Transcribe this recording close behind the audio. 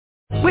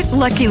With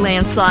Lucky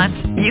Land Slots,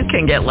 you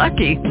can get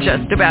lucky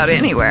just about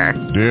anywhere.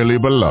 Dearly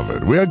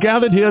beloved, we are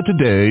gathered here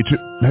today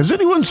to... Has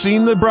anyone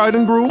seen the bride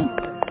and groom?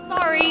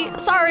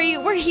 Sorry,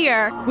 we're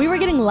here. We were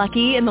getting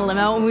lucky in the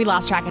limo and we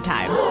lost track of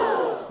time.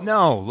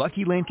 No,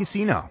 Lucky Land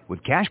Casino,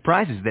 with cash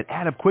prizes that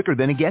add up quicker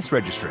than a guest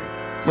registry.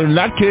 In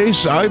that case,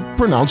 I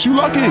pronounce you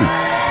lucky.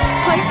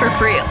 Play for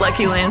free at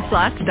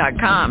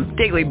LuckyLandSlots.com.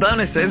 Daily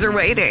bonuses are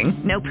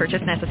waiting. No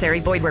purchase necessary.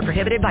 Void where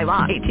prohibited by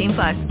law.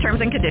 18+.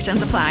 Terms and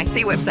conditions apply.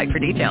 See website for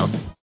details.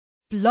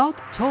 Blog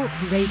Talk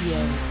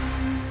Radio.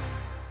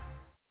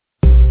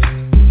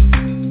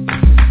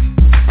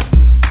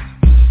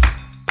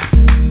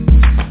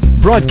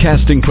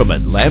 Broadcasting from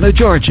Atlanta,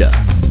 Georgia,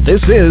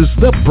 this is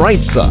The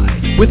Bright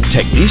Side with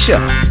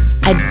Technisha.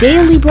 A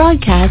daily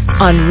broadcast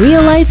on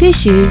real-life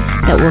issues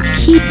that will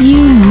keep you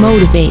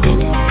motivated.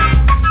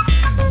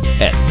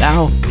 And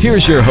now,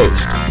 here's your host,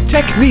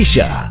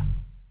 Technisha.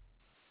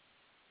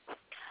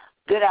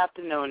 Good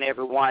afternoon,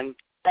 everyone.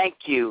 Thank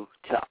you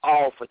to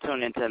all for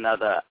tuning in to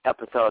another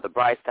episode of The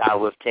Bright Side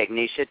with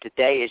Technisha.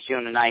 Today is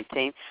June the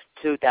 19th,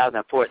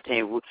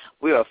 2014.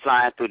 We are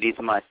flying through these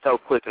months so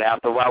quickly.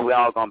 After a while, we're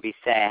all going to be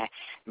saying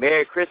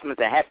Merry Christmas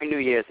and Happy New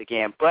Year's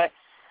again. But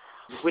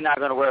we're not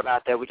going to worry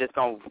about that. We're just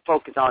going to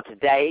focus on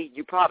today.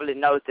 You probably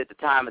noticed that the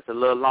time is a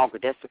little longer.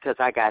 That's because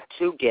I got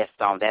two guests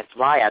on. That's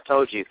why I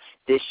told you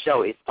this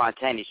show is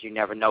spontaneous. You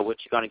never know what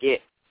you're going to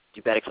get.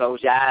 You better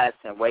close your eyes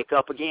and wake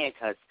up again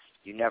because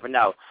you never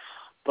know.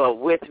 But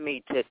with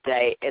me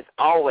today, as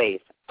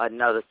always,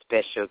 another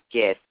special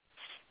guest.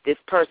 This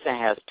person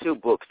has two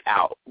books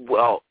out.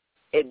 Well,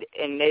 and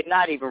they're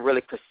not even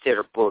really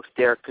considered books.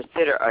 They're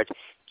considered a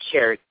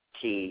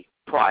charity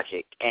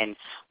project, and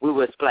we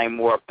will explain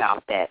more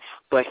about that.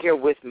 But here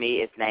with me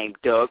is named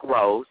Doug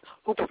Rose,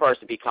 who prefers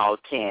to be called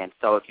 10.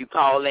 So if you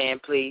call in,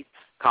 please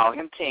call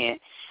him 10.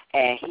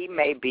 And he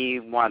may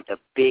be one of the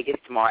biggest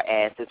smart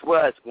ass, as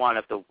well as one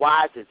of the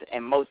wisest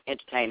and most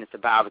entertaining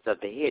survivors of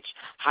the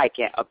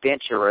hitchhiking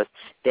adventurers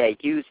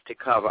that used to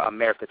cover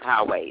America's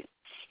highways.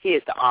 He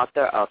is the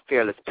author of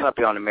Fearless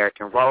Puppy on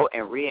American Road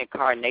and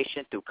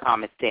Reincarnation Through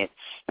Common Sense.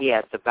 He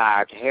has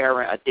survived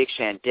heroin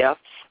addiction and death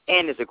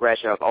and is a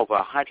graduate of over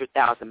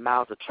 100,000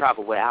 miles of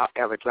travel without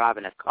ever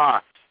driving a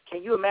car.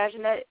 Can you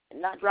imagine that?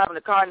 Not driving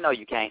a car? No,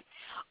 you can't.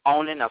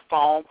 Owning a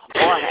phone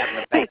or having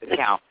a bank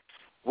account.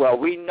 Well,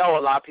 we know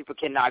a lot of people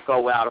cannot go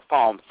without a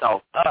phone.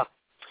 So,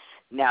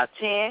 now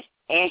 10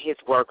 and his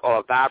work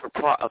are a vibrant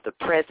part of the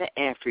present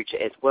and future,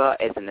 as well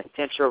as an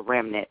essential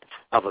remnant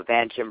of a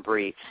vanishing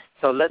breed.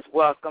 So let's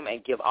welcome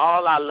and give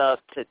all our love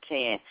to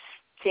 10.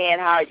 10,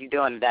 how are you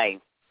doing today?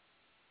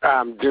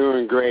 I'm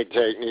doing great,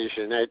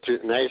 Technisha.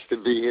 Nice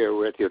to be here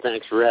with you.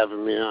 Thanks for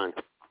having me on.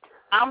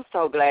 I'm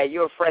so glad.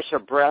 You're a fresher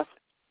breath.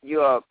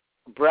 You're a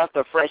breath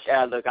of fresh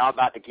air. Look, I'm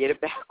about to get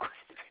it backwards.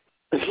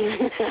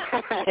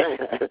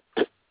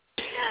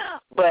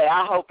 But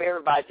I hope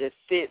everybody just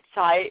sit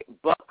tight,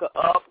 buckle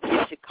up,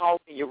 get your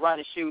coffee, your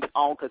running shoes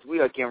on, because we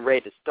are getting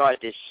ready to start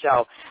this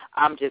show.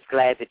 I'm just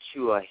glad that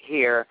you are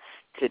here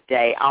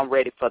today. I'm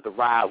ready for the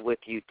ride with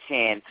you,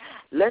 10.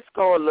 Let's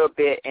go a little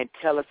bit and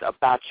tell us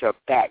about your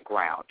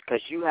background,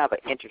 because you have an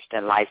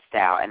interesting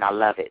lifestyle, and I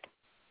love it.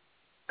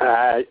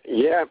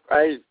 Yeah,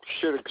 I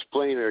should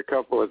explain a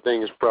couple of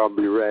things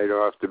probably right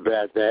off the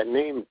bat. That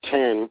name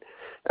 10,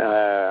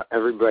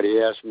 everybody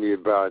asks me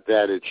about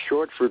that. It's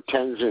short for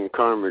Tenzin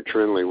Karma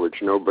Trinley, which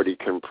nobody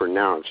can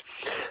pronounce.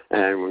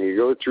 And when you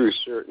go through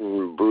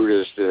certain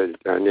Buddhist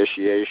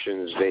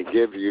initiations, they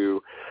give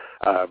you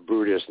a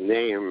Buddhist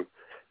name.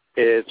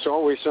 It's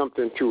always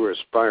something to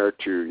aspire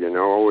to,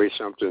 always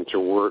something to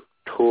work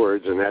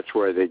towards, and that's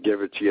why they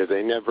give it to you.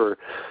 They never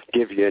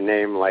give you a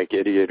name like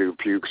idiot who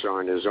pukes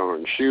on his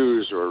own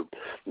shoes or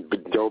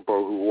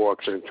dopo who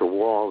walks into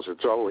walls.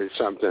 It's always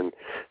something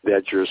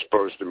that you're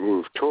supposed to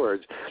move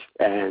towards.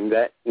 And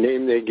that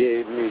name they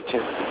gave me,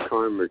 Tenzin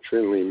Karma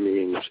Trinley,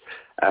 means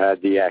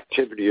the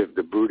activity of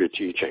the Buddha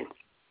teaching.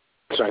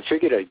 So I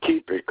figured I'd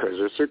keep it because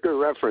it's a good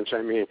reference.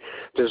 I mean,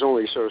 there's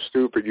only so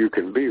stupid you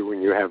can be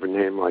when you have a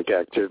name like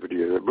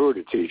Activity of the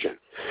Buddha Teaching.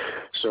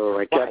 So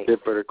I kept it,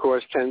 but of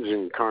course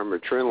Tenzin Karma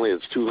Trinley,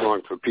 it's too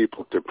long for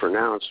people to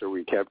pronounce, so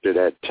we kept it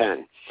at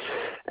 10.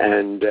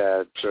 And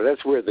so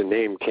that's where the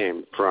name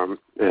came from,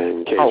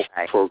 in case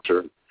folks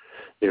are,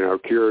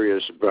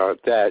 curious about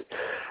that.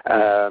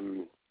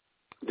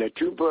 The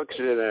two books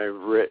that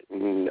I've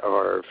written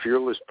are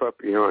Fearless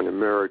Puppy on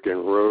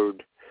American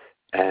Road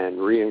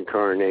and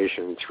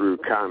Reincarnation Through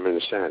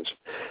Common Sense.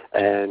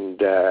 And,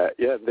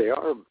 they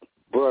are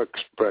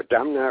books, but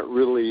I'm not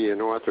really an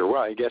author.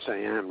 Well, I guess I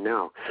am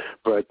now.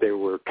 But they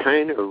were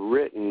kind of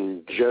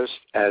written just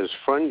as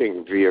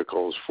funding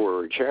vehicles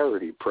for a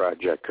charity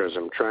project because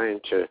I'm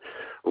trying to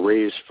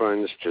raise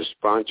funds to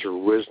sponsor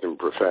wisdom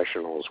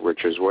professionals,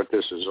 which is what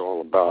this is all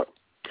about,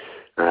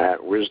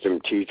 wisdom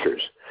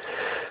teachers.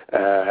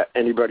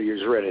 Anybody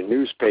who's read a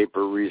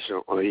newspaper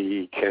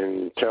recently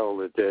can tell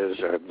that there's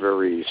a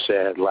very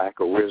sad lack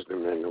of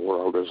wisdom in the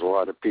world. There's a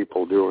lot of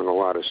people doing a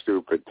lot of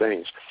stupid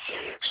things.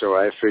 So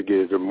I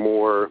figure the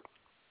more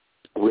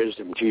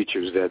wisdom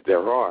teachers that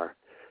there are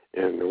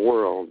in the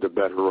world, the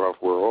better off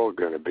we're all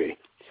going to be.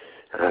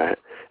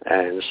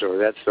 And so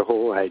that's the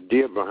whole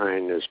idea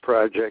behind this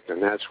project,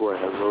 and that's why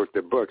I wrote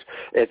the books.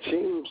 It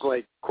seems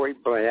like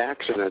quite by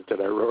accident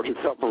that I wrote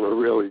a couple of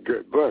really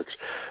good books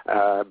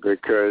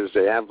because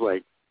they have,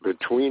 like,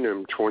 between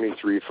them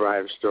 23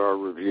 5-star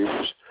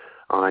reviews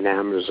on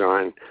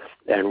Amazon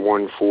and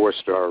 1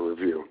 4-star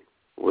review,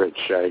 which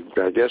I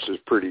guess is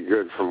pretty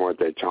good from what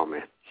they tell me.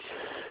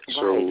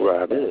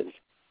 So,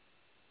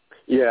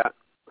 yeah,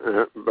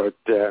 but,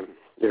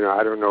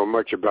 I don't know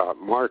much about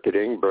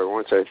marketing, but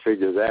once I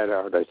figure that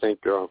out, I think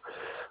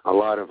a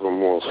lot of them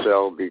will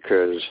sell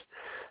because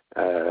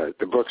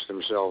the books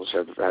themselves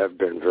have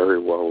been very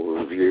well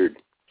reviewed.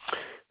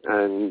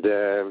 And,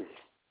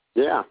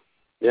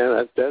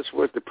 that's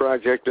what the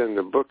project and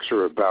the books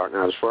are about.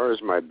 Now, as far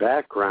as my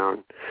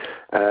background,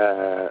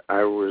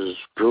 I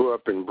grew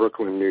up in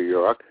Brooklyn, New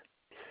York,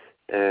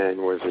 and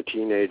was a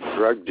teenage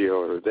drug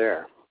dealer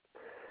there.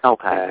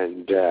 Okay.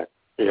 And,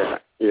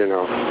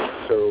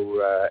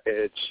 so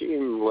it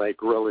seemed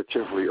like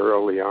relatively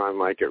early on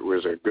like it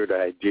was a good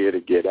idea to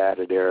get out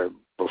of there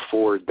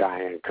before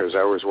dying because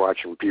I was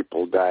watching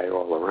people die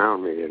all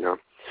around me,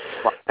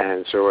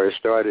 And so I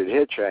started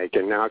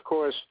hitchhiking. Now, of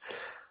course,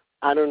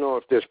 I don't know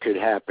if this could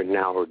happen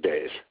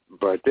nowadays,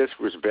 but this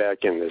was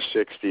back in the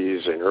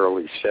 60s and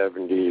early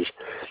 70s,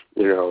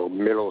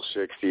 middle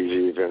 60s,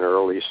 even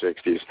early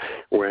 60s,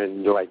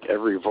 when like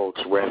every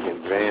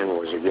Volkswagen van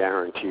was a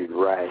guaranteed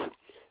ride.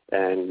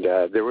 And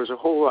there was a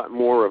whole lot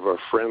more of a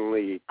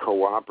friendly,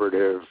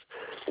 cooperative,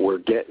 we're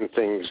getting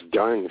things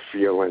done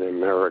feel in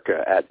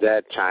America at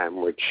that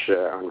time, which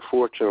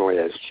unfortunately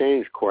has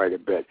changed quite a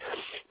bit.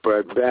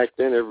 But back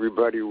then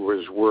everybody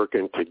was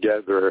working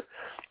together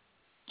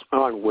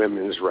on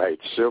women's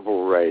rights,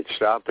 civil rights,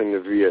 stopping the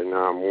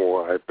Vietnam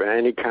War,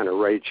 any kind of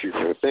rights you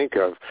can think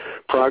of.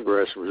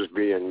 Progress was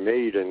being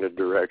made in the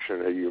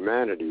direction of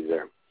humanity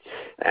there.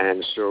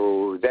 And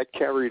so that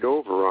carried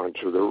over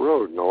onto the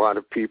road, and a lot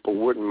of people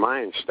wouldn't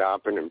mind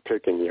stopping and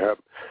picking you up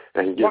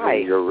and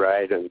giving you a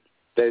ride, and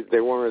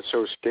they weren't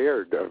so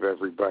scared of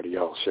everybody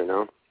else,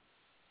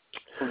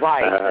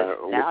 Right.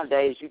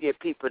 Nowadays, you get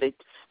people,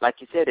 like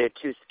you said, they're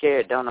too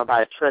scared, don't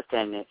nobody trust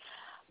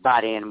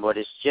anybody anymore.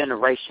 This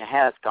generation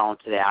has gone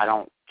to that. I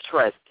don't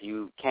trust.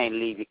 You can't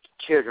leave your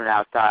children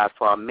outside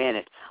for a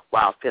minute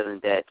while feeling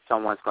that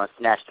someone's going to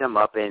snatch them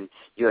up, and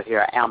you'll hear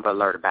an Amber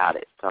Alert about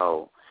it.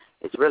 So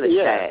it's really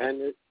sad.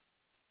 And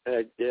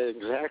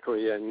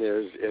exactly. And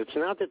it's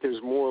not that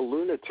there's more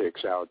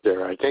lunatics out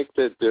there. I think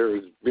that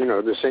there's,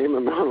 the same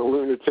amount of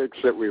lunatics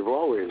that we've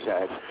always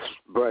had,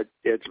 but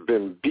it's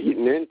been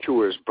beaten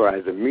into us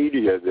by the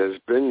media. There's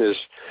been this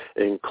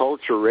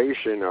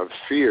enculturation of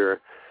fear,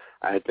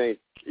 I think,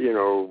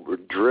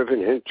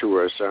 driven into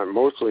us,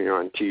 mostly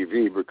on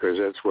TV because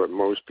that's what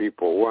most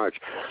people watch.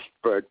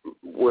 But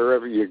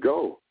wherever you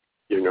go,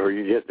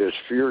 you get this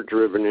fear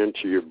driven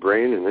into your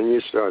brain, and then you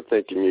start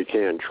thinking you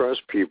can't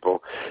trust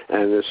people.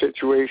 And the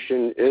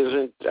situation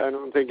isn't, I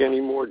don't think,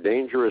 any more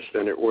dangerous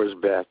than it was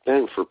back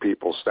then for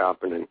people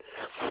stopping and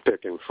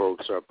picking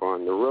folks up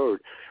on the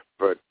road.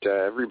 But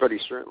everybody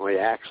certainly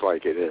acts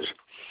like it is.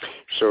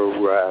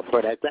 So,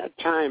 but at that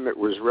time, it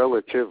was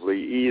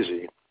relatively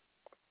easy.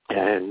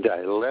 And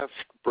I left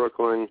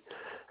Brooklyn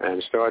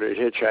and started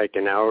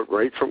hitchhiking out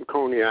right from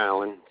Coney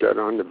Island, got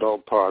on the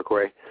Belt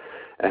Parkway,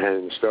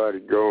 and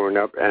started going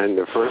up. And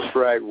the first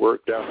ride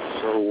worked out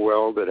so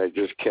well that I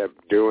just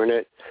kept doing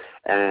it.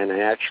 And I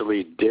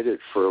actually did it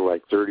for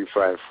like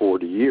 35,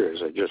 40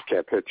 years. I just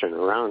kept hitching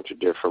around to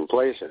different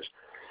places.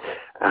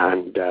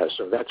 And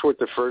so that's what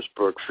the first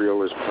book,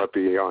 Fearless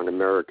Puppy on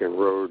American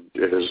Road,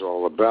 is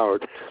all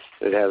about.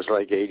 It has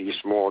like 80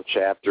 small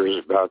chapters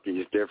about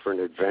these different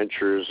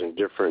adventures and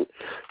different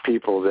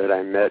people that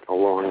I met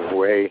along the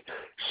way,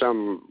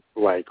 some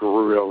like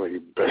really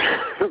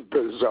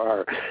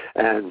bizarre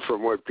and,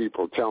 from what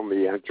people tell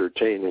me,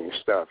 entertaining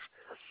stuff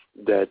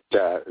that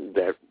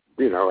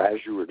as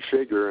you would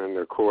figure, in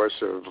the course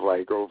of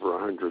like over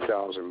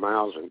 100,000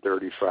 miles and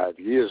 35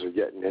 years of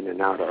getting in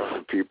and out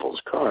of people's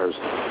cars,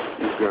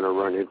 you're going to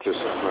run into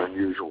some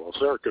unusual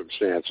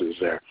circumstances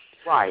there.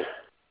 Right.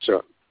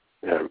 So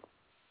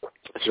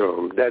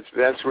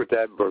that's what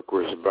that book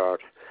was about.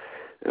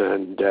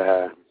 And,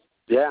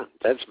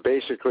 that's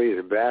basically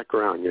the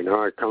background.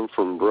 I come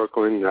from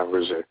Brooklyn. I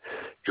was a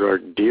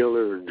drug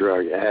dealer,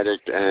 drug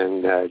addict,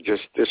 and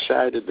just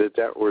decided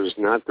that was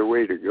not the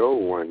way to go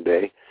one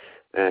day.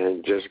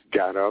 And just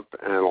got up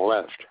and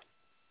left.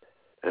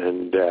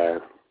 And,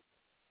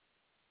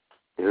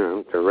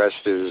 the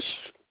rest is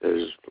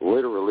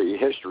literally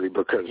history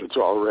because it's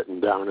all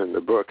written down in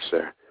the books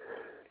there.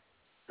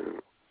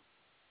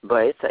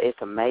 But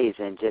it's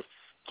amazing,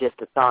 just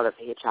the thought of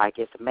hitchhiking.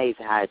 It's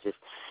amazing how it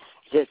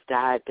just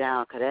died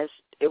down, because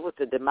it was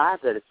the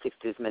demise of the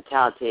 60s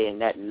mentality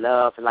and that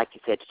love, and like you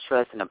said, the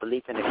trust and the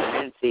belief in the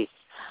community.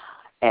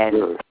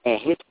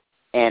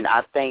 And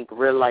I think,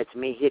 real life to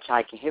me,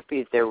 hitchhiking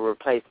hippies, they were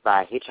replaced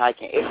by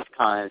hitchhiking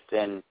ex-cons.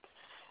 And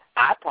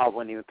I probably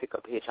wouldn't even pick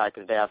up a hitchhiker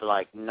today. I'd be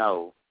like,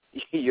 no,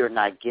 you're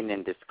not getting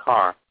in this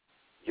car.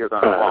 you're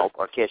going to walk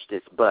or catch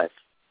this bus.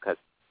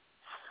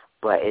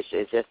 But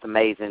it's just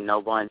amazing. No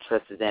one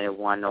trusts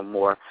anyone no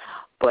more.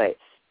 But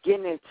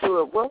getting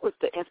into it, what was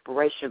the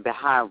inspiration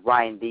behind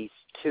writing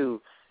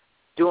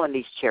doing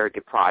these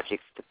charity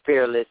projects, the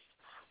Fearless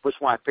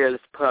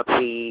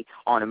Puppy,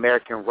 On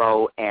American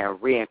Road,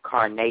 and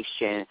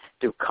Reincarnation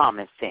Through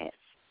Common Sense?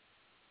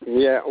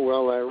 Yeah,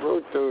 well, I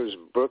wrote those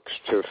books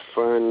to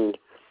fund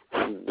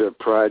the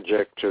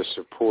project to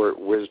support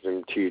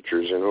wisdom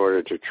teachers in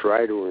order to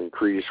try to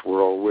increase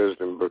world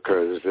wisdom,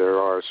 because there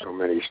are so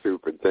many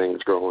stupid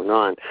things going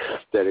on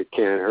that it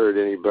can't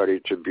hurt anybody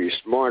to be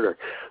smarter.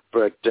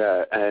 But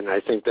and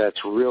I think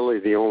that's really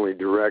the only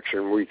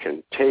direction we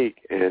can take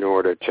in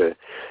order to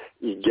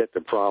get the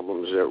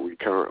problems that we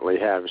currently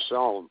have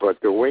solved. But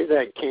the way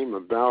that came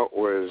about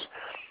was,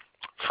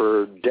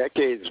 for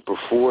decades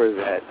before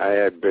that, I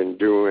had been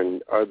doing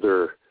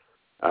other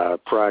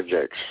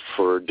projects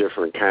for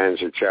different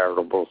kinds of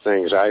charitable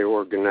things. I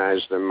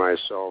organized them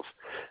myself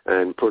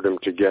and put them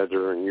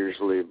together, and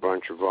usually a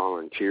bunch of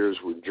volunteers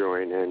would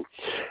join in.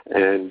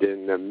 And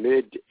in the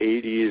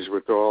mid-'80s,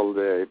 with all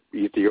the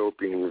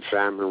Ethiopian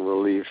famine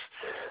relief,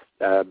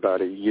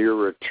 about a year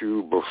or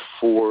two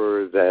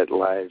before that,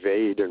 Live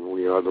Aid and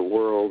We Are the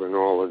World and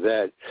all of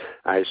that,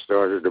 I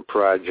started a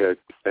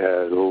project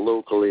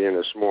locally in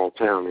a small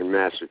town in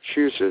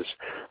Massachusetts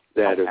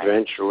that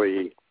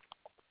eventually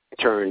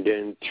turned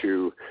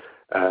into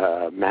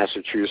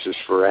Massachusetts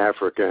for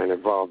Africa and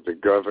involved the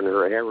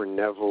governor. Aaron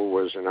Neville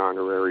was an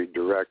honorary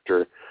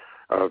director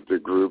of the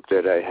group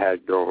that I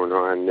had going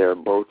on there.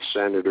 Both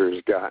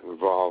senators got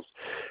involved,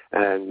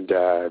 and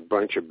a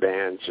bunch of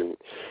bands and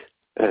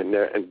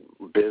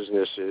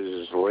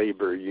businesses,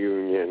 labor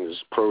unions,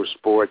 pro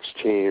sports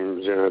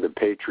teams. You know, the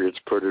Patriots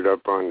put it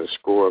up on the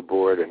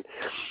scoreboard, and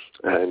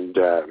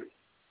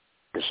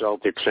the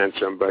Celtics sent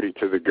somebody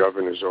to the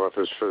governor's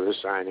office for the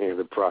signing of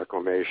the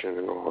proclamation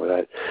and all of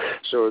that.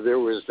 So there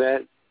was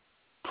that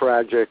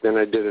project, and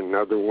I did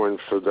another one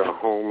for the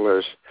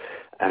homeless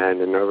and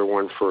another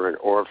one for an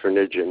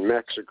orphanage in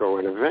Mexico.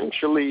 And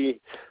eventually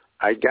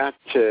I got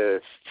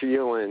to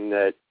feeling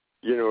that,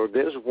 you know,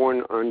 there's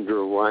one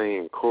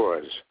underlying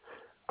cause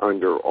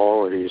under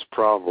all of these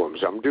problems.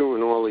 I'm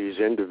doing all these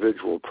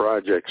individual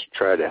projects to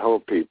try to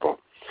help people.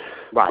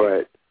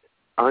 Right.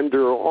 But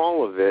under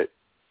all of it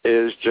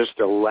is just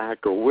a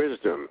lack of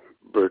wisdom,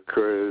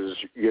 because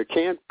you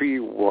can't be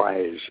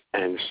wise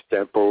and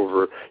step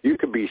over. You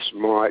can be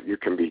smart, you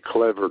can be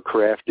clever,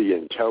 crafty,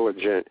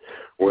 intelligent,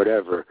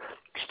 whatever,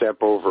 step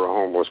over a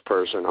homeless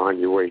person on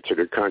your way to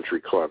the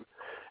country club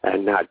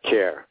and not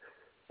care,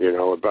 you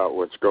know, about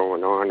what's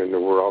going on in the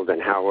world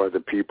and how other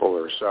people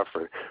are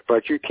suffering.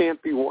 But you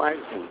can't be wise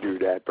and do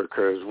that,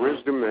 because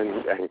wisdom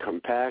and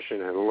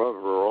compassion and love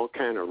are all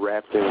kind of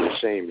wrapped in the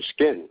same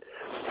skin.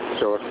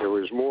 So if there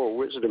was more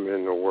wisdom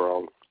in the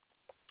world,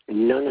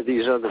 none of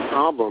these other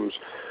problems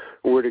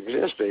would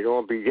exist. They'd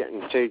all be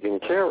getting taken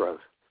care of,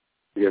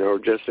 you know,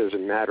 just as a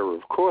matter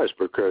of course,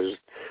 because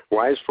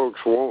wise folks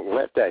won't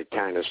let that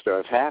kind of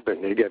stuff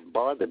happen. They get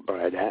bothered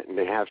by that, and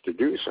they have to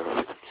do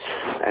something.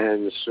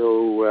 And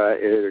so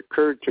it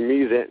occurred to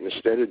me that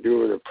instead of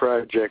doing a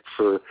project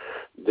for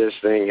this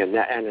thing, and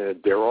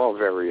they're all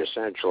very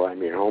essential. I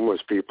mean,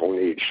 homeless people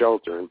need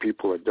shelter, and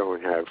people that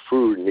don't have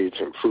food need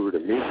some food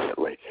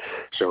immediately.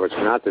 So it's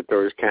not that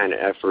those kind of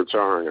efforts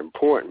aren't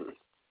important,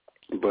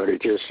 but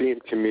it just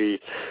seemed to me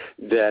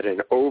that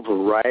an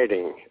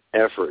overriding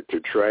effort to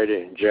try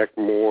to inject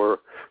more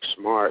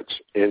smarts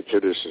into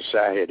the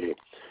society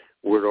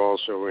would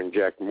also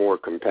inject more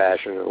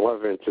compassion and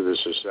love into the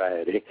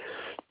society.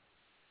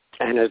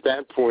 And at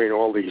that point,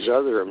 all these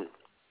other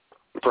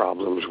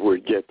problems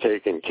would get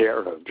taken care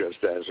of just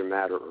as a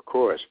matter of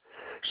course.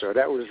 So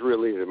that was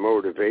really the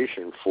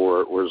motivation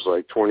for it, was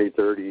like 20,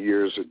 30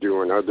 years of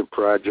doing other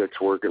projects,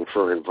 working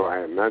for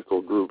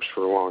environmental groups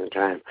for a long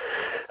time,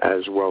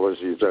 as well as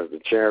these other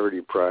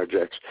charity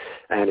projects.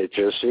 And it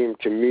just seemed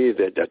to me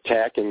that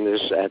attacking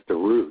this at the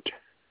root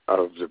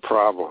of the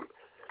problem,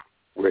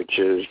 which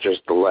is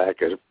just the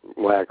lack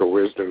of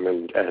wisdom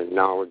and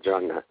knowledge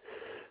on the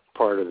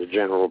part of the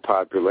general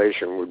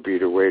population, would be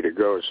the way to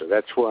go. So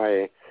that's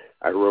why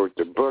I wrote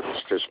the books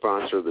to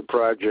sponsor the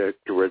project,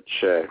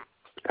 which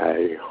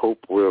I hope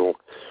will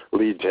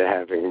lead to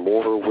having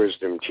more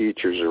wisdom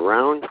teachers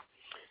around,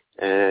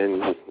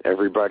 and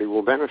everybody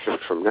will benefit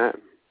from that.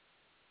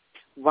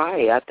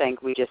 Right. I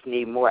think we just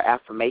need more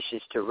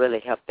affirmations to really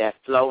help that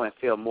flow and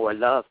feel more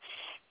love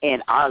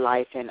in our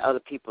life and other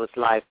people's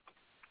life.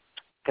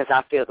 Because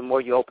I feel the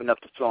more you open up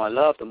to flow and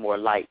love, the more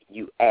light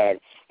you add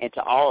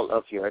into all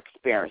of your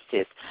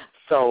experiences.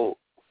 So,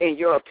 in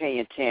your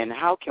opinion, Tim,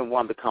 how can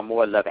one become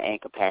more loving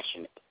and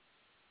compassionate?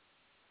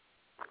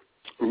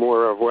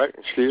 More of what?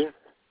 Excuse me?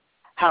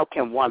 How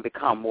can one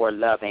become more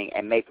loving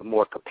and maybe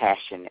more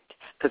compassionate?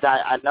 Because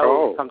I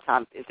know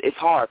sometimes it's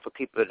hard for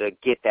people to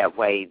get that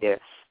way.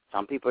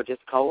 Some people are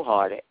just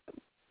cold-hearted.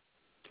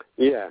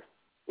 Yeah.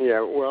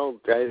 Well,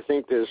 I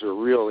think there's a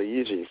real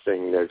easy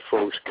thing that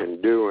folks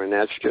can do, and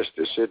that's just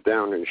to sit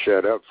down and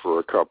shut up for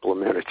a couple of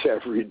minutes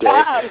every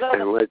day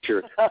and let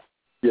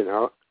you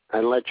know,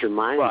 and let your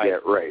mind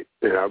get right,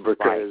 you know,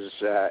 because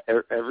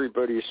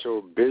everybody's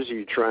so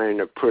busy trying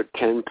to put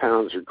 10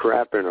 pounds of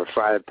crap in a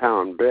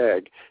 5-pound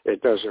bag,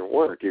 it doesn't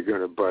work. You're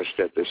going to bust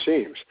at the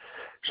seams.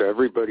 So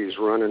everybody's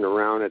running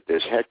around at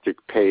this hectic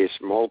pace,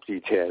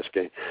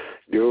 multitasking,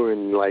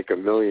 doing like a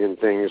million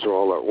things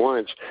all at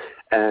once,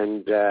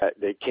 and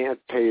they can't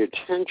pay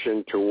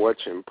attention to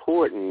what's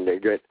important. They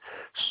get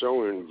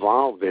so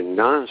involved in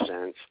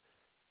nonsense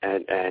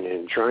and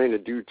in trying to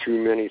do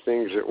too many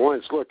things at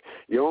once. Look,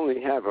 you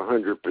only have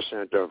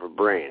 100% of a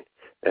brain.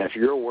 If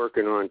you're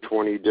working on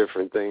 20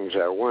 different things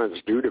at once,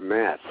 do the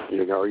math.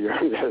 You know,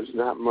 there's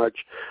not much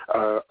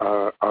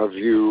of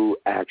you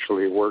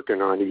actually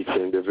working on each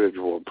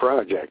individual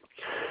project.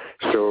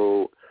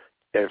 So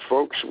if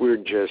folks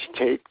would just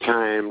take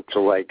time to,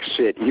 like,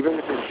 sit, even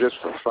if it's just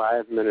for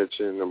 5 minutes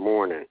in the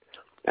morning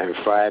and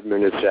 5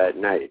 minutes at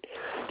night,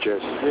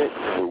 just sit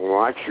and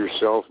watch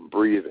yourself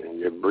breathing.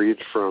 You breathe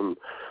from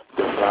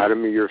the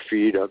bottom of your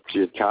feet up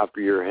to the top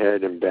of your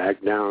head and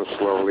back down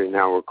slowly.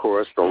 Now, of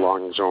course, the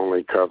lungs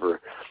only cover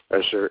a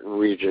certain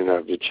region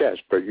of the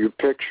chest, but you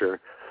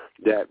picture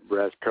that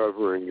breath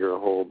covering your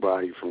whole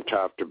body from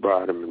top to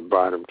bottom and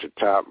bottom to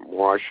top,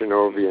 washing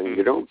over you, and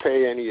you don't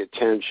pay any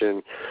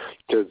attention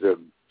to the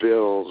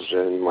bills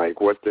and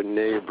like what the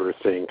neighbor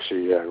thinks of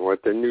you and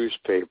what the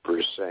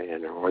newspaper's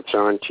saying or what's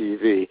on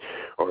TV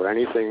or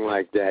anything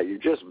like that. You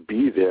just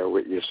be there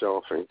with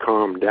yourself and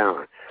calm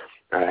down.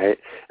 All right,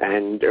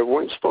 and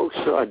once folks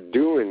start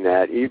doing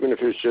that, even if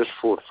it's just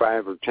for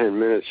 5 or 10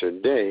 minutes a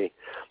day,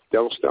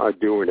 they'll start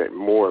doing it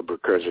more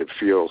because it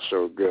feels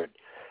so good.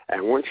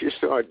 And once you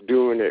start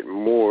doing it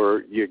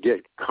more, you get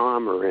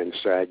calmer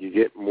inside. You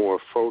get more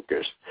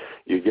focused.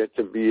 You get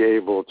to be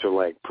able to,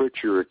 like, put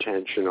your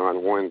attention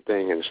on one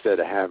thing instead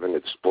of having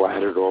it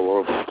splattered all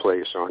over the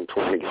place on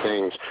 20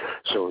 things,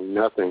 so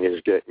nothing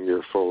is getting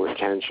your full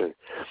attention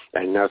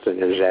and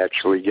nothing is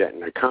actually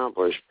getting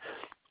accomplished.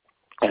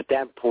 At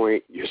that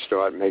point, you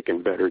start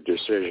making better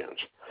decisions.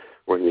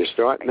 When you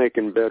start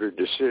making better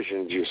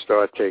decisions, you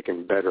start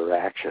taking better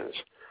actions,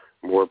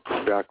 more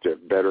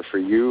productive, better for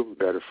you,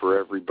 better for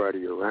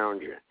everybody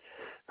around you.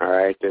 All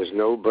right? There's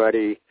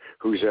nobody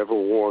who's ever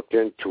walked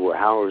into a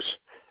house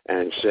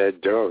and said,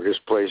 oh, this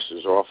place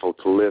is awful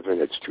to live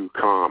in, it's too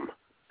calm.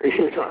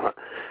 You know,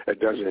 it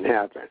doesn't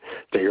happen.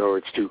 They go,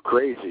 it's too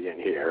crazy in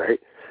here, right?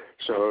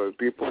 So if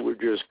people would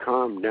just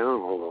calm down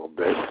a little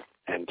bit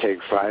and take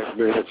 5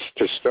 minutes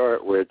to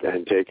start with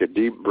and take a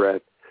deep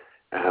breath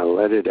and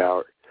let it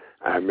out.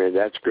 I mean,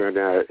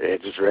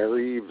 it's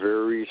very,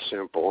 very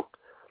simple,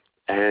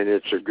 and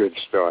it's a good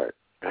start.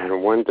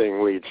 And one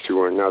thing leads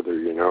to another,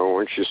 you know.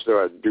 Once you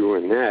start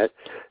doing that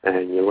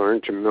and you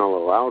learn to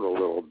mellow out a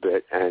little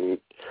bit and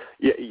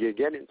you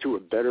get into a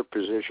better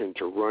position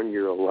to run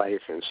your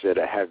life instead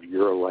of have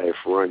your life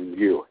run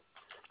you.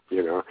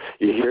 You know,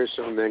 you hear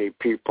so many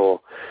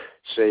people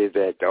say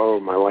that, oh,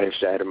 my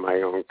life's out of my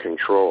own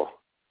control.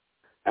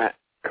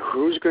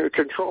 Who's going to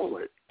control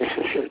it?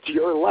 It's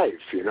your life,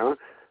 you know.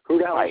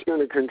 Who else is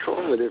going to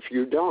control it if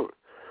you don't?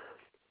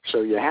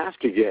 So you have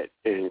to get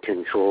in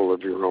control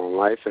of your own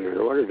life, and in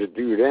order to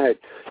do that,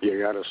 you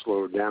got to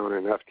slow down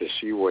enough to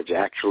see what's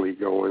actually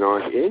going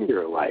on in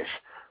your life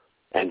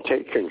and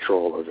take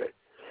control of it.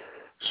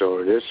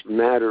 So this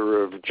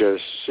matter of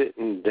just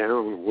sitting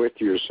down with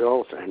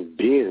yourself and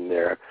being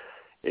there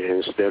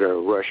instead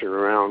of rushing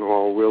around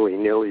all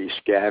willy-nilly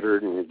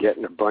scattered and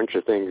getting a bunch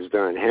of things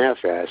done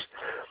half-assed,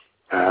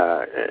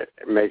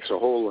 it makes a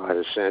whole lot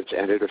of sense,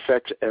 and it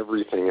affects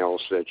everything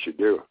else that you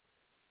do.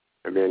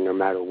 I mean, no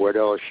matter what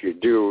else you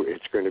do,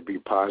 it's going to be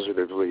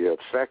positively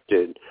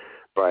affected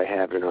by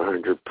having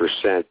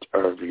 100%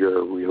 of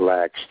your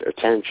relaxed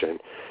attention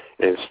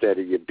instead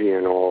of you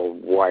being all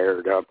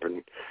wired up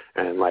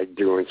and like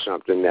doing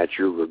something that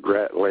you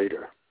regret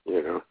later,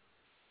 you know.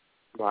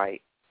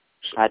 Right.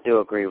 I do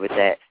agree with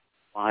that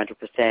 100%,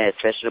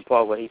 especially the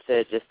part where he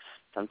said just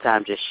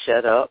sometimes just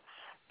shut up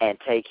and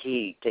take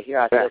heed. To hear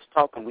ourselves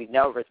talking, we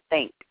never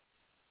think.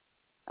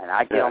 And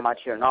I get on my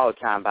children all the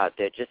time about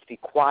that. Just be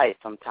quiet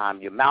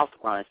sometimes. Your mouth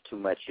runs too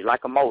much. You're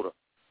like a motor.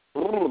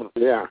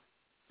 Yeah.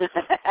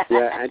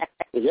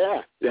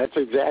 Yeah, that's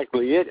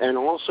exactly it. And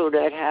also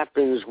that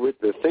happens with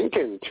the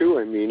thinking, too.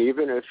 I mean,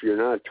 even if you're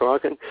not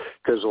talking,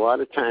 because a lot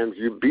of times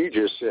you be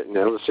just sitting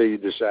there. Let's say you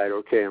decide,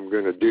 okay, I'm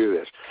going to do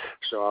this.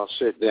 So I'll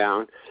sit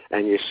down,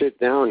 and you sit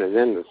down, and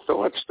then the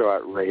thoughts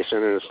start racing,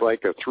 and it's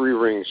like a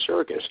 3-ring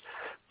circus.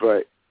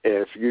 But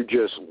if you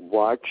just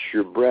watch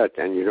your breath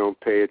and you don't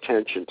pay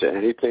attention to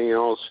anything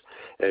else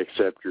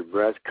except your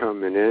breath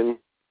coming in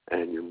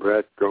and your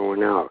breath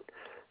going out,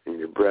 and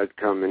your breath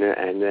coming in,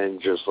 and then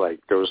just like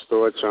those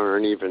thoughts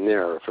aren't even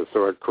there. If a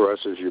thought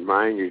crosses your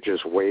mind, you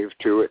just wave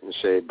to it and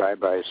say,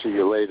 bye-bye, see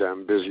you later,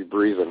 I'm busy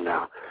breathing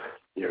now,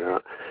 you know.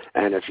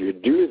 And if you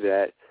do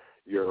that,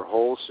 your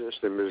whole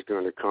system is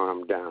going to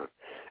calm down.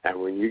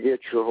 And when you get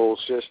your whole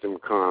system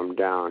calmed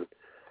down,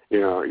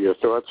 Your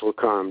thoughts will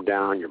calm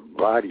down, your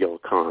body will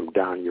calm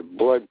down, your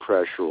blood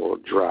pressure will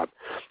drop.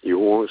 You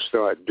won't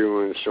start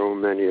doing so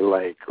many,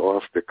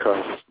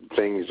 off-the-cuff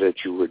things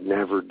that you would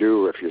never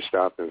do if you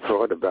stopped and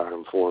thought about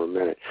them for a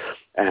minute.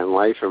 And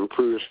life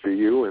improves for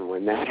you, and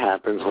when that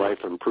happens, life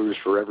improves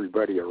for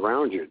everybody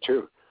around you,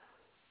 too.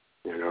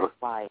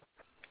 Right.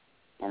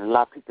 And a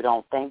lot of people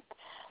don't think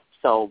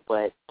so,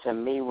 but to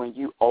me, when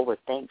you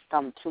overthink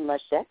something too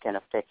much, that can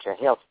affect your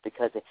health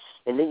because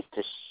it leads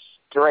to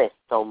stress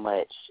so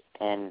much.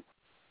 And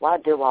why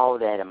do all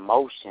that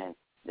emotion?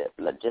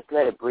 Just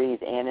let it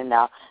breathe in and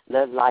out.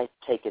 Let life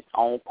take its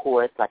own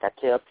course. Like I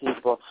tell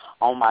people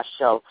on my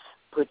show,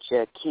 put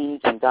your keys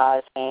in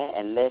God's hand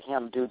and let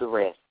him do the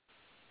rest.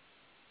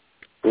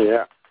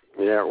 Yeah.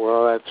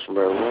 Well,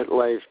 let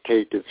life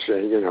take its,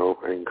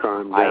 and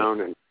calm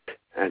down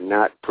and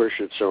not push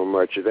it so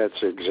much. That's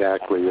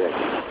exactly it,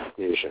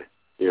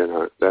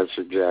 Nisha. That's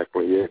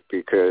exactly it,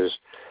 because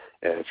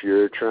if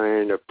you're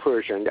trying to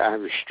push, and I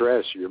have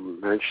stress, you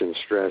mentioned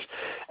stress,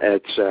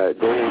 it's, they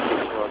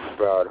can talk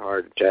about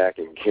heart attack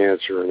and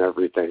cancer and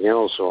everything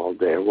else all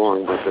day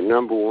long, but the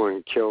number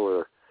one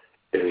killer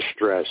is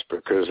stress,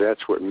 because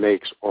that's what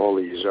makes all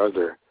these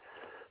other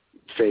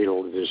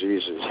fatal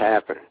diseases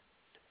happen.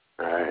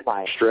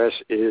 Right. Stress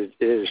is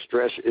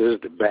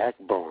the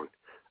backbone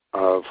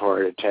of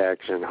heart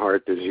attacks and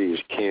heart disease,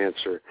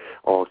 cancer,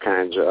 all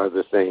kinds of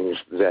other things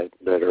that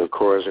are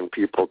causing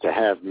people to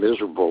have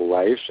miserable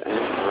lives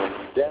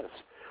and deaths.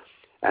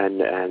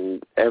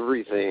 And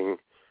everything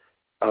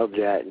of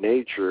that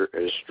nature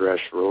is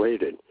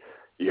stress-related.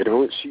 You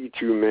don't see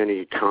too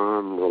many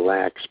calm,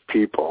 relaxed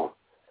people,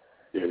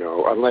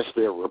 unless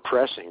they're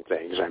repressing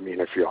things. I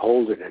mean, if you're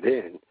holding it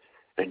in,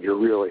 and you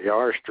really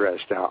are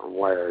stressed out and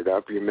wired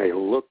up, you may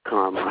look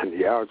calm on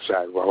the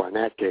outside. Well, in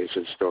that case,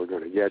 it's still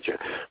going to get you.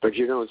 But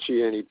you don't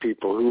see any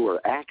people who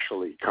are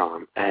actually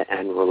calm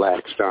and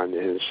relaxed on the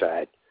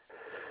inside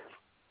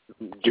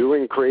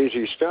doing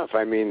crazy stuff.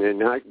 I mean, they're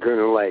not going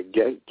to,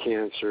 get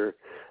cancer,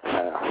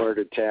 heart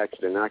attacks.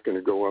 They're not going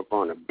to go up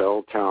on a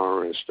bell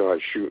tower and start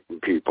shooting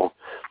people,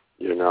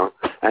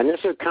 And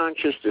it's a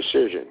conscious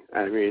decision.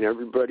 I mean,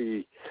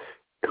 everybody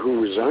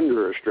who is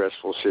under a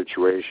stressful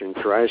situation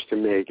tries to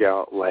make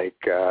out like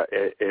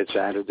it's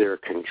out of their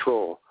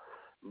control.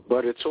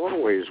 But it's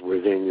always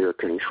within your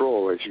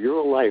control. It's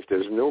your life.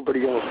 There's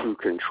nobody else who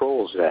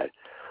controls that.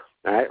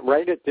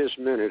 Right at this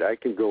minute, I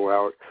can go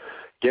out,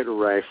 get a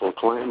rifle,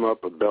 climb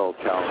up a bell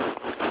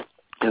tower,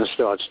 and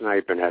start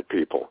sniping at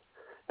people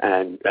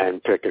and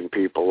picking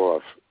people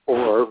off.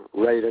 Or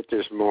right at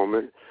this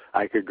moment,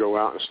 I could go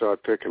out and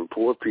start picking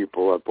poor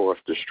people up off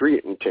the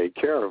street and take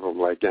care of them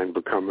and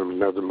become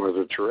another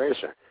Mother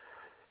Teresa.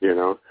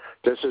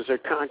 This is a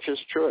conscious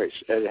choice.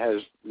 It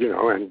has,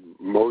 and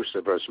most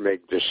of us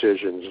make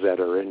decisions that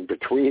are in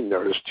between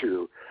those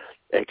two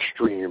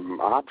extreme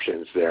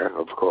options there,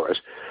 of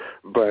course.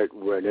 But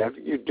whatever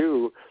you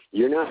do,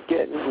 you're not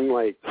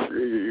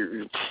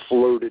getting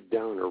floated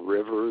down a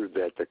river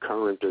that the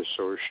current is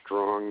so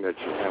strong that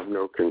you have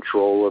no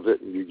control of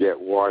it and you get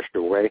washed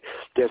away.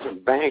 There's a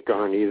bank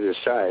on either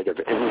side of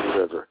any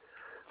river,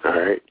 all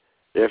right?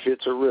 If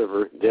it's a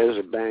river, there's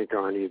a bank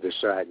on either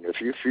side. And if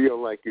you feel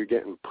like you're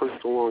getting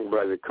pushed along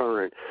by the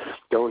current,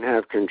 don't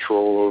have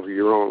control over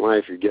your own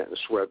life, you're getting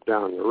swept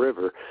down the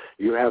river,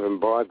 you haven't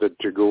bothered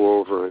to go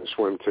over and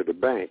swim to the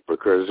bank,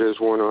 because there's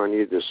one on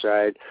either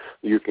side.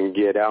 You can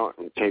get out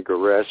and take a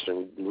rest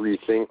and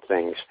rethink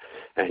things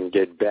and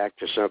get back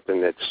to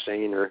something that's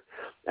saner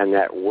and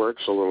that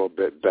works a little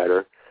bit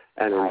better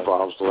and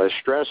involves less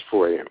stress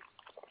for you.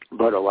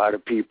 But a lot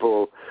of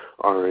people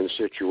are in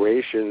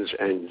situations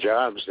and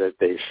jobs that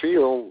they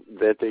feel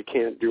that they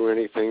can't do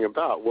anything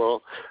about.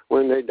 Well,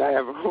 when they die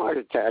of a heart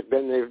attack,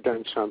 then they've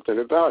done something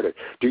about it.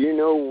 Do you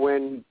know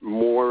when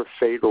more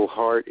fatal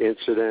heart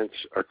incidents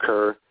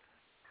occur?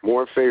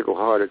 More fatal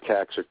heart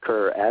attacks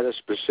occur at a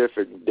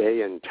specific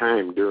day and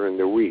time during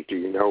the week. Do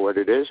you know what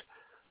it is?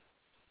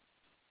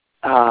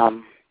 I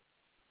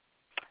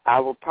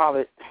would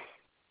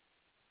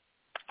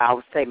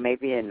say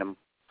maybe in the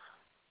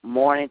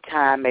morning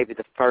time, maybe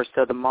the first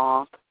of the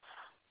month.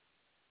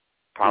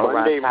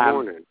 Monday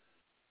morning.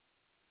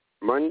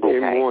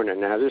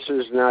 Now, this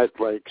is not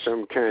like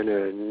some kind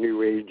of new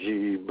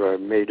agey,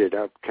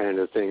 made-it-up kind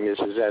of thing. This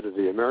is out of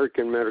the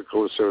American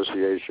Medical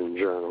Association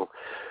Journal.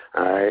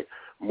 All right.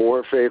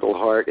 More fatal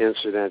heart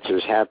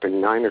incidences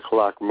happen 9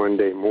 o'clock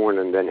Monday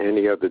morning than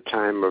any other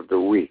time of the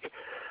week.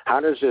 How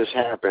does this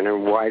happen,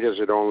 and why does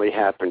it only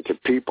happen to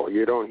people?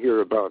 You don't hear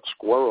about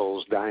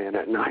squirrels dying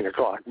at 9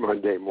 o'clock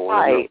Monday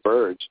morning, or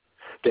birds.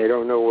 They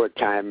don't know what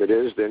time it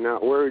is. They're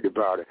not worried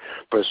about it.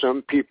 But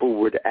some people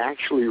would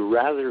actually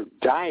rather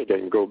die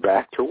than go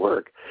back to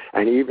work.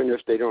 And even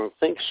if they don't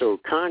think so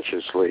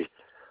consciously,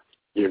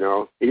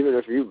 even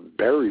if you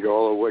buried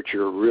all of what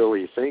you're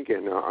really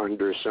thinking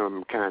under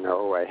some kind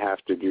of, I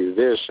have to do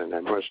this and I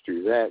must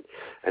do that,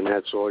 and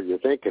that's all you're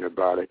thinking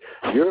about it,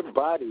 your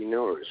body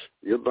knows.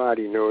 Your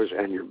body knows,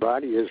 and your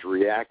body is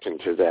reacting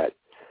to that.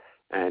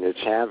 And it's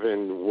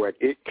having what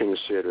it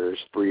considers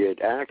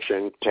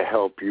reaction to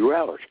help you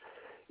out.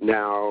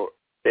 Now,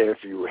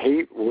 if you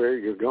hate where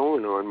you're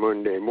going on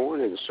Monday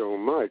morning so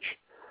much,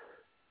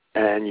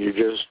 and you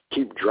just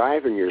keep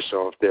driving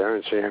yourself there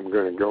and say, I'm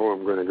going to go,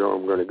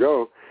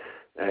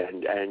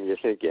 and you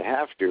think you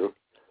have to,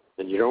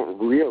 and you don't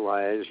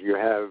realize you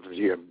have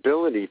the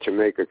ability to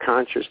make a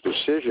conscious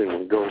decision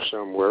and go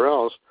somewhere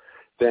else,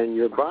 then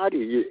your body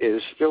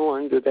is still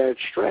under that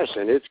stress,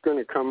 and it's going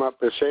to come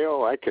up and say,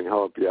 oh, I can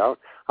help you out.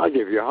 I'll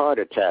give you a heart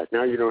attack.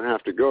 Now you don't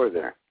have to go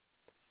there.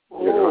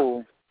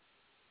 Oh,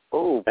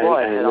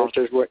 boy. And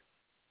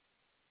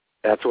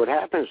that's what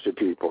happens to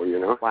people, you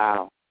know.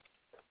 Wow.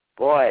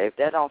 Boy, if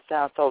that don't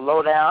sound so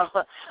low down,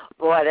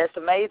 boy, that's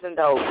amazing,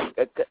 though.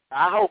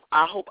 I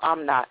hope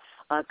I'm not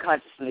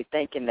unconsciously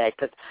thinking that,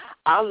 because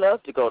I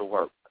love to go to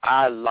work.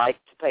 I like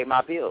to pay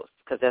my bills,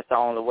 because that's the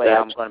only way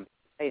I'm going to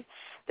pay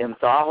them.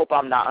 So I hope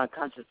I'm not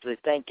unconsciously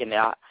thinking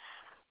that.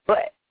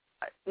 But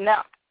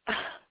now,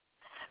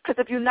 because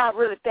if you're not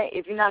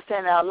if you're not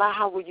saying it out loud,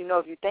 how will you know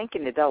if you're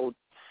thinking it, though,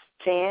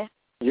 Ken?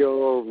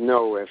 You'll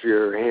know if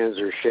your hands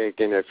are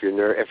shaking, if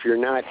you're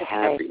not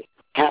happy.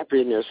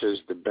 Happiness is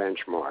the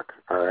benchmark,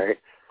 all right?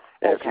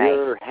 If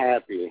you're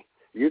happy,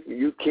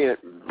 you can't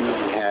be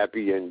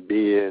happy and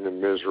be in a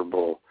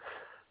miserable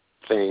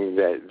thing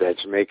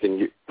that's making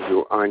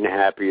you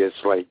unhappy. It's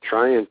like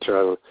trying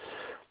to,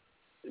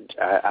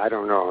 I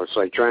don't know, it's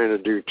like trying to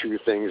do two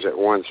things at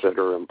once that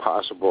are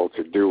impossible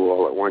to do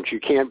all at once. You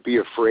can't be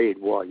afraid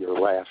while you're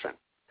laughing,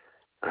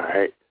 all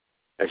right?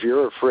 If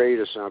you're afraid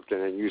of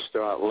something and you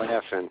start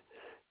laughing,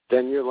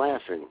 then you're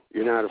laughing.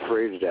 You're not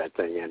afraid of that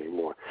thing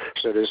anymore.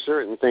 So there's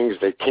certain things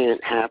that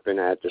can't happen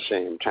at the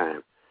same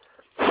time.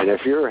 And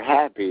if you're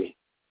happy,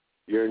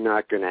 you're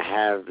not going to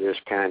have this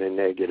kind of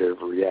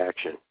negative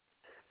reaction.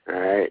 All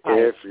right?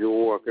 If you're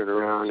walking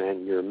around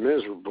and you're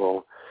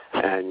miserable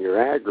and you're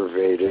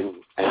aggravated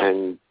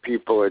and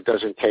it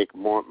doesn't take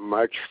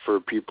much for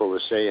people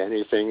to say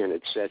anything and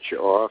it sets you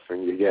off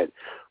and you get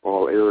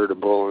all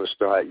irritable and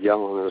start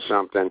yelling or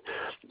something,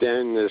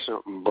 then there's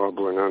something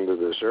bubbling under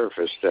the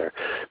surface there.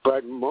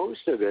 But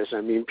most of this,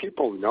 I mean,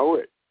 people know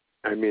it.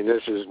 I mean,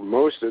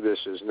 most of this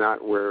is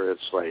not where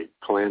it's like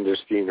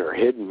clandestine or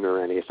hidden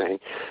or anything.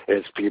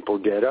 It's people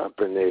get up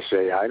and they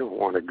say, I don't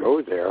want to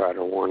go there. I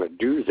don't want to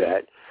do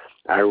that.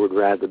 I would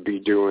rather be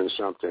doing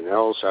something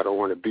else. I don't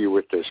want to be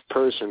with this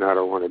person. I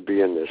don't want to be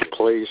in this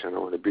place. I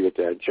don't want to be at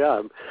that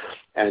job.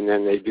 And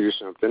then they do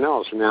something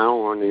else. Now,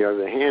 on the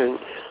other hand,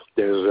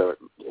 there's a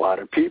lot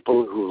of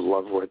people who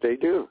love what they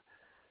do.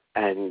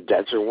 And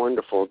that's a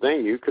wonderful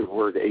thing. You could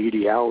work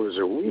 80 hours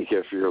a week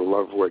if you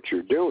love what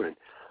you're doing.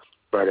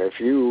 But if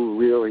you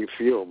really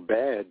feel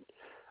bad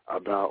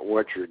about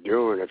what you're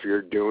doing, if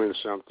you're doing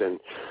something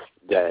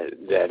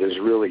that is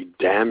really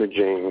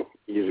damaging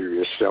either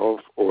yourself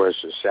or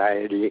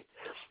society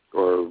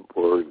or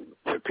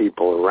the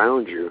people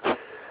around you,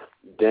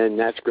 then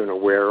that's going to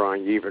wear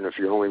on you even if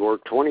you only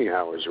work 20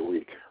 hours a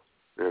week.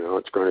 You know,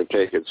 it's going to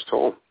take its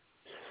toll.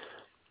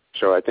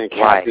 So I think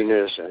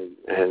happiness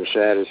and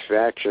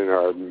satisfaction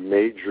are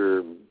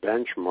major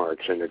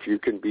benchmarks. And if you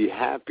can be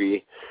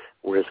happy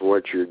with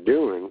what you're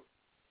doing,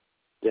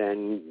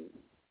 then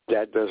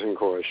that doesn't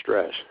cause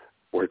stress.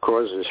 What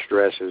causes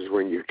stress is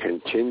when you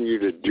continue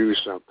to do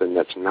something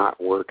that's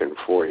not working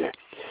for you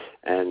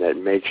and that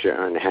makes you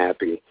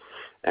unhappy,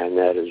 and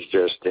that is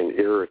just an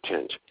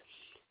irritant.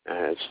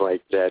 It's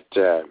like that,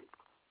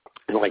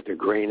 like the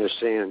grain of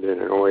sand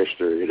in an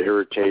oyster. It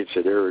irritates.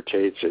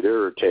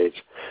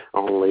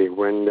 Only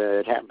when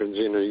it happens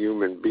in a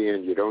human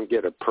being, you don't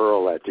get a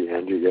pearl at the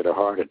end. You get a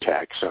heart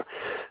attack. So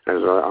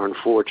there's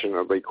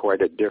unfortunately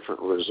quite a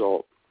different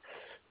result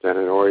than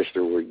an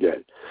oyster would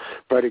get.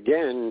 But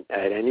again,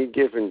 at any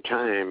given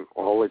time,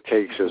 all it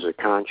takes is a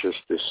conscious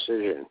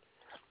decision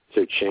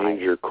to change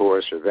your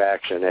course of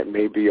action. It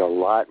may be a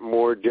lot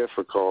more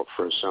difficult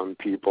for some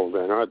people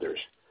than others.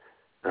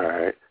 All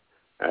right?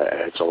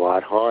 It's a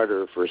lot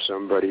harder for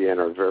somebody in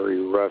a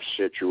very rough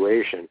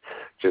situation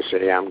to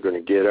say, I'm going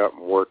to get up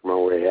and work my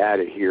way out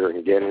of here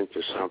and get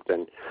into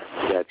something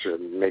that's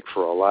make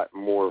for a lot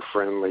more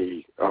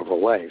friendly of a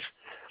life.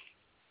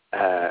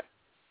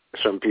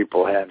 Some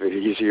people have it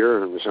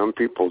easier and some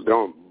people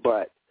don't,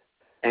 but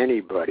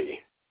anybody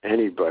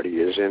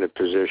is in a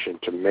position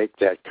to make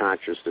that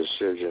conscious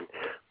decision,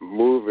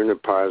 move in a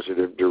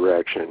positive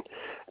direction,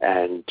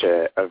 and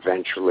to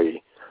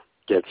eventually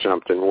get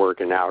something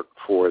working out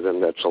for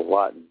them that's a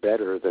lot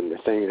better than the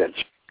thing that's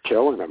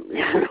killing them.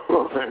 You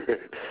know?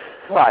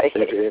 Right.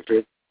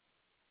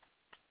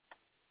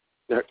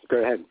 Go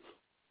ahead.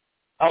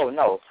 Oh,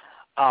 no.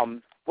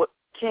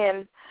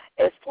 Ken,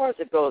 as far as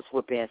it goes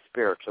with being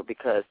spiritual,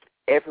 because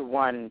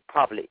everyone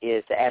probably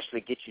is to actually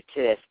get you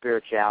to that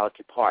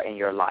spirituality part in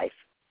your life.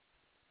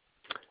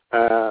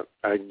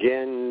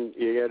 Again,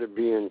 you got to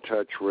be in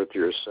touch with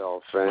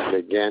yourself. And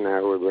again, I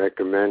would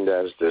recommend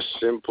as the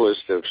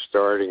simplest of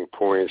starting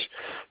points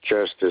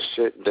just to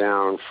sit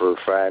down for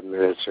 5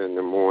 minutes in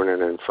the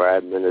morning and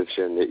 5 minutes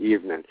in the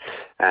evening.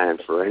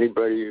 And for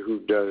anybody who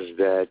does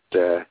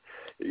that,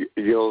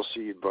 you'll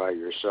see by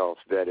yourself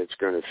that it's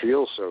going to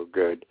feel so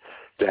good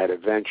that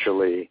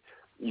eventually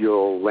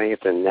you'll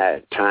lengthen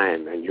that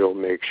time, and you'll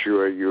make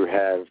sure you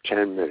have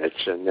 10 minutes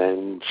and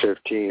then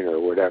 15 or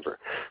whatever.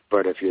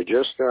 But if you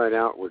just start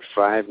out with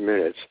 5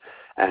 minutes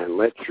and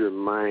let your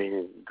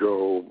mind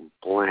go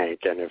blank,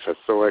 and if a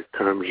thought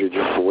comes, you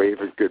just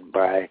wave it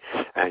goodbye,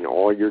 and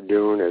all you're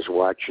doing is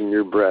watching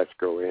your breath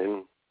go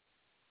in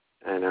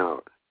and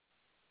out,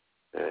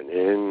 and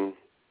in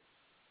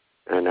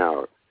and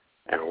out.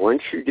 And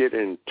once you get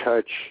in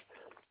touch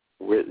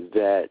with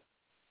that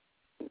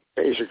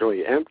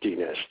basically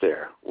emptiness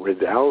there,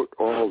 without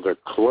all the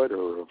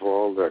clutter of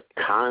all the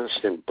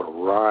constant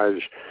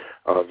barrage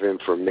of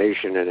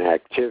information and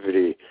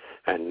activity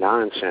and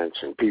nonsense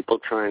and people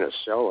trying to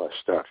sell us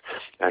stuff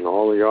and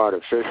all the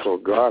artificial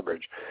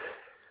garbage,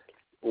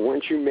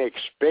 once you make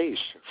space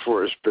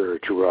for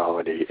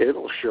spirituality,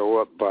 it'll show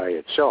up by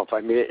itself.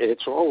 I mean,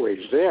 it's always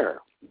there,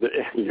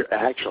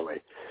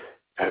 actually.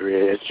 I mean,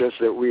 it's just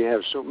that we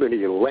have so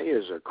many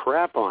layers of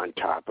crap on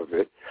top of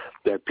it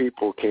that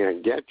people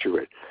can't get to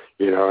it.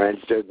 You know, and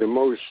the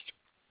most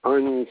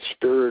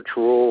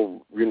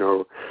unspiritual,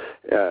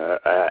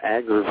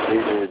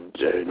 aggravated,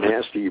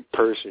 nasty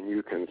person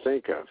you can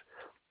think of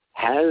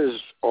has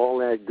all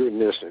that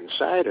goodness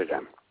inside of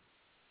them.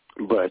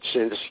 But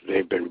since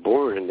they've been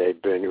born,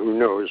 they've been, who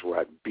knows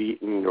what,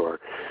 beaten or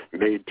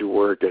made to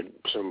work at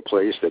some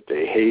place that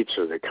they hate,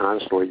 so they're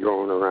constantly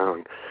going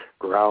around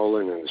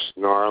growling and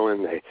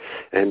snarling. They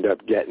end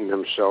up getting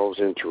themselves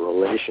into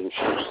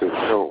relationships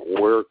that don't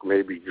work,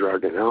 maybe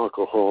drug and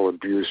alcohol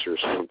abuse or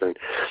something.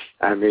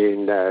 I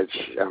mean,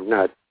 I'm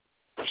not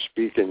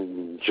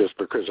speaking just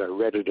because I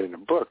read it in a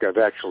book. I've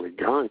actually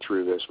gone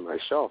through this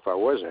myself. I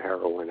was a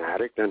heroin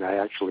addict, and I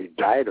actually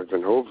died of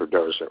an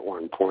overdose at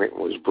one point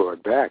and was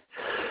brought back.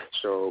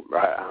 So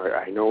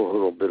I know a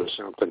little bit of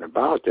something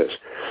about this.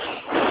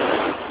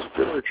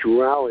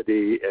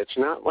 Spirituality, it's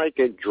not like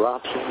it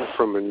drops in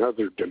from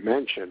another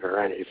dimension or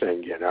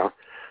anything,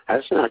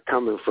 That's not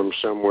coming from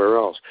somewhere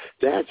else.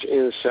 That's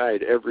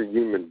inside every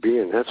human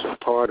being. That's a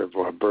part of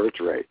our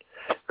birthright.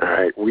 All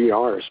right, we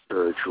are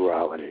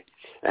spirituality.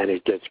 And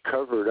it gets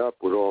covered up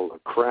with all the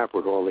crap,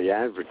 with all the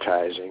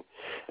advertising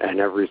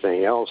and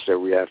everything else that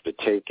we have to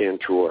take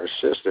into our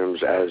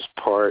systems as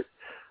part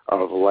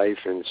of life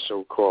in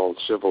so-called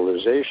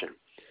civilization,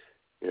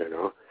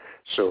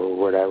 So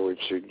what I would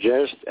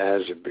suggest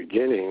as a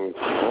beginning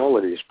for all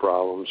of these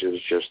problems is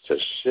just to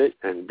sit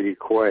and be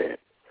quiet.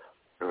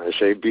 When I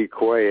say be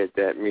quiet,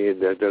 that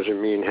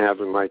doesn't mean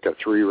having like a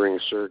 3-ring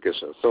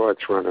circus of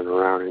thoughts running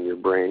around in your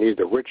brain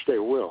either, which they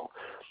will,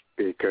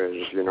 because,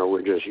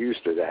 we're just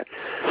used to that.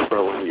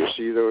 But when you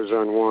see those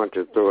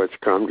unwanted thoughts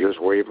come,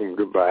 just wave them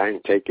goodbye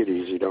and take it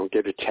easy. Don't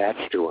get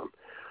attached to them.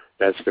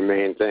 That's the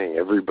main thing.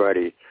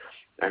 Everybody,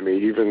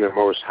 even the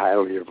most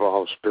highly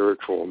evolved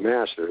spiritual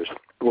masters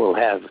will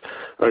have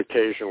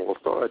occasional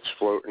thoughts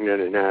floating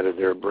in and out of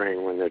their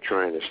brain when they're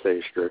trying to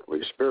stay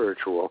strictly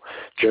spiritual.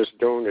 Just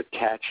don't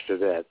attach to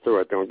that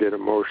thought. Don't get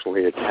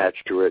emotionally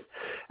attached to it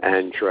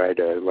and try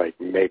to,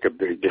 make a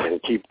big deal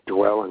and keep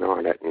dwelling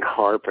on it and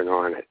harping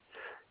on it.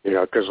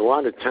 Because a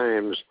lot of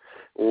times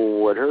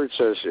what hurts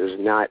us is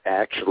not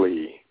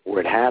actually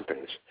what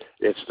happens.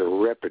 It's the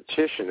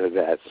repetition of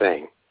that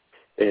thing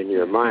in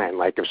your mind.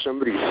 Like if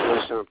somebody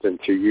says something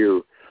to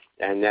you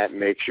and that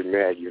makes you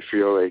mad, you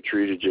feel they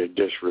treated you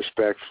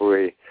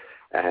disrespectfully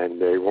and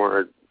they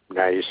weren't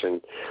nice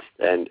and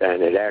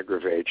it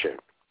aggravates you.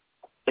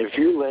 If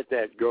you let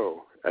that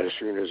go as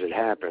soon as it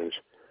happens,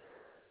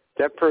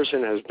 that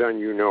person has done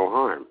you no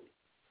harm,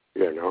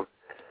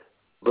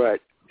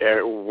 But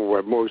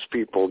what most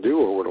people do,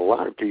 or what a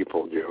lot of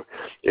people do,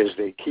 is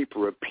they keep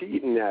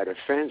repeating that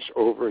offense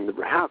over and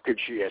over. How could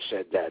she have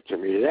said that to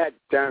me? I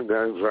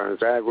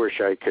wish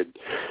I could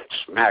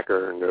smack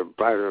her in the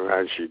butt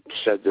as she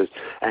said this.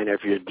 And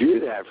if you do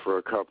that for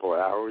a couple of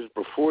hours,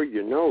 before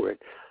you know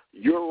it,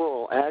 you're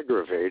all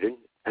aggravated,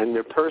 and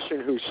the person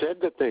who said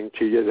the thing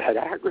to you that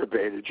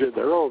aggravated you,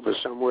 they're over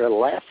somewhere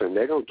laughing.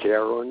 They don't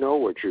care or know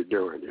what you're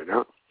doing,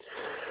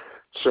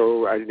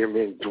 So,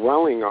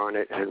 dwelling on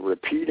it and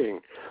repeating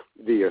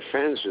the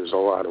offense is a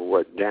lot of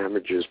what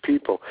damages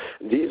people.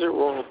 These are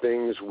all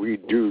things we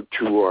do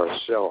to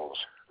ourselves,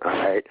 all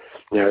right?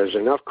 Now, there's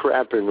enough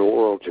crap in the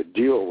world to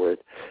deal with,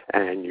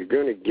 and you're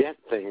going to get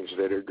things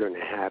that are going to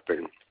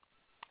happen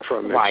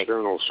from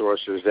external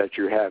sources that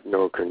you have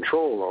no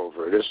control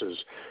over. This is,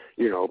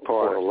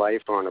 part of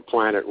life on a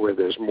planet where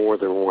there's more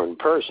than one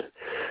person.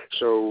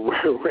 So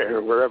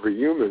wherever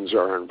humans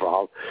are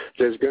involved,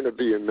 there's going to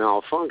be a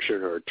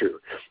malfunction or two.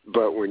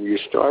 But when you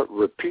start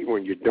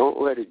when you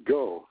don't let it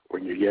go,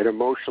 when you get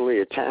emotionally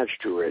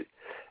attached to it,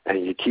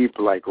 and you keep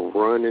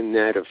running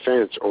that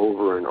offense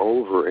over and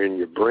over in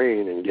your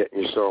brain and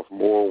getting yourself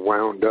more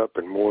wound up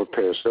and more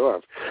pissed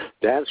off,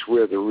 that's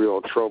where the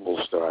real trouble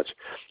starts.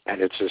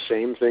 And it's the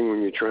same thing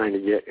when you're trying to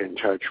get in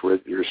touch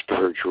with your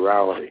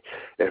spirituality.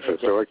 If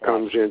a thought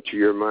comes into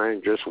your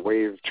mind, just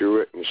wave to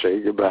it and say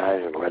goodbye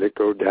and let it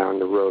go down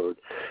the road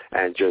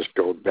and just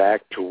go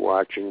back to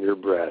watching your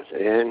breath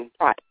in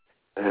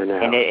and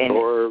out.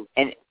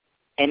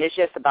 And it's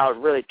just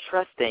about really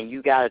trusting.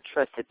 You got to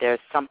trust that there's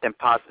something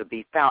positive to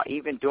be found,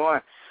 even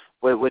during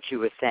what you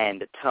were saying,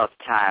 the tough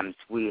times.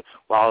 We're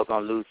all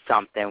going to lose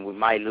something. We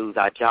might lose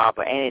our job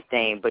or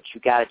anything, but you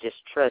got to just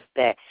trust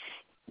that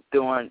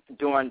during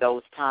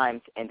those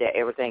times and that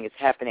everything is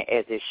happening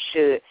as it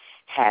should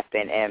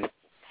happen. And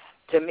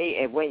to me,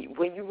 and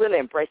when you really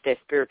embrace that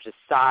spiritual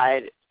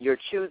side, you're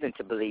choosing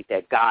to believe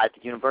that God,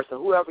 the universal,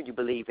 whoever you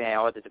believe in,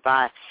 or the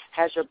divine,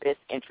 has your best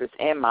interest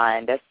in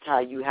mind. That's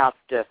how you got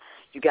to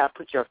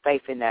put your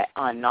faith in that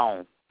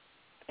unknown.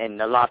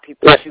 And a lot of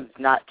people choose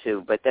not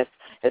to, but that's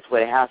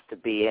what it has to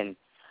be. And,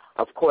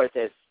 of course,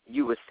 as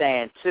you were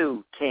saying,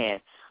 too,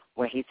 Ken,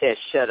 when he said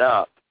shut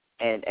up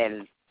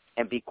and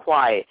be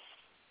quiet,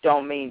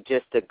 don't mean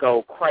just to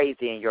go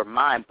crazy in your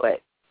mind,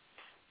 but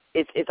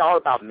it's all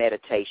about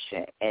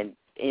meditation, and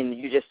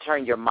you just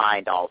turn your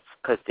mind off,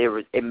 because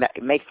it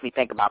makes me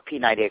think about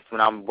P90X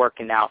when I'm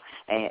working out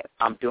and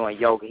I'm doing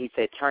yoga. He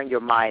said, turn your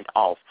mind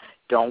off.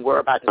 Don't worry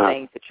about the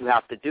things that you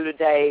have to do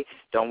today.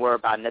 Don't worry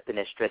about nothing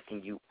that's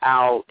stressing you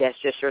out. That's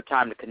just your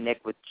time to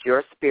connect with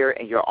your spirit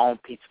and your own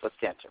peaceful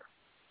center.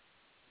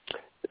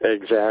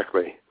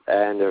 Exactly.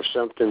 And if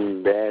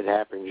something bad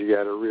happens, you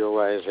got to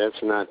realize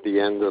that's not the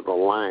end of the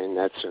line.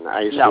 That's an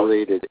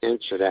isolated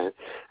incident,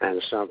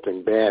 and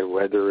something bad,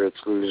 whether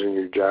it's losing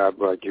your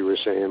job, like you were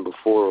saying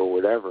before, or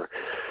whatever,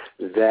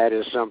 that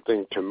is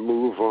something to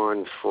move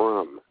on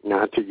from,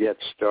 not to get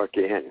stuck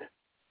in.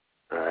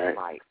 All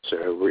right.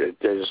 So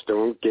just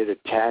don't get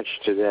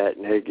attached to that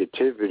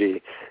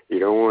negativity. You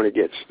don't want to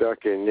get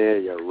stuck in there.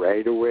 You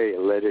right away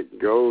let it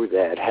go.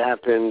 That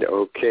happened.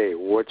 Okay,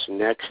 what's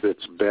next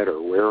that's better?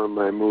 Where am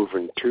I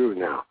moving to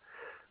now?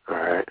 All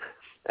right.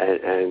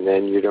 And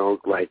then you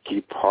don't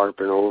keep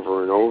harping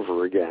over and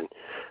over again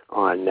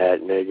on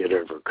that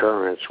negative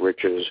occurrence,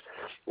 which is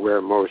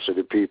where most of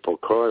the people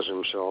cause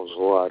themselves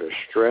a lot of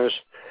stress.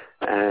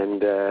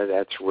 And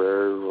that's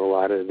where a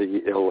lot of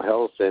the ill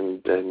health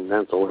and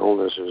mental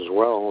illness, as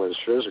well as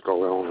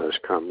physical illness,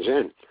 comes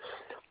in,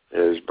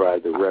 is by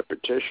the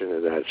repetition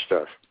of that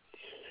stuff.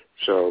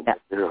 So,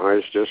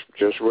 it's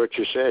just what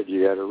you said.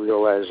 You got to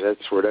realize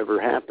that's whatever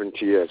happened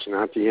to you. It's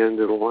not the end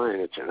of the line.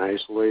 It's an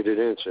isolated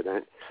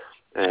incident,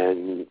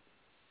 and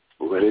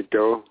let it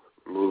go.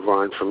 Move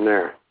on from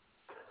there.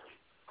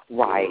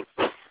 Right.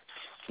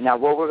 Now,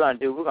 what we're going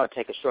to do, we're going to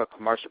take a short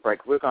commercial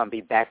break. We're going to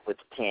be back with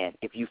 10.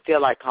 If you feel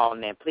like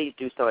calling in, please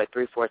do so at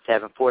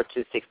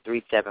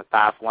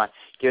 347-426-3751.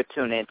 You're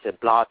tuned in to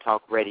Blog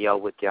Talk Radio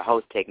with your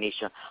host,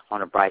 Technisha, on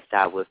the Bright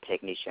Side with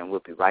Technisha. We'll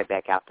be right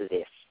back after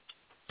this.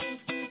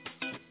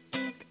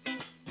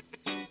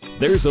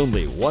 There's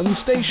only one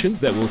station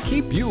that will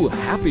keep you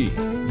happy.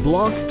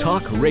 Blog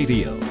Talk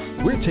Radio.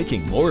 We're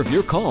taking more of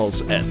your calls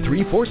at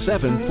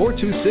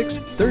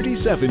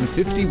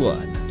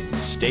 347-426-3751.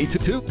 Stay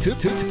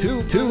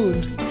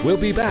tuned. We'll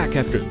be back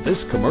after this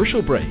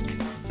commercial break.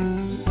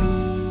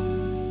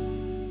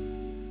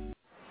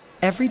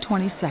 Every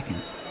 20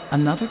 seconds,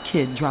 another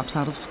kid drops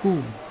out of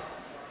school.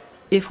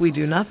 If we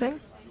do nothing,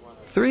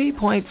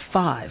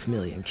 3.5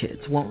 million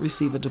kids won't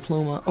receive a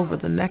diploma over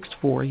the next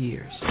 4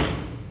 years.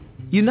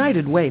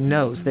 United Way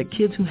knows that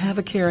kids who have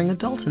a caring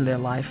adult in their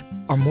life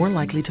are more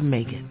likely to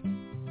make it.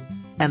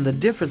 And the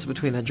difference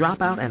between a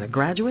dropout and a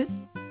graduate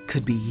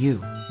could be you.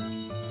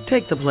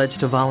 Take the pledge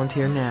to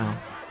volunteer now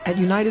at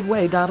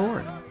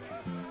unitedway.org.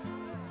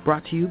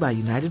 Brought to you by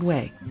United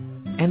Way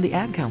and the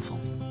Ad Council.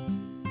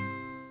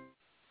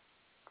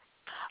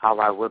 All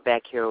right, we're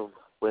back here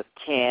with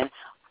Ken,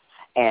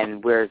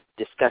 and we're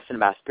discussing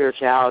about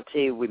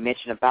spirituality. We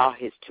mentioned about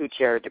his 2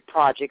 charity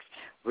projects,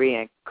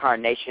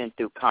 Reincarnation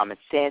Through Common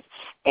Sense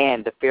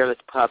and The Fearless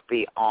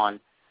Puppy on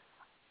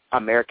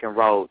American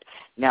Road.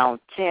 Now,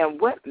 Tim,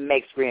 what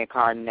makes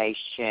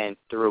Reincarnation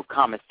Through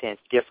Common Sense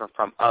different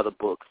from other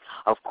books?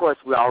 Of course,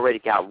 we already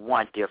got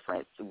one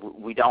difference.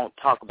 We don't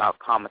talk about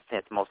common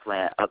sense mostly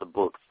in other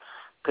books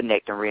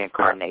connecting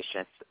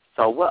reincarnation.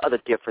 So what other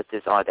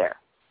differences are there?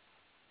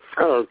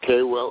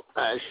 Okay, well,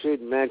 I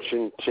should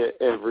mention to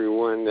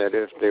everyone that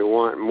if they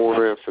want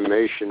more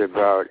information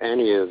about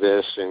any of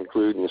this,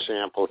 including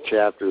sample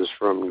chapters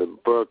from the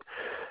book,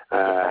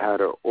 how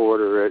to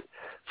order it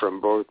from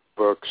both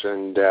books,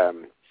 and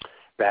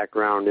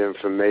background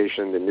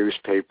information, the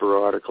newspaper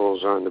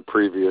articles on the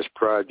previous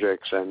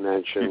projects I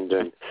mentioned,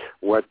 and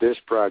what this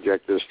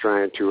project is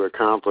trying to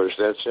accomplish,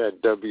 that's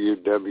at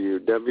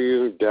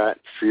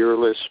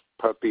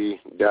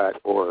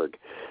www.fearlesspuppy.org.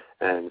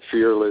 And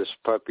Fearless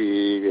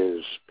Puppy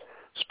is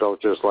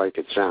spelled just like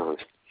it sounds,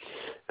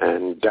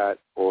 and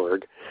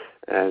 .org,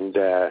 and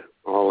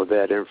all of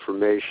that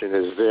information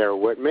is there.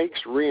 What makes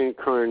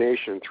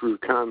Reincarnation Through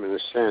Common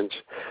Sense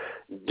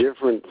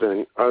different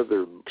than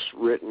others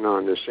written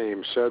on the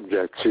same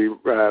subject? See,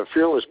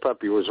 Fearless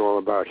Puppy was all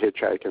about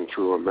hitchhiking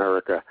through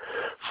America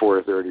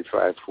for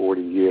 35,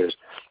 40 years.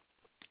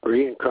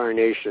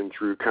 Reincarnation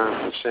Through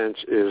Common Sense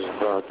is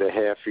about the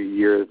half a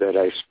year that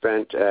I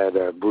spent at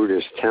a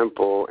Buddhist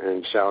temple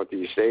in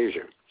Southeast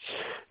Asia.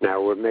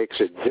 Now, what makes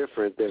it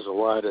different, there's a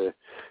lot of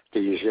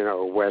these,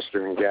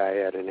 Western guy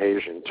at an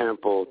Asian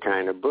temple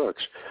kind of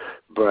books.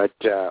 But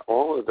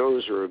all of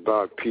those are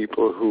about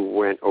people who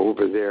went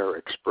over there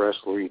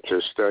expressly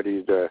to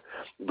study the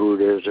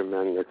Buddhism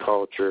and the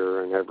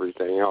culture and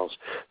everything else.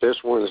 This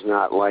one's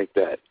not like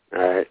that.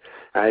 All right?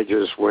 I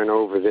just went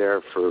over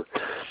there for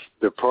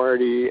the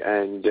party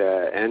and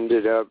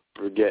ended up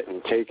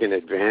getting taken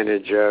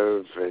advantage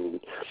of, and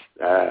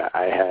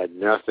I had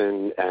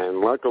nothing.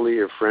 And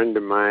luckily a friend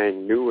of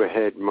mine knew a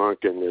head monk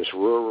in this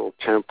rural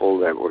temple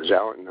that was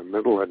out in the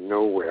middle of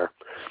nowhere.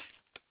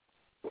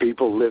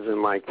 People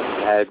living like they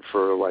had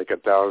for like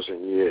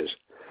 1,000 years.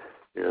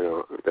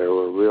 They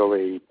were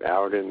really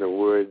out in the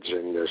woods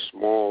and the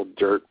small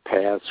dirt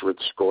paths with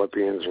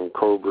scorpions and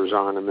cobras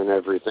on them and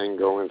everything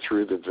going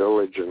through the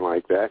village and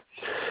like that.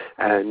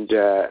 And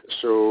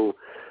so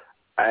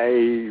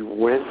I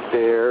went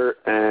there,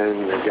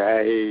 and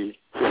the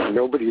guy,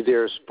 nobody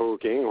there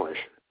spoke English,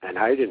 and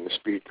I didn't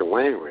speak the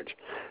language.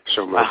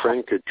 So my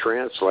friend could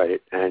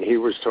translate, and he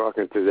was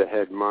talking to the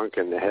head monk,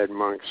 and the head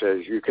monk says,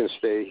 you can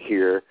stay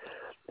here,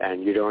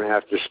 and you don't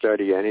have to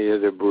study any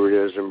of the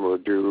Buddhism or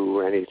do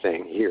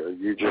anything here.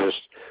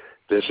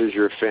 This is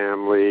your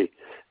family.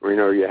 We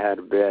know you had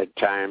a bad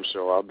time,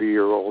 so I'll be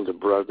your older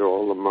brother.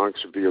 All the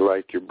monks will be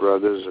like your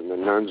brothers, and the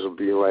nuns will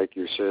be like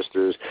your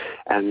sisters.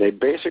 And they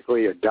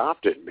basically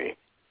adopted me.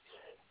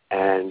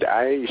 And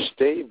I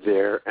stayed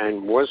there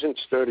and wasn't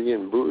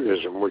studying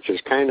Buddhism, which is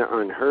kind of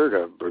unheard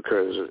of,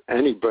 because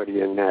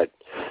anybody in that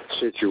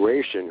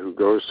situation who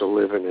goes to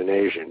live in an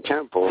Asian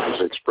temple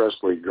is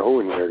expressly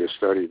going there to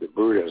study the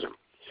Buddhism.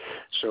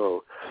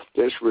 So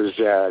this was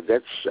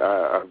that's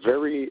a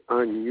very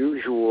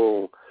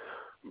unusual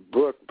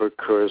book,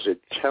 because it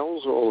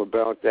tells all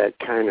about that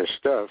kind of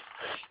stuff,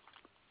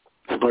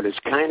 but it's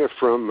kind of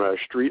from a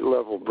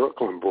street-level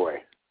Brooklyn boy,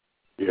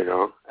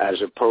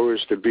 as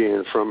opposed to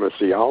being from a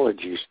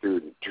theology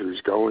student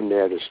who's going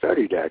there to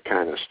study that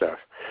kind of stuff.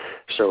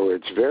 So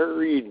it's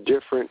very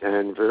different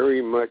and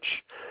very much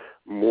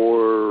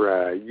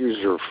more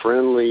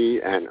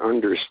user-friendly and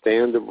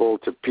understandable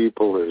to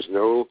people. There's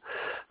no,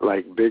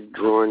 big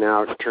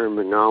drawn-out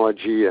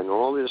terminology and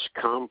all this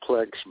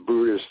complex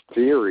Buddhist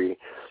theory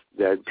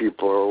that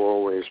people are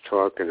always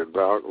talking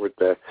about with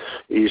the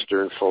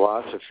Eastern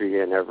philosophy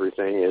and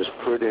everything is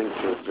put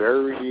into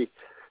very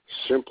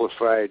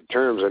simplified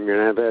terms. I mean,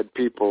 I've had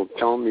people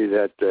tell me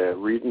that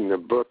reading the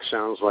book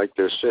sounds like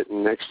they're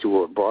sitting next to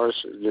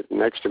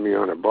me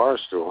on a bar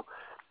stool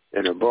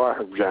in a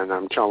bar, and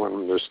I'm telling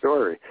them the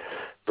story,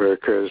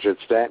 because it's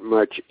that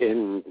much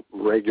in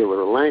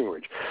regular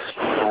language.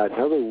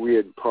 Another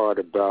weird part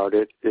about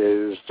it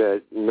is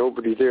that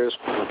nobody there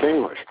spoke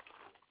English,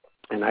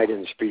 and I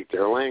didn't speak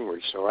their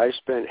language, so I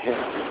spent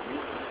half the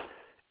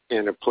week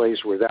in a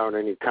place without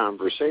any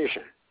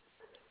conversation.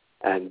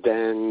 And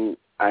then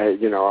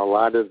a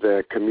lot of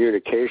the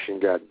communication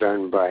got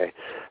done by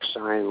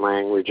sign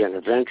language and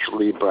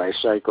eventually by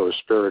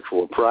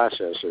psycho-spiritual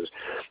processes.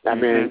 I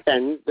mean,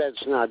 and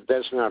that's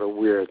not a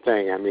weird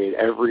thing. I mean,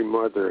 every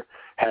mother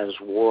has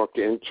walked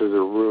into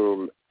the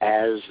room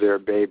as their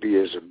baby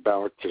is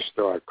about to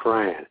start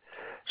crying.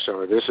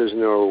 So this is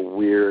no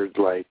weird,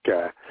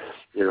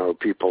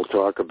 people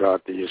talk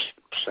about these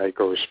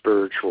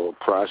psycho-spiritual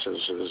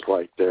processes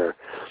like they're,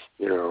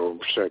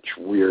 such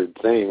weird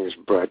things,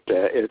 but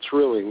it's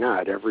really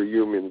not. Every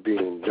human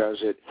being does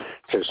it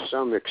to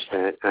some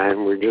extent,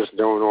 and we just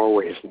don't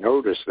always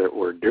notice that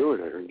we're doing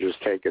it and just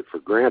take it for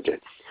granted.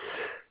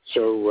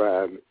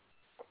 So,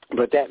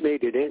 but that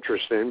made it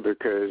interesting,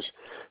 because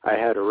I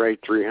had to write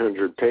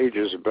 300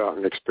 pages about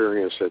an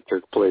experience that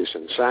took place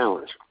in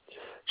silence.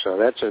 So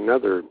that's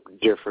another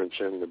difference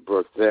in the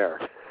book there.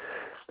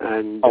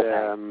 And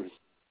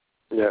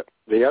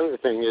the other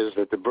thing is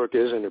that the book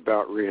isn't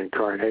about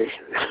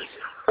reincarnation,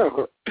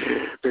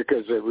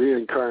 because the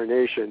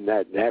reincarnation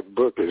that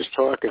book is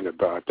talking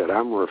about, that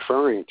I'm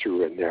referring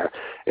to in there,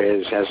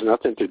 has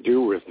nothing to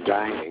do with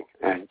dying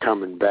and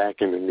coming back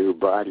in a new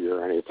body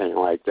or anything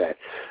like that.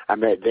 I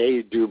mean,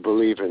 they do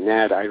believe in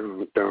that. I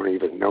don't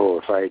even know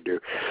if I do,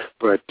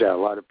 but a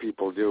lot of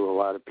people do, a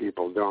lot of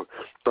people don't.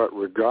 But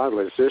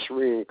regardless, this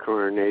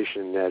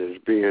reincarnation that is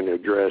being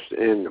addressed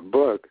in the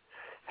book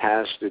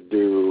has to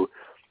do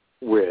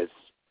with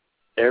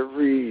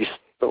every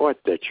thought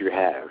that you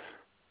have.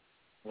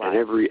 Wow. And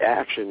every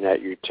action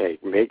that you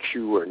take makes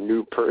you a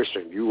new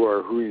person. You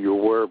are who you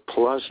were,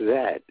 plus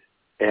that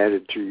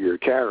added to your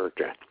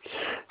character.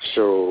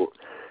 So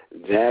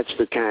that's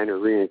the kind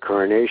of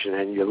reincarnation,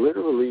 and you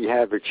literally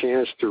have a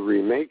chance to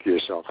remake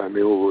yourself. I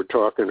mean, we were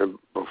talking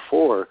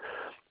before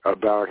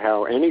about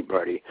how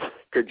anybody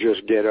could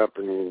just get up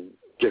and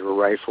get a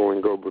rifle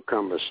and go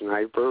become a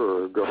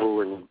sniper, or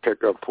go and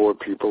pick up poor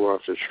people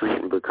off the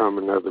street and become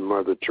another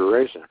Mother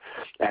Teresa.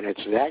 And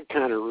it's that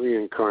kind of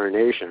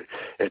reincarnation.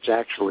 It's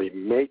actually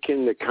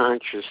making the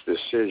conscious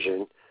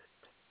decision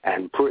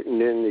and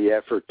putting in the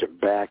effort to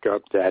back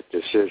up that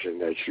decision,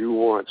 that you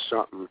want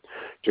something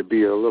to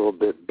be a little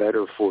bit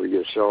better for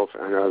yourself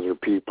and other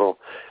people,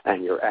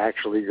 and you're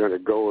actually going to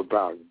go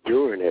about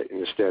doing it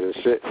instead of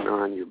sitting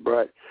on your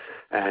butt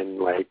and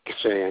like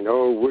saying,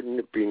 oh, wouldn't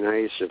it be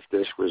nice if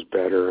this was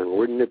better, and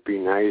wouldn't it be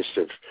nice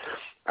if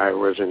I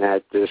wasn't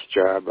at this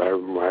job? I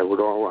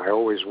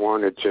always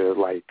wanted to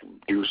like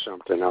do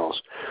something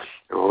else.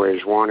 I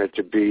always wanted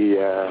to be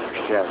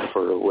a chef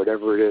or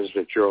whatever it is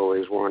that you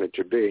always wanted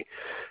to be.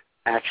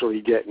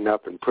 Actually getting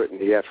up and putting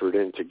the effort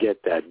in to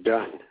get that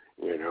done,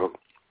 you know.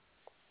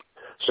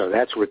 So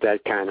that's what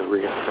that kind of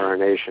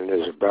reincarnation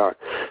is about.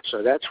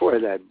 So that's why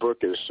that book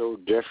is so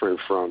different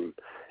from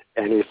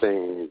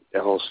anything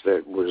else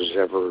that was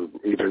ever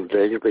even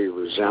vaguely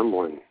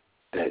resembling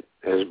it,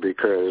 is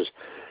because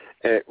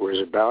it was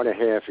about a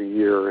half a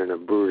year in a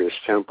Buddhist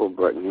temple,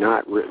 but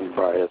not written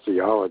by a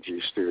theology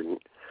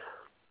student,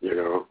 you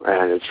know,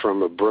 and it's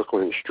from a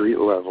Brooklyn street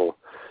level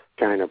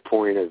kind of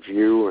point of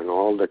view, and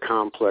all the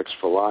complex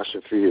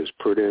philosophy is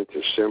put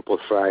into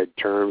simplified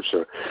terms,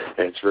 so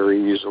it's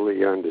very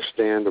easily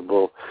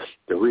understandable.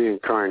 The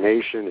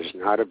reincarnation is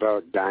not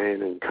about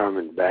dying and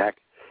coming back.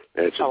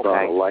 It's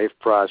about a life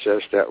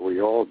process that we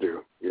all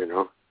do, you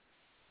know.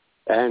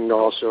 And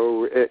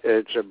also,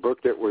 it's a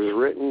book that was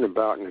written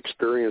about an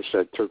experience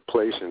that took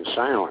place in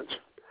silence.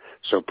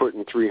 So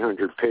putting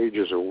 300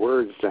 pages of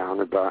words down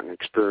about an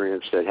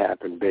experience that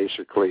happened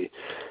basically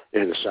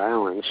in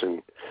silence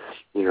and,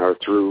 you know,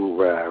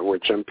 through what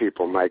some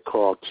people might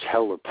call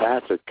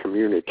telepathic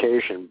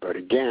communication. But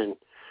again,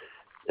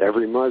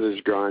 every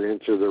mother's gone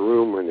into the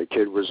room when the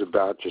kid was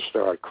about to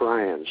start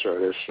crying. So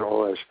this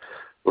all is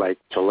like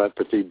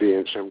telepathy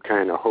being some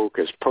kind of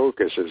hocus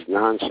pocus is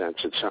nonsense.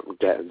 It's something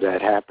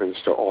that happens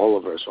to all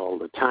of us all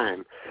the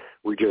time.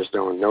 We just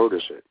don't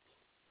notice it.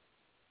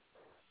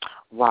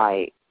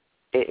 Right.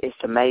 It's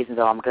amazing,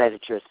 though. I'm glad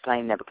that you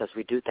explained that, because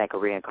we do think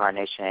of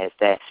reincarnation as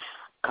that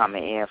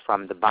coming in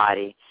from the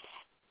body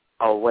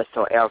or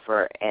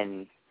whatsoever,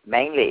 and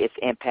mainly its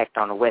impact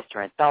on the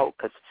Western thought,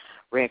 because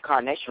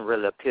reincarnation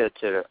really appealed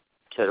to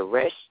the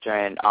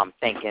Western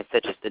thinking,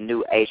 such as the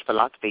New Age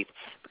philosophies,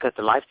 because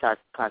the lifestyle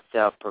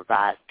concept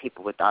provides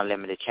people with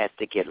unlimited chance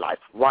to get life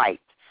right.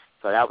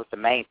 So that was the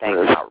main thing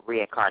about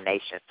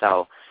reincarnation.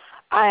 So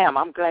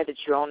I'm glad that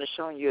you're on the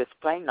show and you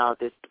explain all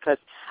this, because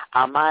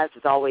our minds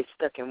is always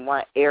stuck in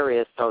one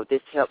area, so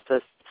this helps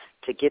us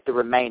to get the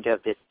remainder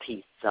of this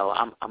piece. So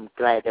I'm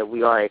glad that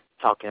we are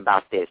talking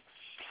about this.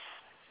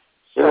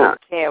 So,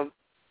 Tim,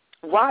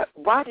 why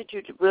did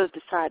you really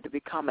decide to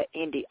become an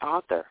indie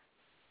author?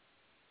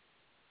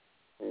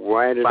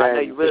 Why did I know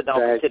you really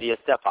don't consider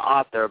yourself an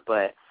author,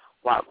 but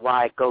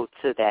why go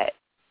to that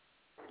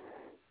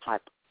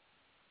type?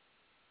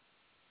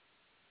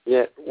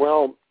 Yeah,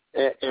 well,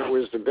 it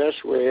was the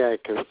best way I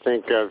can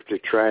think of to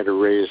try to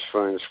raise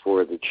funds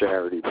for the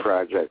charity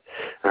project.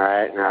 All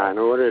right, now in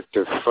order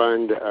to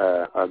fund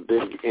a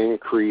big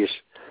increase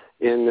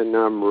in the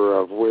number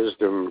of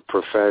wisdom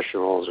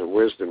professionals and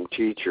wisdom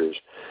teachers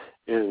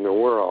in the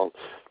world,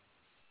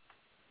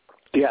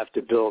 you have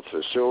to build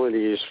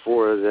facilities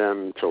for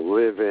them to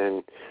live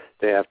in.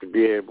 They have to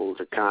be able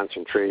to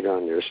concentrate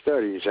on their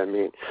studies. I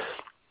mean,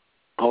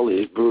 all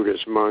these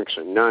Buddhist monks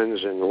and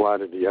nuns and a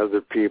lot of the other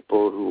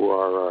people who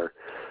are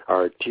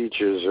our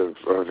teachers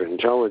of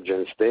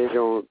intelligence, they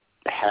don't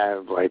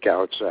have like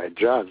outside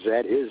jobs.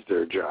 That is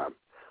their job.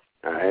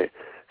 All right.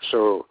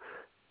 So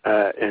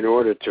in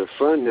order to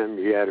fund them,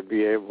 you got to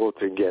be able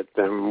to get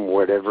them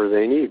whatever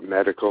they need: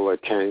 medical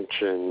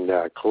attention,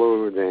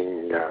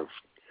 clothing,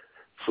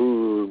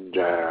 food,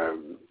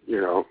 you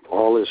know,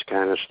 all this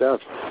kind of stuff,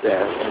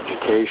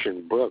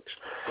 education, books.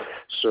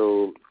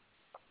 So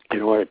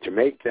in order to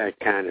make that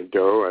kind of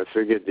dough, I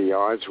figured the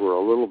odds were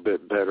a little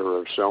bit better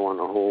of selling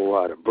a whole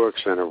lot of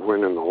books than of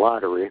winning the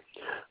lottery,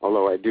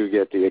 although I do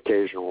get the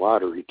occasional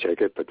lottery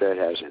ticket, but that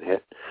hasn't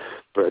hit.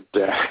 But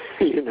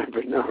you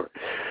never know.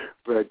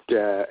 But,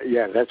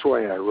 yeah, that's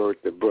why I wrote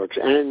the books.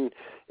 And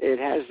it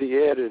has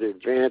the added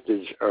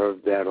advantage of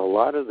that a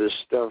lot of the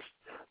stuff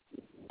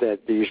that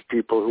these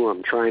people who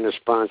I'm trying to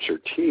sponsor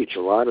teach,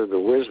 a lot of the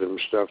wisdom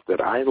stuff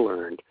that I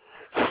learned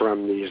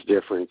from these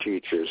different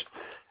teachers,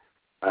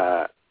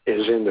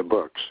 is in the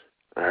books,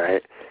 all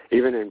right?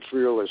 Even in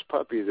Fearless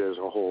Puppy, there's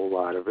a whole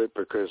lot of it,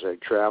 because I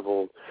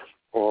traveled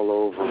all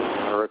over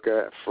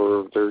America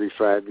for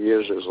 35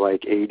 years. There's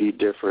like 80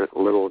 different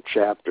little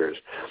chapters,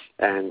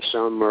 and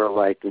some are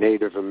like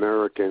Native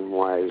American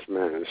wise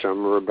men, and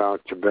some are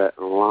about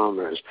Tibetan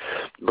lamas.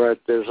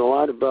 But there's a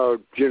lot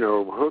about, you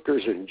know,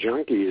 hookers and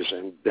junkies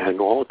and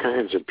all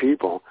kinds of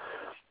people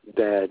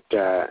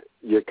that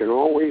you can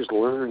always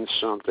learn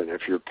something.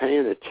 If you're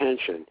paying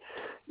attention,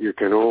 you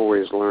can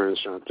always learn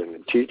something.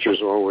 The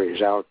teacher's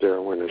always out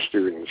there when the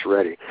student's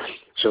ready.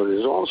 So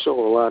there's also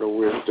a lot of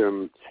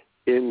wisdom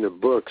in the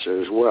books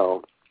as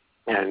well.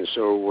 And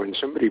so when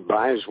somebody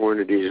buys one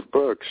of these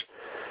books,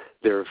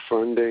 they're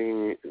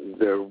funding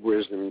the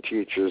wisdom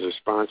teachers a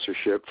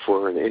sponsorship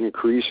for an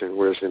increase in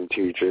wisdom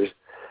teachers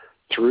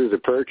through the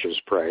purchase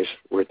price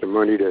with the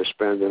money they're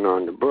spending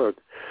on the book.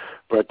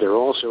 But they're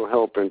also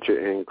helping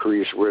to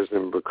increase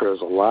wisdom,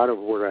 because a lot of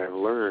what I've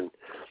learned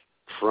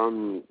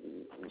from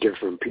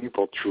different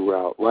people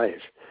throughout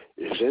life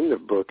is in the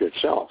book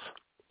itself,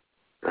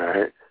 all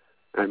right?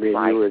 I mean,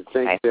 you would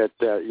think that,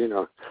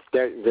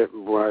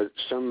 that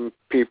some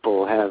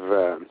people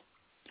have,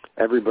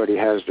 everybody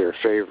has their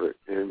favorite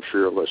in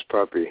Fearless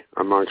Puppy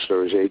amongst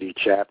those 80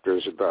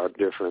 chapters about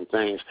different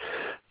things.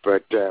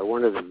 But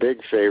one of the big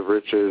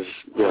favorites is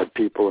that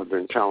people have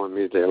been telling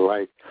me they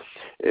like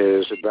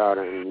is about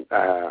an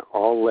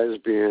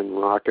all-lesbian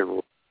rock and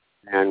roll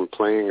and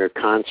playing a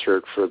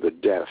concert for the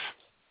deaf.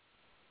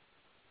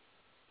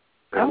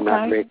 I'm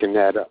not making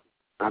that up.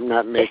 I'm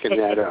not making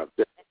that up.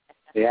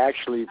 They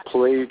actually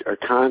played a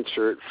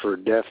concert for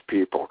deaf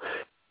people.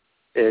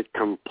 It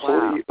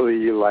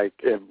completely,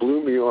 it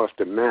blew me off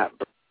the map.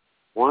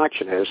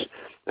 Watching this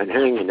and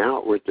hanging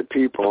out with the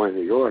people in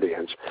the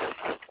audience.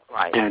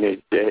 Right.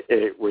 And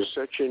it was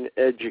such an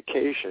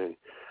education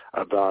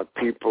about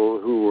people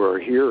who are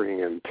hearing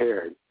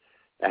impaired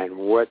and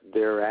what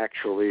they're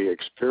actually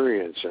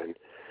experiencing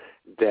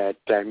that,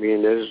 I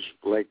mean, there's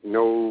like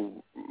no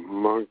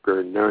monk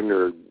or nun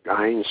or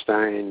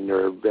Einstein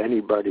or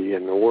anybody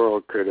in the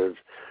world could have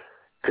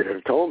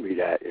told me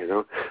that, you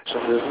know. So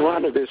there's a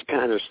lot of this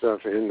kind of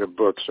stuff in the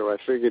book, so I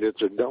figured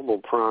it's a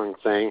double-pronged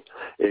thing.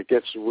 It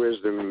gets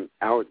wisdom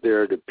out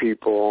there to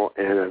people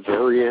in a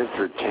very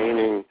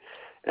entertaining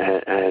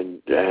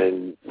and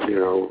you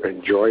know,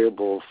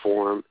 enjoyable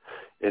form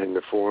in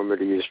the form of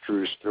these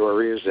true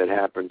stories that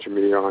happened to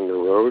me on the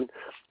road,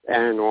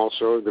 and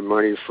also the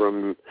money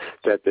from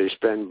that they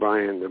spend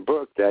buying the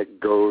book that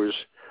goes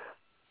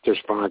to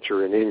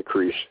sponsor an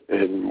increase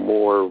in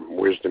more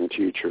wisdom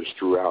teachers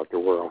throughout the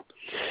world.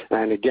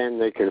 And again,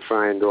 they can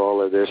find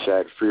all of this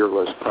at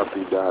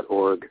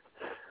fearlesspuppy.org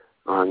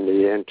on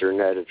the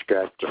internet. It's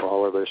got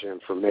all of this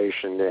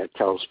information that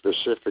tells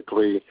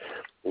specifically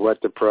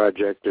what the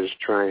project is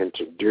trying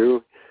to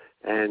do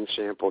and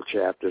sample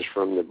chapters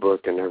from the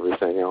book and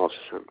everything else.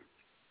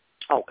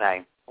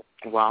 Okay.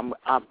 Well,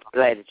 I'm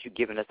glad that you're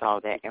giving us all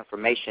that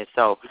information.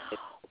 So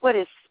what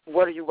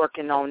are you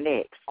working on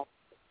next?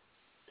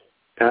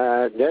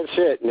 That's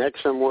it.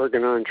 Next, I'm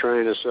working on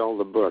trying to sell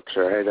the books,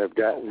 all right? I've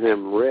gotten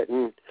them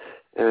written,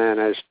 and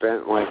I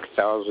spent like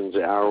thousands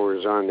of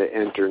hours on the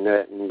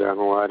internet and done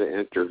a lot of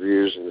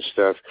interviews and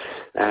stuff,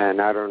 and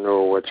I don't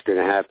know what's going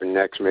to happen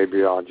next.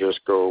 Maybe I'll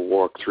just go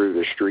walk through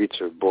the streets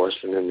of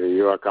Boston and New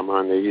York. I'm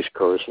on the East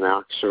Coast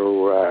now,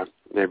 so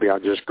maybe I'll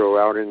just go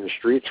out in the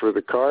streets with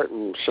a cart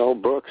and sell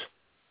books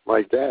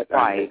like that.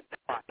 Right.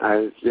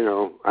 I've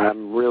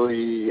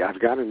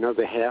got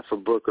another half a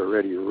book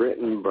already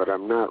written, but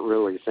I'm not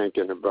really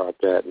thinking about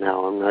that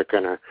now. I'm not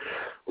going to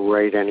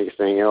write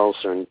anything else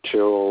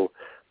until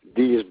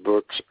these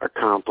books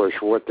accomplish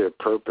what their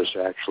purpose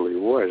actually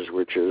was,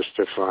 which is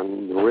to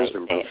fund the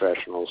wisdom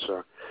professionals.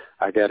 So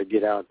I got to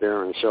get out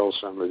there and sell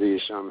some of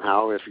these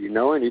somehow. If you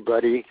know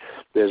anybody, if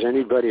there's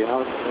anybody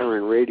out there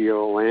in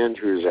radio land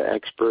who's an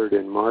expert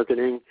in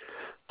marketing,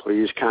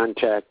 please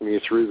contact me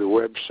through the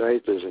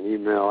website. There's an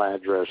email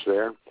address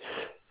there,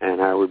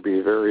 and I would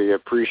be very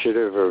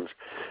appreciative of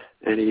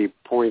any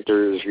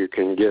pointers you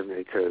can give me,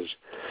 because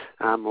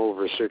I'm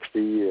over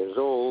 60 years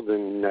old,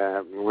 and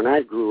when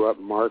I grew up,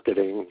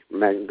 marketing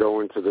meant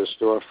going to the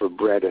store for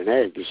bread and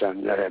eggs,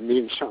 and that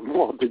means something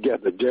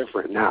altogether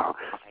different now.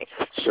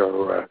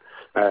 So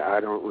I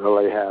don't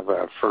really have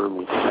a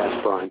firm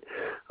grasp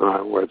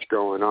on what's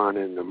going on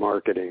in the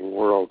marketing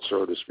world,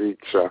 so to speak.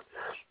 So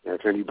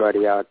if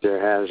anybody out there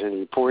has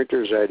any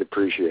pointers, I'd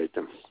appreciate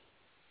them.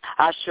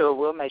 I sure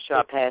will make sure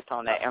I pass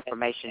on that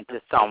information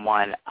to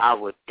someone. I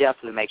would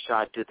definitely make sure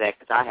I do that,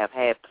 because I have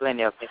had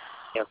plenty of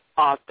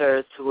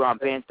authors who have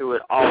been through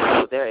it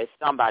all. So there is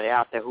somebody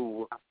out there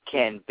who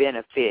can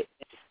benefit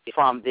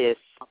from this,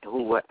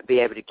 who would be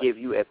able to give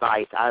you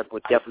advice. I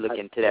would definitely look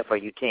into that for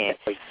you, Tim.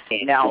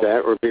 Now,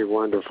 that would be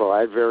wonderful.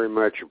 I very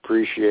much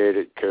appreciate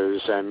it,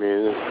 because, I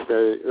mean,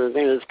 the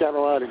thing, it's got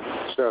a lot of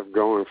good stuff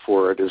going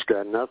for it. It's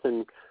got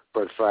nothing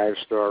but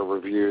 5-star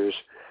reviews,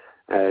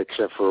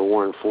 except for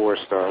 1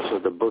 4-star, so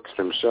the books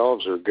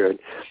themselves are good,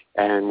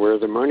 and where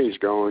the money's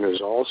going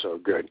is also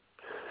good.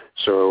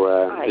 So,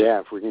 yeah,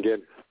 if we can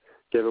get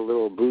a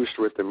little boost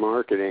with the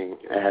marketing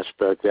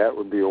aspect, that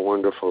would be a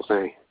wonderful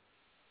thing.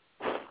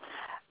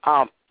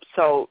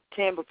 So,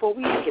 Tim, before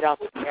we get off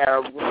the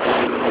air,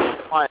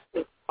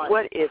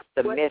 what is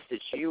the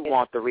message you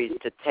want the reader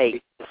to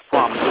take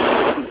from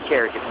the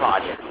charity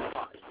project?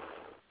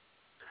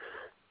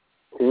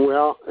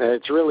 Well,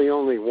 it's really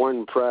only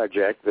one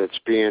project that's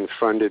being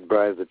funded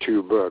by the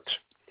 2 books.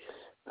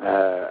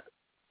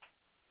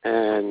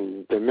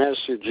 And the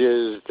message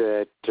is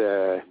that,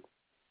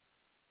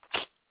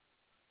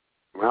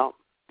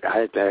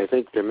 I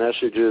think the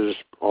message is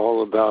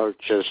all about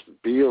just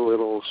be a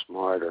little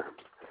smarter.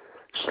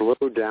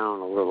 Slow down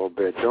a little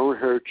bit. Don't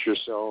hurt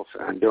yourself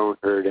and don't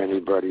hurt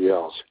anybody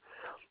else.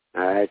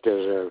 All right,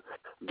 there's a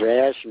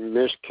vast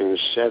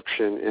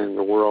misconception in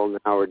the world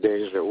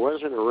nowadays that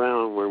wasn't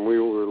around when we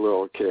were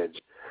little kids,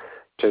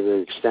 to the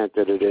extent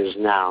that it is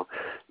now,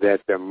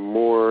 that the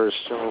more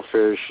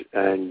selfish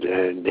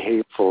and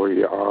hateful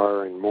you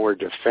are and more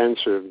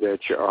defensive that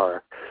you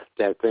are,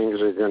 that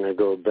things are going to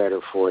go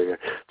better for you.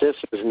 This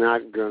is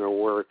not going to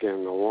work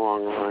in the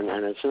long run,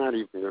 and it's not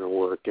even going to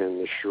work in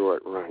the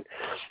short run.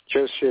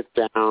 Just sit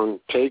down,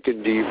 take a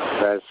deep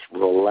breath,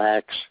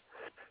 relax.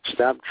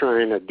 Stop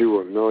trying to do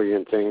a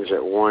million things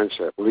at once,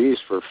 at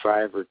least for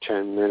 5 or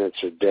 10 minutes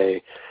a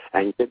day,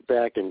 and get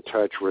back in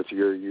touch with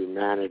your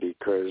humanity,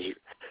 because,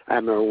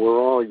 we're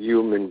all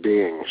human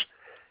beings,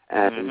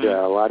 and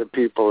a lot of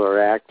people are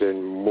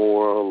acting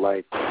more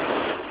like...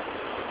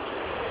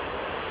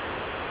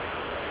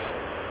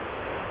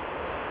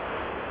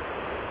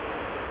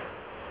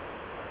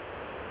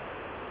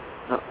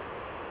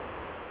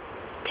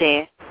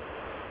 10.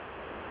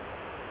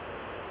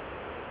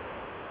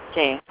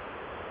 10.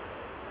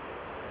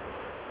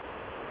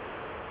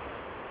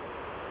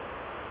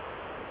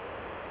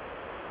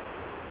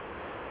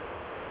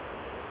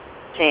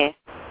 10.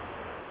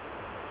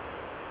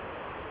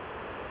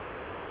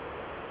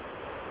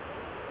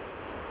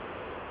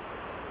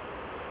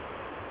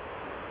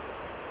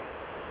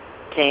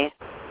 10.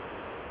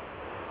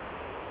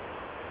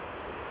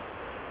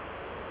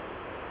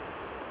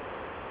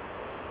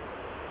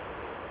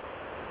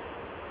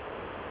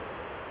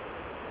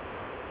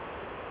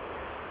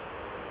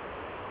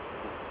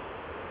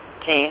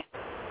 10.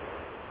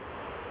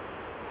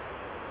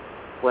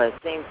 Well, it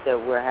seems that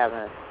we're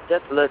having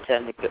just a little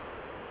technical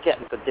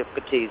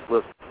difficulties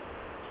with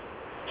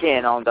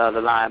Ken on the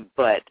other line,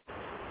 but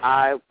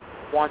I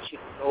want you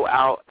to go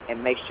out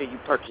and make sure you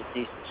purchase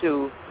these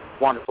 2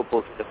 wonderful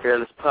books, The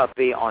Fearless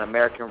Puppy on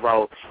American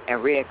Road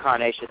and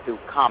Reincarnation Through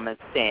Common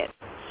Sense.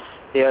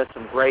 There are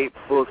some great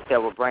books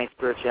that will bring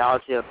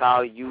spirituality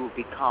about. You will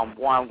become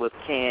one with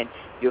Ken.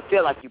 You'll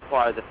feel like you're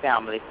part of the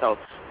family. So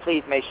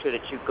please make sure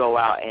that you go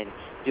out and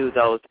do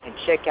those. And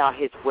check out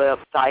his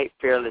website,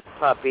 Fearless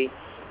Puppy.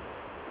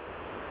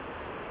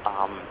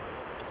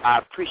 I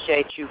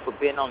appreciate you for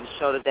being on the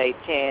show today,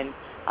 Ken.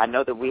 I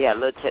know that we had a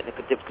little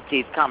technical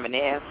difficulties coming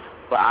in,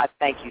 but I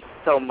thank you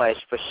so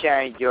much for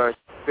sharing your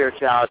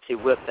spirituality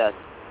with us.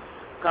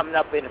 Coming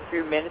up in a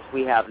few minutes,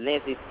 we have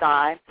Lindsay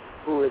Seim,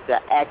 who is an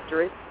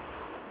actress.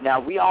 Now,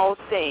 we all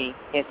seen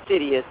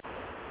Insidious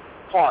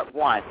Part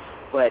 1,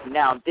 but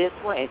now this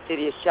one,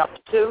 Insidious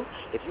Chapter 2,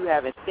 if you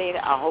haven't seen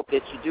it, I hope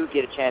that you do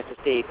get a chance to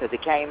see it because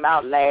it came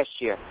out last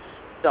year.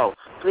 So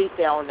please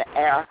stay on the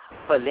air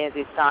for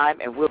Lindsay Seim,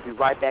 and we'll be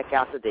right back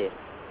after this.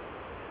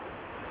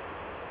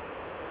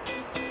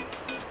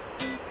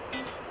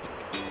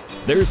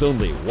 There's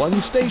only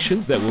one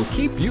station that will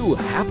keep you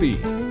happy.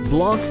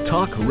 Blog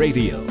Talk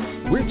Radio.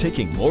 We're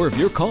taking more of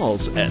your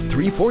calls at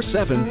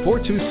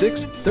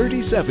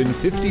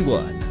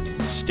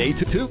 347-426-3751. Stay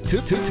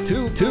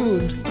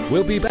tuned.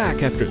 We'll be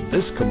back after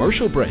this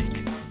commercial break.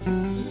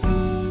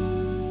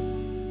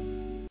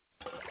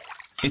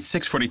 It's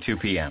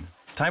 6:42 p.m.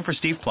 Time for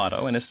Steve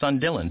Plotto and his son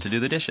Dylan to do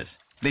the dishes.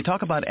 They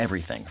talk about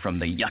everything from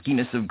the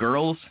yuckiness of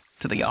girls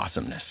to the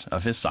awesomeness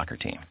of his soccer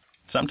team.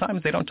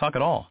 Sometimes they don't talk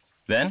at all.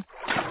 Then,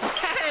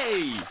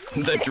 hey,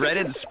 the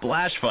dreaded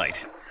splash fight.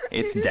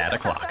 It's Dad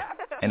O'Clock,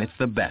 and it's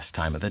the best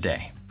time of the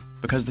day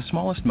because the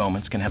smallest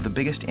moments can have the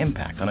biggest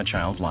impact on a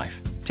child's life.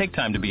 Take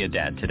time to be a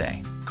dad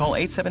today. Call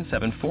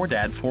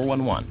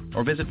 877-4DAD-411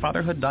 or visit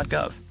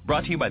fatherhood.gov.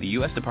 Brought to you by the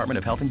U.S. Department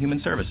of Health and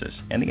Human Services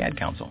and the Ad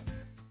Council.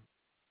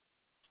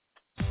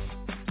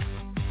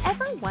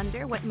 Ever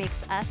wonder what makes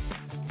us,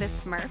 the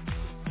Smurfs,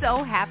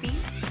 so happy?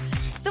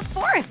 The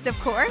forest, of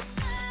course.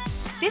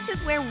 This is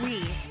where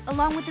we,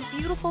 along with the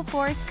beautiful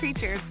forest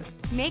creatures,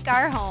 make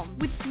our home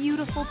with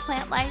beautiful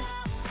plant life,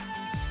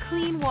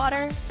 clean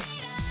water,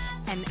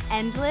 and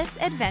endless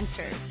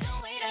adventures.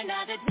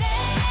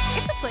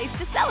 It's a place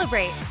to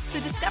celebrate, so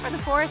discover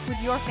the forest with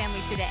your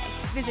family today.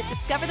 Visit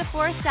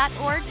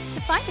discovertheforest.org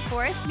to find a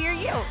forest near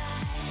you.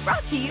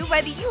 Brought to you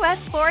by the U.S.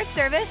 Forest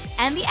Service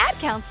and the Ad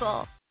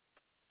Council.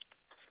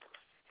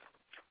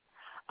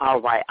 All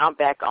right, I'm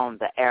back on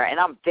the air, and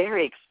I'm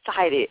very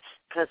excited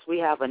because we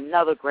have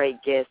another great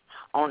guest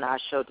on our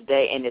show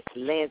today, and it's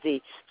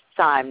Lindsay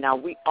Seim. Now,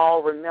 we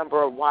all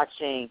remember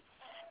watching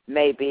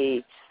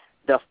maybe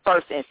the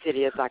first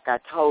Insidious, like I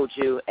told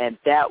you, and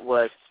that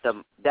was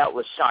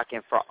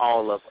shocking for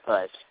all of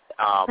us.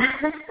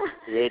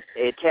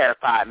 It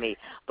terrified me.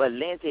 But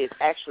Lindsay is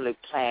actually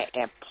playing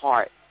in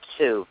part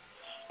 2.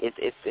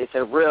 It's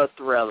a real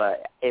thriller.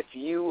 If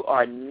you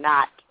are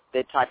not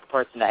the type of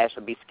person that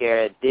actually be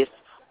scared, this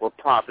will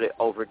probably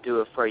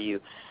overdo it for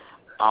you.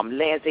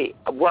 Lindsay,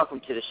 welcome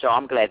to the show.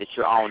 I'm glad that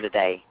you're on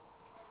today.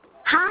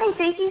 Hi,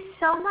 thank you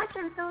so much.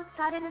 I'm so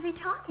excited to be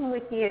talking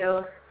with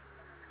you.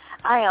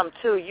 I am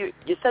too. You're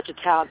such a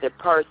talented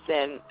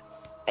person,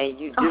 and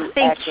you do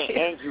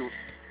acting,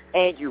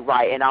 and you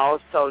write. And I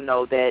also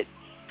know that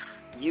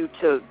you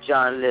took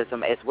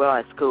journalism as well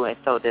in school, and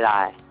so did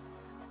I.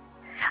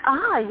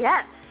 Ah,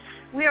 yes.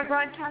 We are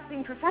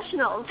broadcasting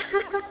professionals.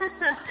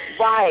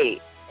 Right.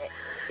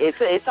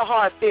 It's a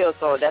hard field,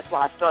 so that's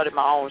why I started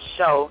my own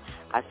show.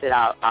 I said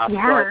I'll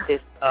start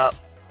this up,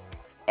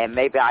 and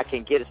maybe I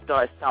can get a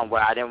start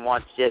somewhere. I didn't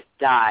want to just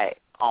die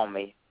on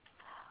me.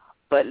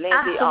 But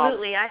Lindsay,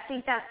 absolutely. I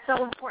think that's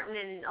so important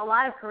in a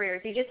lot of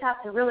careers. You just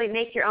have to really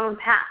make your own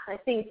path. I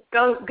think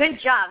good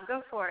job.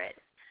 Go for it.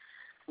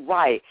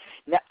 Right.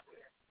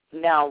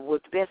 Now,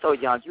 with being so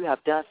young, you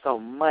have done so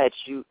much.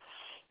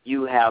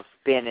 You have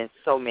been in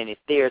so many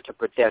theater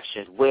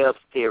productions, web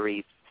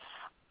series.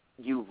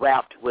 You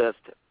rapped with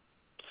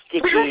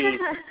Sticky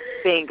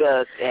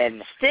Fingers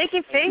and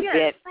Sticky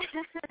Fingers.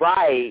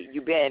 Right.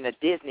 You've been a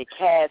Disney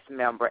cast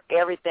member.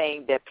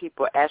 Everything that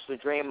people actually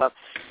dream of,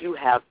 you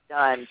have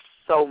done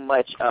so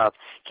much of.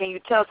 Can you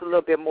tell us a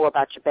little bit more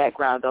about your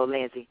background, though,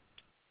 Lindsay?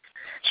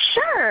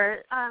 Sure.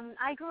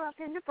 I grew up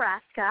in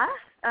Nebraska.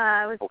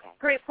 It was a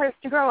great place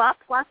to grow up,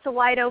 lots of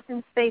wide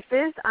open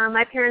spaces.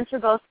 My parents were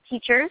both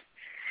teachers.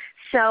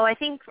 So I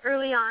think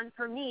early on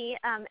for me,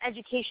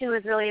 education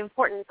was really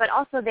important, but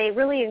also they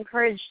really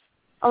encouraged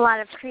a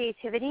lot of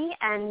creativity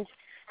and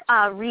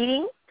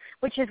reading,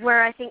 which is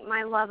where I think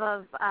my love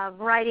of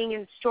writing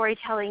and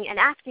storytelling and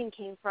acting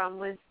came from,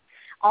 was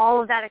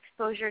all of that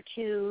exposure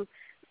to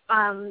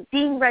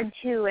being read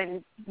to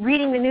and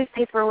reading the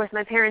newspaper with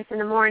my parents in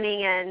the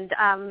morning. And,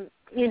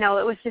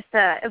 it was just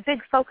a big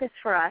focus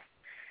for us,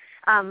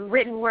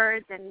 written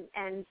words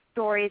and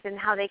stories and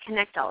how they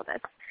connect all of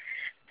this.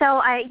 So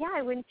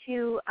I went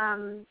to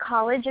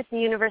college at the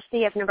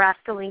University of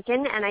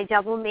Nebraska-Lincoln, and I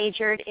double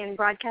majored in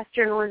broadcast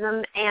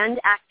journalism and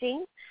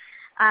acting.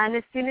 And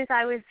as soon as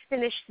I was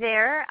finished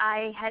there,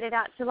 I headed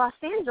out to Los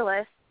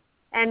Angeles,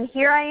 and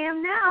here I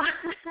am now.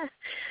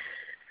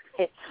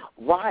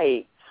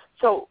 Right.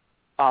 So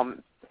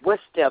what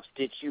steps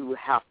did you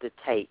have to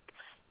take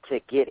to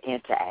get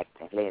into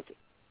acting, Lindsay?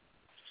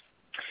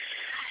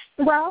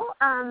 Well,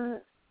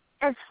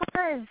 as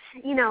far as,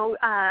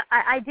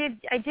 I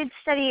did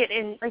study it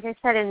in, like I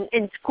said,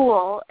 in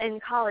school, in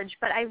college,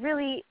 but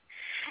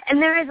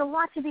and there is a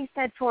lot to be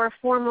said for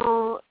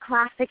formal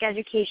classic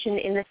education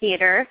in the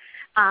theater.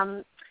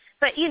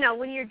 But,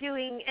 when you're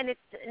doing, and it's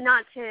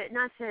not to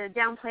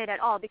downplay it at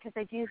all, because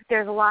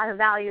there's a lot of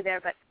value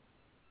there, but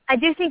I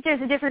do think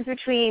there's a difference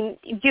between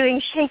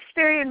doing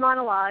Shakespearean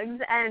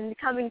monologues and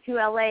coming to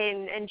LA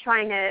and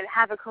trying to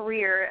have a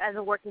career as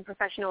a working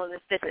professional in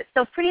this business.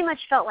 So pretty much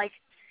felt like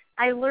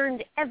I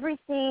learned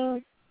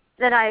everything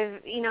that I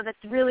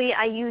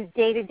use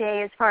day to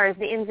day as far as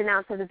the ins and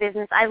outs of the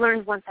business. I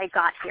learned once I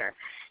got here,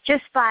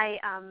 just by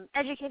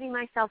educating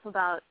myself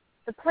about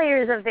the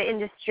players of the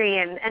industry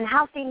and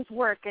how things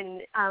work,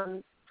 and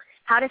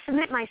how to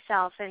submit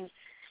myself, and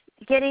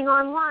getting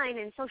online.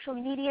 And social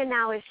media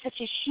now is such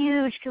a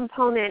huge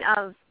component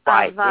of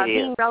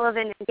being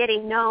relevant and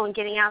getting known,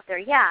 getting out there.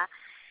 Yeah.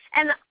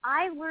 And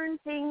I learn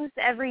things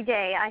every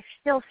day. I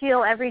still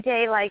feel every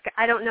day like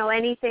I don't know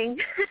anything,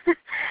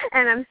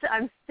 and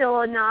I'm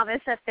still a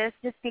novice at this,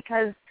 just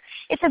because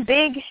it's a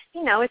big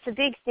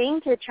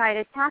thing to try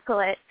to tackle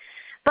it.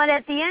 But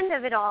at the end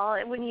of it all,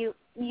 when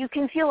you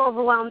can feel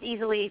overwhelmed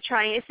easily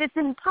trying. It's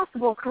an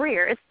impossible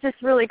career. It's just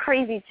really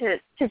crazy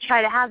to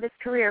try to have this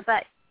career,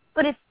 but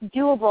it's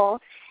doable,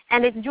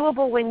 and it's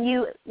doable when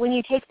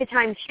you take the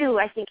time to,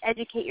 I think,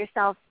 educate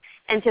yourself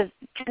and to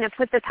kind of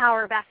put the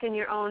power back in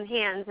your own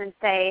hands and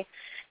say,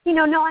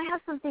 no, I have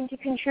something to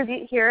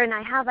contribute here, and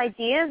I have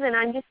ideas, and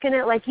I'm just going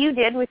to, like you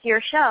did with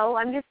your show,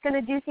 I'm just going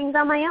to do things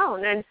on my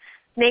own and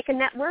make a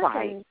network,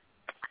 and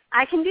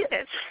I can do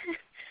this.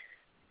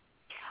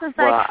 So it's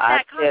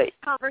that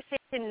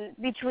conversation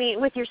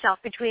with yourself,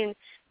 between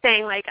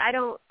saying, like,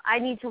 I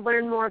need to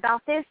learn more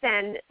about this,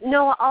 and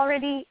no,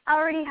 I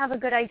already have a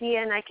good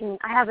idea, and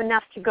I have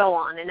enough to go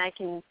on, and I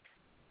can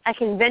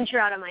venture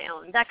out on my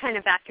own. That kind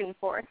of back and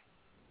forth.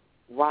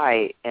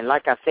 Right. And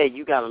like I said,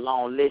 you got a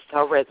long list.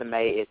 Her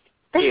resume is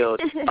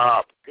filled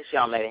up. This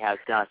young lady has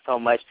done so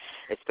much,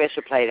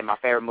 especially played in my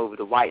favorite movie,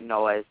 The White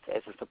Noise,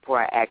 as a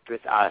supporting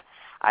actress. I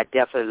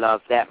definitely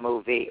love that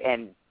movie.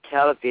 And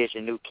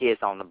television, New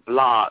Kids on the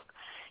Block,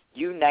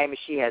 you name it,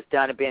 she has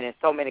done it. Been in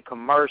so many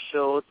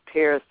commercials,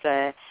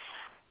 Pearson,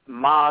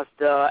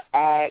 Mazda,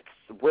 Axe,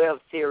 web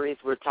series.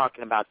 We're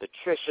talking about The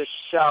Trisha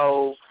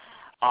Show,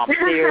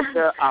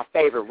 theater, our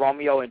favorite,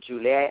 Romeo and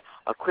Juliet,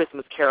 A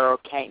Christmas Carol.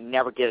 Can't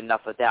never get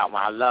enough of that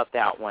one. I love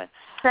that one.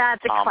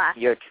 That's a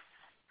classic.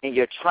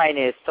 Your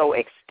training is so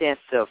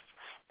extensive.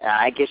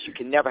 I guess you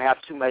can never have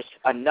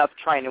enough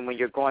training when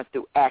you're going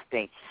through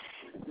acting.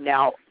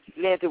 Now,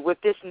 Lindsay, with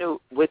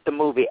the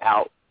movie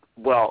out,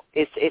 well,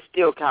 it's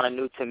still kind of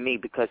new to me,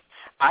 because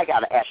I got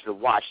to actually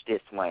watch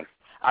this one.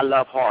 I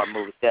love horror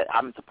movies.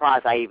 I'm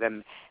surprised I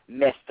even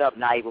messed up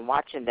not even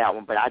watching that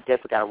one, but I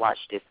definitely got to watch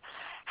this.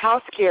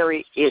 How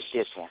scary is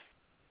this one?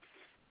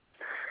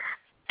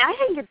 I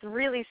think it's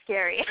really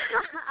scary.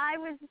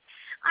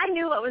 I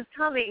knew what was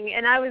coming,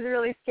 and I was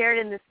really scared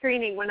in the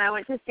screening when I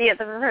went to see it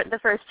the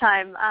first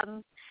time.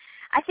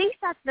 I think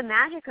that's the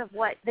magic of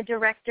what the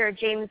director,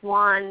 James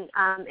Wan,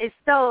 he's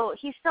so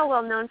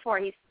well known for.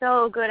 He's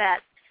so good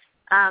at,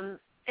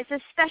 it's a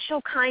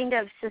special kind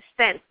of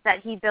suspense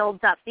that he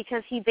builds up,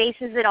 because he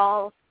bases it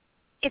all,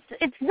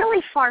 it's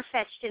really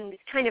far-fetched and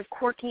kind of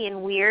quirky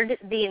and weird,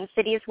 the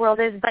Insidious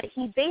world is, but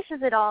he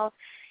bases it all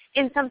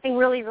in something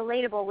really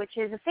relatable, which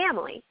is a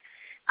family.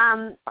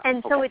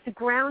 And so it's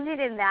grounded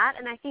in that,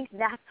 and I think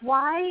that's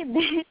why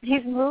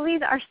these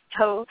movies are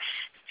so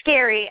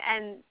scary,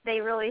 and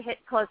they really hit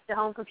close to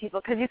home for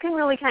people, because you can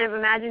really kind of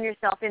imagine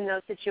yourself in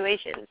those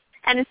situations,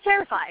 and it's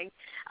terrifying.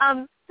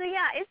 So,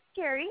 yeah, it's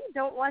scary.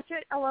 Don't watch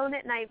it alone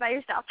at night by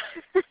yourself.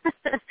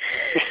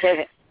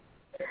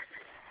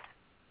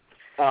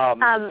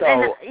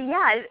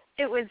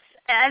 It was,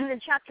 and then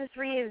Chapter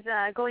 3 is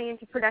going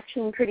into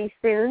production pretty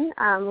soon,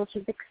 which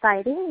is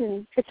exciting,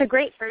 and it's a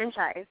great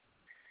franchise.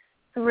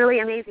 Some really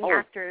amazing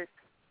actors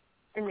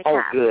in the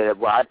cast. Oh, good.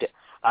 Well,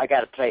 I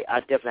got to play. I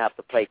definitely have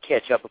to play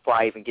catch up before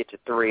I even get to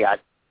 3. I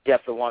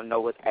definitely want to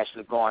know what's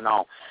actually going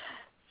on.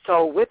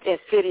 So with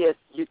Insidious,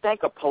 you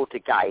think of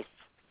Poltergeist.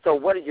 So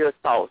what are your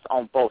thoughts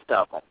on both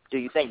of them? Do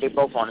you think they're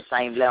both on the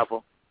same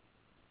level?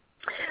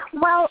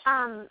 Well,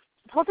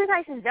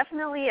 Poltergeist is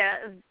definitely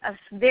a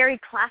very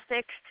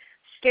classic,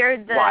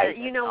 scared the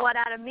you-know-what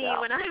out of me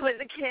when I was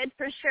a kid,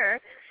 for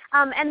sure.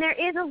 And there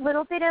is a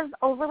little bit of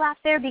overlap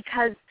there,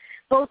 because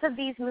both of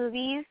these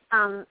movies,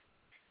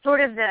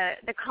 sort of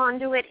the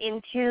conduit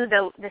into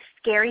the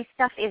scary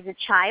stuff is a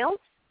child.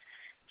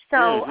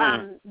 So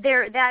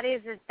that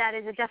is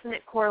a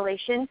definite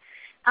correlation.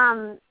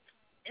 And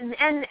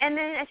then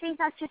I think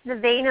that's just the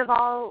vein of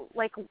all,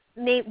 like,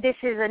 this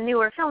is a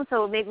newer film,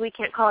 so maybe we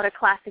can't call it a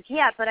classic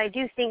yet, but I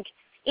do think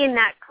in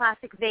that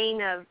classic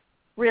vein of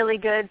really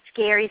good,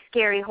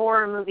 scary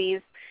horror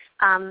movies,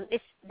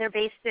 they're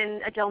based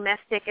in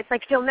it's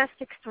like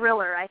domestic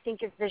thriller, I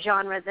think, is the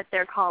genre that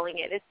they're calling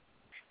it.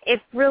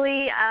 It's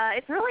really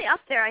up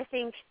there, I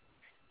think,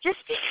 just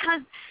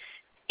because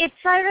it's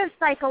sort of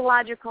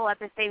psychological at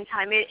the same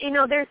time.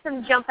 There's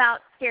some jump out,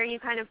 scare you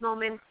kind of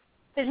moments.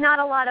 There's not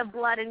a lot of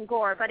blood and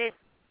gore, but it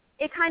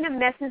kind of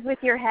messes with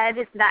your head.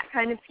 It's that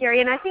kind of scary,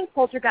 and I think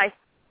Poltergeist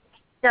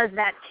does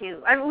that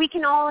too. I mean, we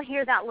can all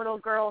hear that little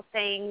girl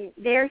saying,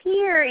 "They're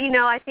here."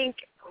 I think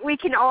we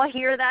can all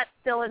hear that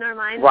still in our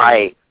minds.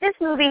 Right. And this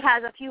movie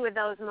has a few of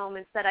those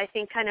moments that I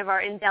think kind of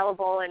are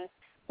indelible and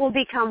will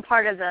become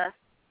part of the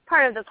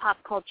pop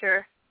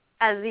culture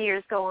as the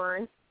years go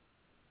on.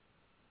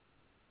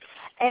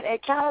 And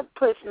it kind of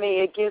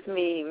it gives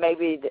me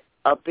maybe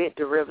a bit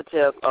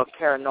derivative of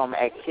Paranormal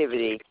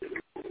Activity.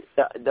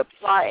 The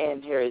plot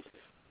in here is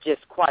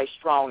just quite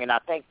strong, and I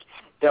think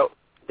the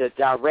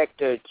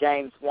director,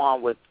 James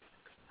Wan, was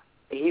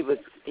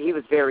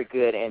very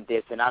good in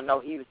this, and I know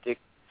he was the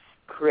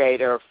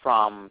creator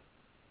from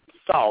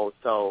Saw.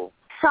 So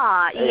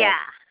Saw, yeah.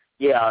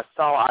 Yeah,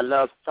 Saw. I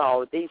love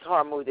Saw. These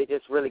horror movies, they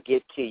just really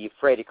get to you.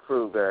 Freddy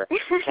Krueger,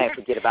 can't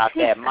forget about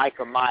that.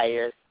 Michael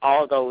Myers,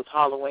 all those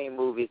Halloween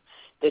movies,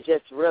 they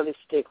just really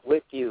stick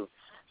with you.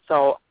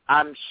 So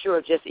I'm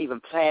sure just even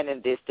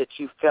planning this that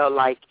you felt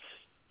like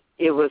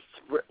it was,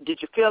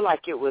 did you feel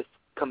like it was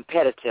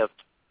competitive?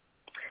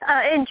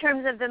 In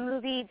terms of the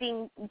movie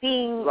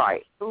being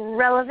right.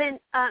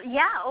 relevant,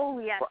 yeah.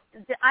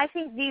 I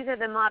think these are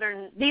the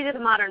modern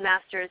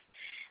masters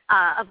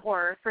of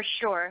horror, for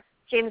sure.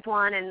 James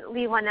Wan and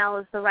Lee Wanell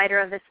is the writer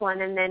of this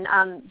one, and then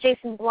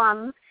Jason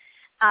Blum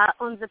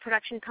owns the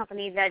production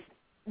company that's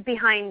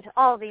behind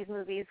all these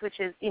movies, which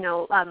is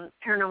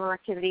Paranormal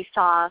Activity,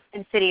 Saw,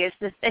 Insidious,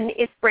 and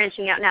it's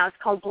branching out now. It's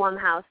called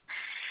Blumhouse.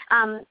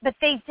 But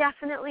they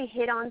definitely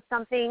hit on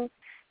something,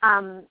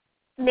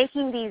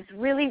 making these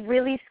really,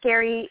 really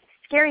scary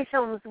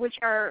films, which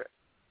are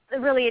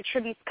really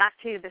attributes back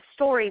to the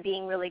story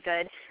being really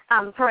good,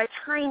 for a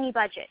tiny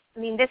budget. I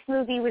mean, this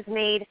movie was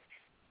made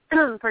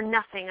for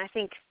nothing, I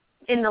think,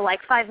 in the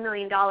 $5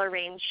 million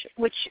range,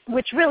 which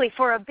really,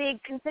 for a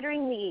big,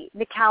 considering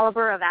the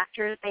caliber of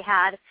actors they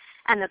had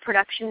and the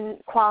production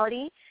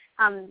quality,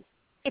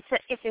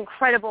 it's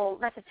incredible.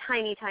 That's a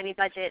tiny, tiny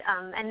budget.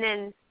 And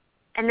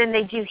then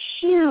they do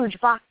huge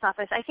box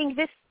office. I think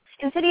this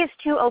Insidious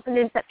 2 opened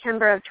in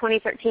September of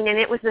 2013, and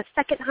it was the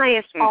second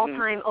highest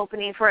all-time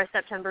opening for a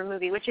September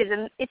movie, which is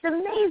it's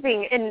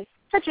amazing and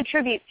such a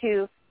tribute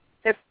to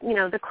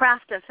the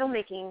craft of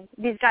filmmaking.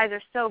 These guys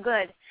are so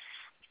good.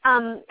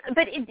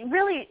 But it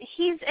really,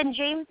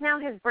 James now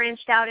has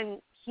branched out,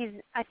 and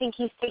I think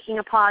he's taking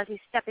a pause. He's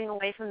stepping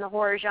away from the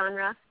horror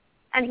genre,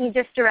 and he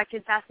just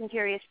directed Fast and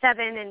Furious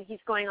 7, and he's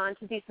going on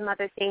to do some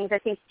other things. I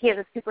think he has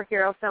a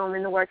superhero film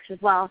in the works as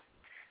well.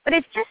 But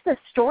it's just the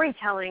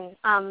storytelling.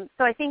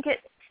 So I think it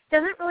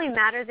doesn't really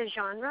matter the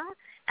genre,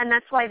 and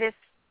that's why this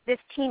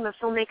team of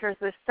filmmakers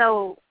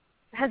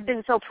has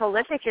been so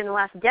prolific in the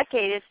last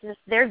decade. It's just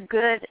they're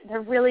good.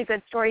 They're really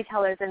good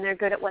storytellers, and they're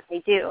good at what they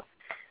do.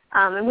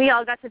 And we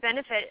all got to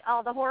benefit.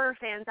 All the horror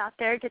fans out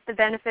there get the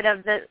benefit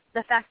of the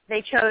fact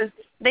that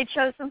they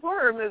chose some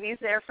horror movies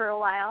there for a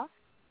while.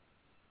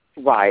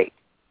 Right.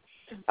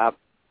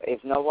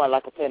 If no one,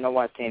 like I said, no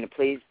one's seen it,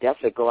 please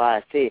definitely go out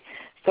and see it.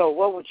 So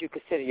what would you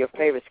consider your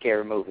favorite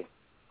scary movie?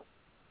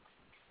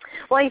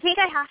 Well, I think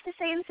I have to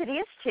say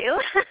Insidious 2.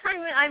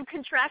 I'm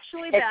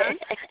contractually bound.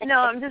 No,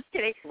 I'm just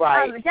kidding.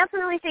 Right.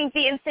 Definitely think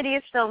the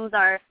Insidious films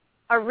are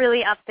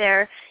really up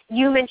there.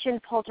 You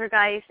mentioned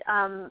Poltergeist.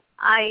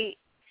 I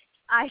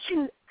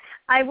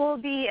I will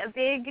be a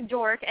big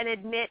dork and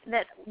admit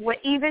that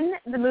even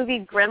the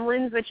movie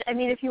Gremlins, which, I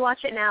mean, if you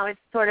watch it now, it's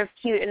sort of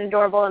cute and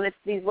adorable, and it's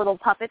these little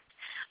puppets.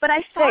 But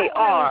I saw it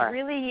when I was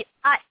really,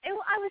 I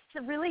was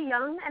really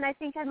young, and I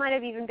think I might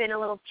have even been a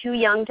little too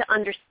young to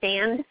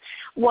understand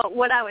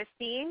what I was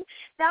seeing.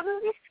 That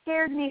movie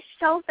scared me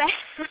so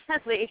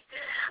badly.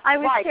 I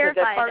was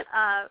terrified.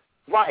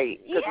 Right,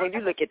 because when you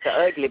look at the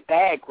ugly,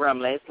 bad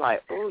gremlin, it's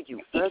like, oh,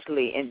 you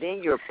ugly, and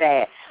then you're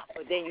bad.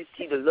 But then you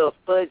see the little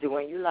fuzzy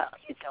one, you're like, oh,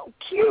 you're so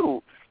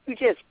cute. You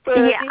just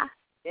fuzzy. Yeah.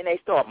 Then they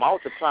start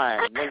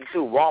multiplying. When you do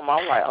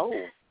Walmart, I'm like,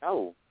 oh,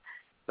 no.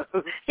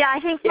 Yeah, I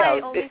think my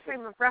only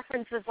frame of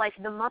reference was like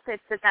the Muppets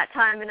at that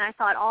time, and I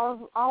thought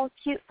all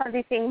cute,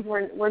 fuzzy things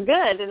were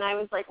good, and I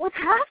was like, what's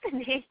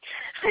happening?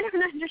 I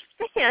don't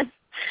understand.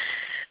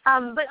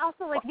 But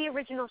also, like, the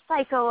original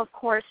Psycho, of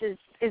course, is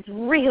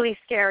really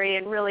scary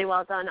and really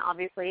well done.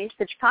 Obviously,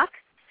 Hitchcock.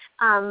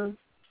 I'm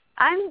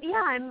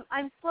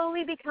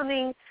slowly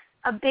becoming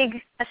a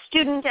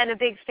student and a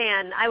big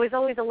fan. I was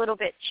always a little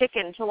bit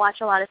chicken to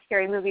watch a lot of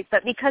scary movies,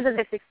 but because of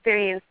this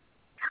experience,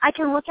 I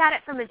can look at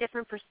it from a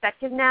different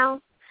perspective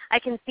now. I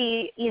can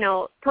see,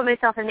 put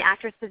myself in the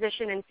actor's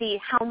position and see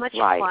how much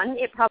fun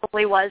it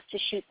probably was to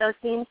shoot those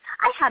scenes.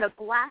 I had a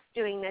blast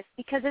doing this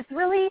because it's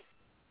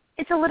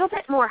a little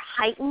bit more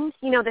heightened.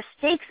 The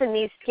stakes in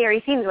these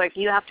scary scenes, like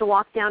you have to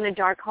walk down a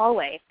dark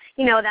hallway,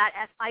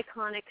 that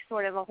iconic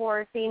sort of a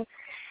horror scene.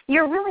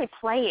 You're really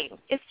playing.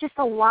 It's just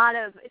a lot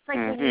of, it's like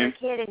when you're a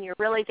kid and you're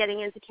really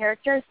getting into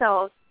character.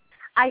 So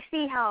I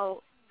see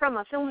how, from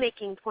a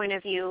filmmaking point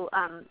of view,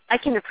 I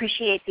can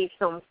appreciate these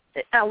films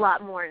a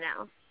lot more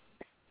now.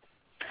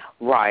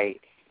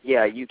 Right.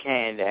 Yeah, you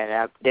can.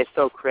 And they're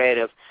so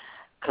creative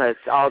because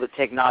all the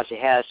technology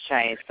has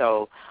changed.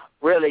 So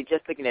really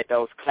just looking at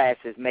those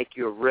classes make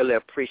you really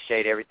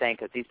appreciate everything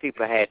because these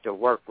people had to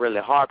work really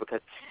hard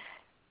because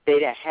they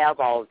didn't have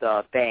all the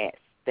advanced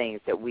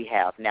things that we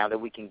have now that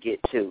we can get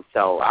to.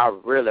 So I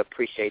really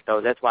appreciate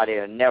those. That's why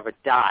they'll never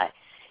die.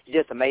 It's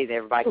just amazing.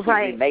 Everybody keeps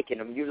remaking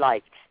them. You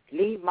like,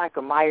 leave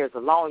Michael Myers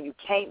alone. You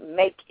can't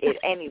make it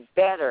any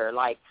better.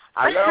 Like,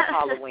 I love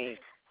Halloween.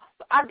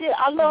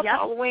 I love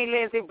Halloween,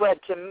 Lindsay, but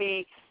to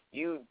me,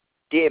 you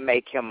did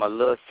make him a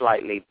little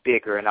slightly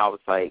bigger, and I was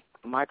like,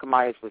 Michael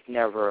Myers was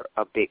never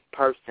a big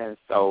person,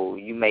 so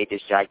you made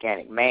this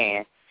gigantic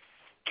man.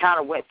 Kind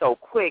of went so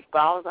quick, but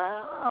I was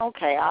like, oh,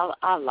 okay,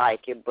 I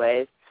like it, but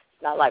it's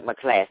not like my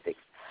classics.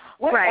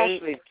 What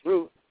actually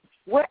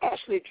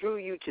drew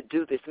you to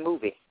do this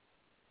movie?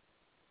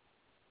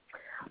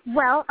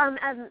 Well,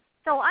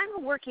 so I'm a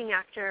working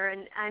actor,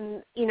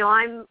 and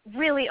I'm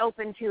really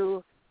open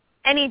to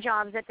any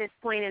jobs at this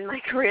point in my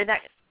career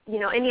that,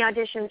 any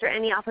auditions or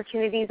any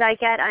opportunities I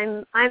get,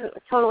 I'm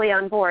totally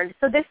on board.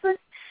 So this was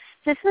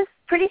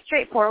pretty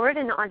straightforward,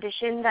 an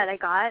audition that I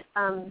got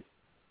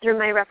through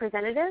my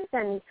representatives,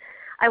 and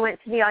I went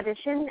to the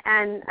audition,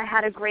 and I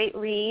had a great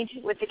read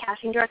with the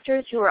casting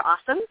directors who were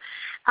awesome.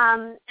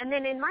 And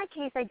then in my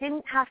case, I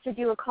didn't have to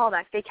do a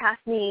callback. They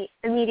cast me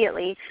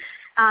immediately,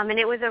 and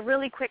it was a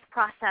really quick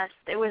process.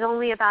 It was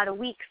only about a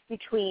week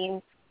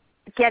between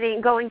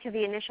going to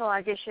the initial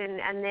audition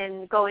and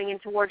then going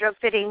into wardrobe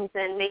fittings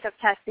and makeup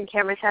tests and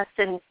camera tests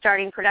and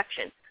starting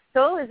production.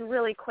 So it was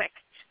really quick.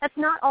 That's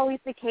not always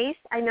the case.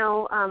 I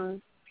know,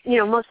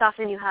 most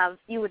often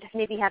you would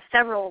maybe have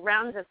several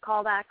rounds of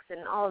callbacks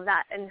and all of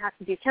that and have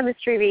to do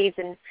chemistry reads,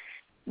 and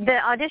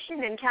the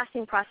audition and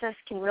casting process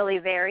can really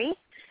vary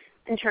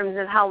in terms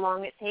of how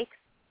long it takes.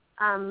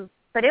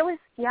 But it was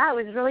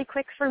really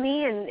quick for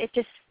me, and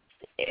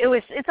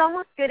it's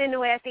almost good in a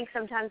way, I think,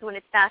 sometimes when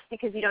it's fast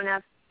because you don't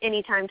have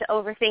any time to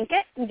overthink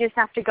it. You just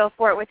have to go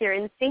for it with your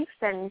instincts,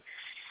 and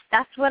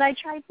that's what I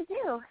tried to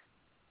do.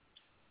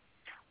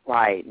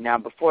 Right. Now,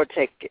 before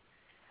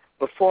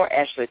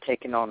actually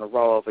taking on the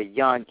role of a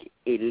young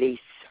Elise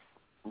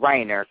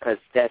Rayner, because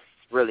that's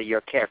really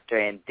your character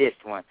in this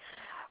one,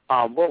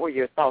 what were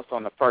your thoughts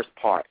on the first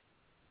part?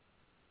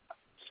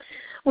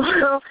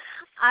 Well,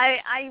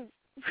 I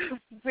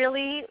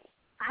really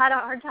had a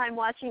hard time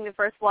watching the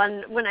first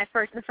one the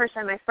first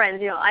time my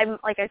friends,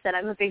 like I said,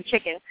 I'm a big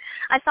chicken.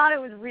 I thought it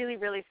was really,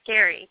 really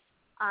scary.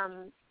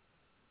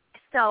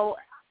 So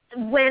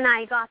when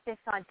I got this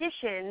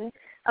audition,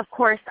 of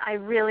course, I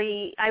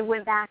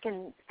went back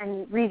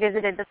and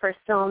revisited the first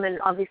film and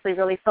obviously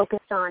really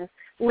focused on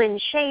Lynn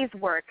Shay's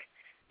work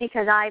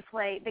because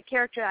the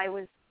character I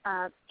was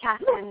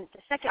cast in the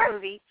second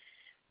movie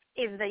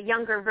is the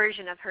younger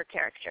version of her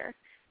character.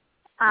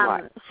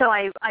 So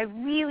I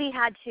really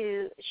had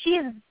to,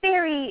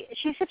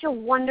 she's such a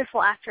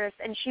wonderful actress,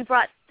 and she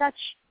brought such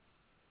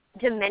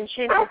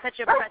dimension and such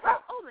a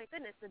presence. Oh my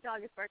goodness, the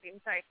dog is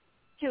barking, sorry.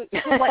 To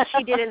what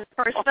she did in the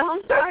first film.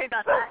 Sorry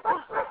about that.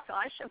 Oh my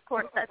gosh, of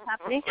course that's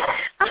happening.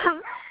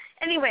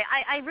 Anyway,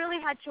 I really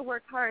had to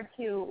work hard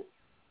to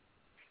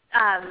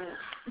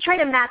try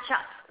to match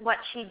up what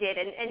she did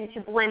and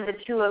to blend the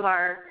two of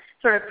our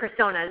sort of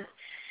personas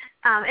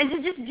and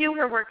to just do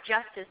her work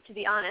justice, to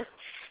be honest.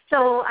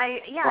 So I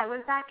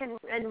went back and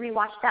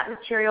rewatched that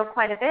material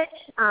quite a bit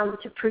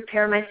to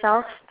prepare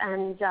myself,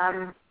 and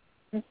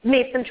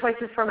made some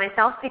choices for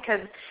myself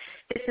because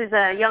this is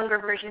a younger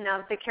version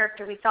of the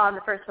character we saw in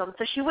the first film,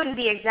 so she wouldn't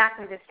be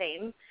exactly the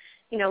same.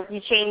 You know,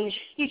 you change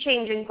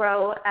and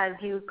grow as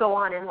you go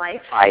on in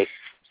life. Right.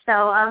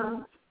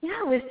 So,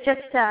 it was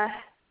just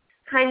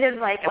kind of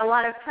like a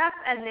lot of prep,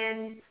 and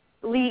then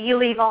you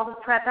leave all the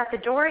prep at the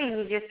door, and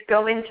you just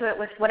go into it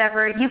with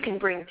whatever you can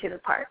bring to the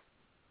part.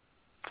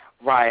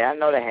 Right. I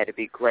know that had to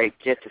be great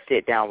just to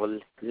sit down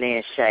with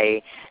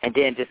Lindsay and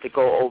then just to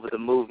go over the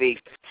movie,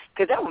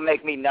 because that would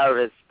make me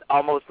nervous,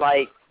 almost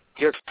like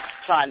you're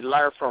trying to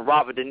learn from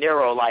Robert De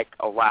Niro, like,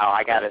 oh, wow,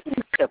 I got to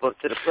step up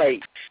to the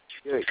plate.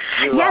 You're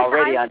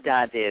already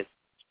undone this.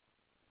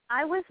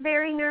 I was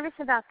very nervous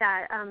about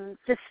that.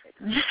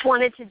 Just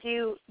wanted to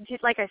do,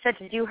 like I said,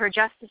 to do her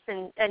justice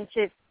and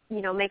to,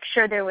 make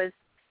sure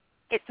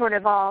it sort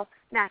of all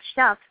matched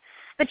up.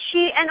 But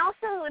and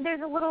also there's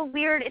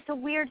it's a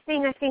weird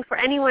thing, I think, for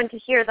anyone to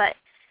hear that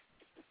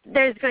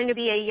there's going to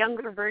be a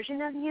younger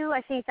version of you.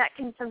 I think that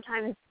can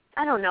sometimes,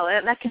 I don't know,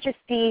 that could just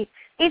be,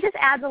 it just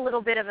adds a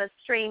little bit of a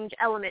strange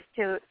element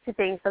to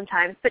things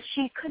sometimes. But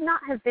she could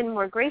not have been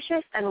more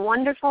gracious and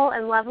wonderful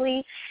and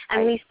lovely,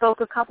 and we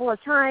spoke a couple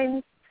of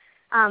times.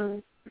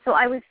 So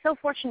I was so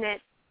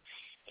fortunate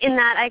in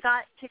that I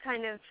got to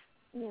kind of,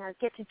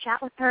 get to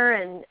chat with her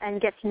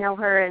and get to know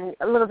her and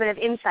a little bit of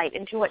insight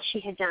into what she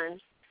had done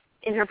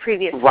in her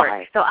previous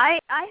work. So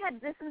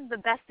this was the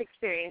best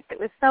experience. It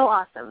was so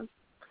awesome.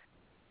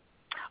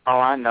 Oh,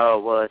 I know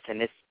it was,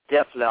 and it's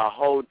definitely a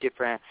whole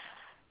different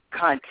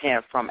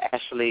content from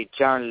actually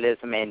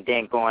journalism and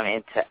then going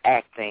into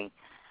acting.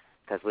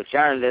 Because with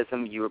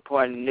journalism, you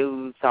report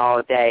news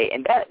all day,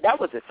 and that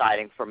was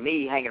exciting for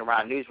me, hanging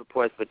around news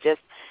reports. But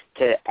just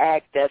to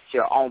act, that's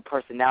your own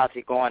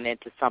personality going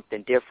into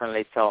something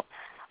differently. So,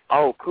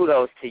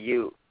 kudos to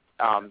you,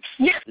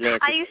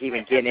 Lindsay,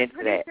 even getting into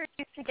that. The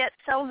used to get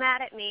so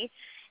mad at me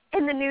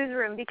in the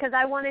newsroom because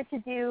I wanted to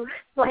do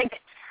like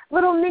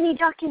little mini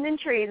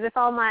documentaries with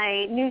all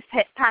my news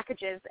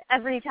packages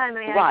every time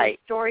I had a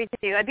story to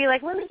do. I'd be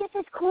like, let me get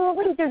this cool,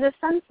 there's a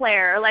sun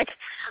flare. Like,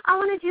 I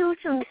want to do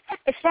some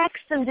effects,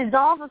 some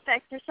dissolve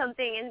effects or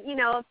something.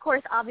 And, of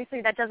course,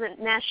 obviously that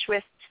doesn't mesh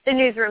with the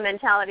newsroom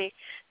mentality.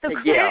 So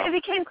it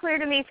became clear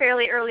to me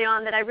fairly early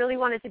on that I really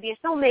wanted to be a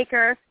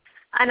filmmaker,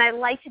 and I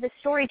liked the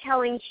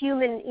storytelling,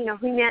 human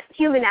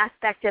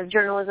aspect of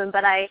journalism,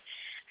 but I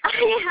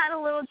had a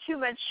little too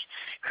much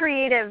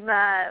creative,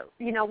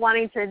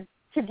 wanting to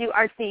do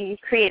artsy,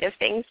 creative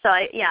things. So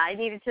I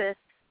needed to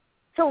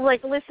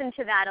like listen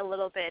to that a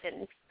little bit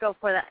and go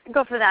for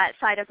that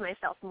side of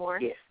myself more.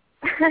 Yes.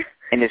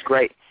 And it's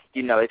great.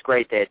 It's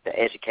great that the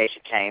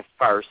education came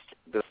first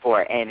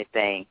before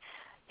anything.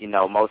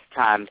 Most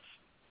times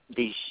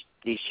these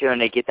children,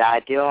 they get the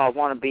idea, I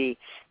want to be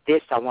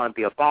this, I want to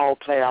be a ball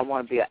player, I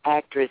want to be an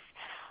actress.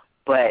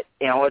 But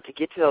in order to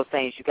get to those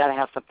things, you got to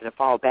have something to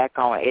fall back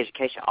on.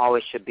 Education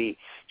always should be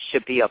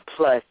a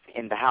plus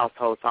in the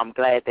household. So I'm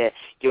glad that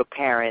your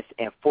parents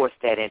enforced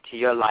that into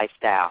your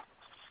lifestyle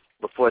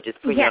before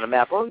just putting you on the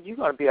map. Oh, you're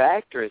going to be an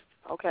actress.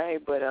 Okay,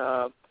 but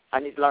I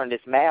need to learn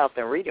this math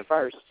and read it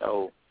first.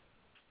 So,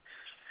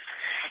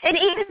 and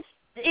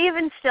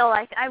even still,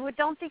 I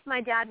don't think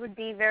my dad would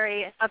be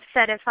very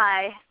upset if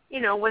I,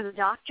 was a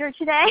doctor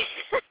today.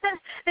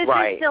 This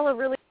is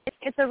still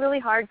it's a really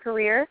hard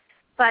career.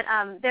 But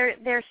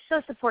they're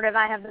so supportive.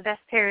 I have the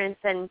best parents,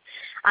 and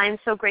I'm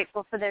so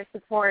grateful for their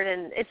support.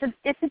 And it's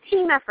a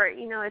team effort.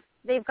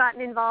 They've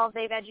gotten involved.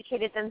 They've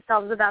educated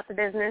themselves about the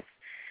business.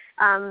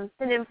 It's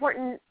an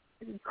important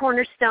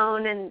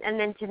cornerstone, and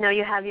then to know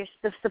you have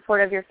the support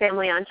of your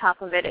family on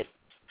top of it.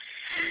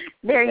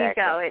 There you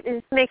go.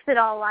 It makes it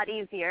all a lot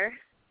easier.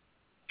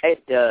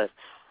 It does.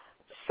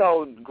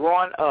 So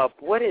growing up,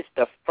 what is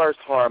the first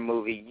horror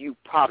movie you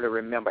probably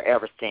remember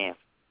ever seeing?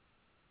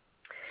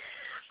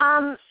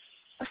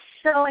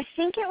 So I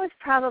think it was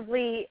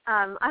probably,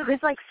 I was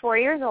like 4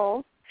 years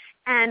old,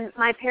 and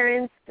my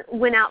parents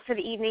went out for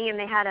the evening, and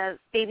they had a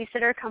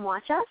babysitter come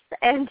watch us,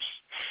 and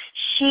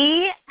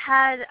she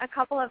had a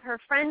couple of her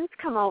friends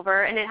come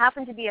over, and it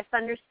happened to be a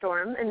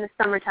thunderstorm in the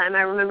summertime,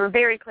 I remember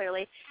very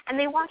clearly, and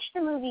they watched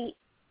the movie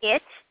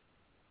It,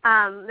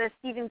 the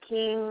Stephen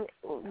King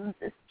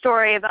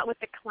story about with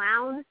the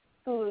clown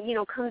who,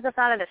 comes up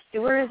out of the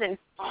sewers and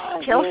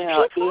kills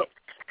people.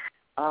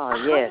 Oh,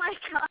 yes. Oh, my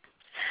God.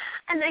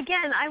 And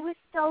again, I was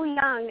so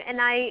young,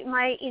 and I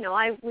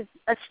was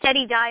a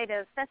steady diet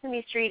of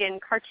Sesame Street and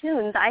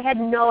cartoons. I had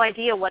no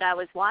idea what I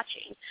was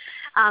watching.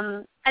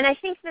 And I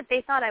think that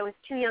they thought I was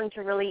too young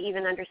to really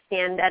even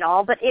understand at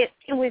all, but it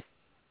was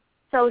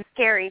so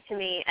scary to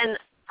me. And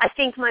I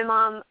think my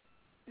mom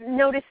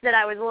noticed that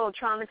I was a little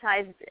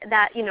traumatized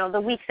that,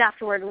 the weeks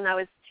afterward when I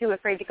was too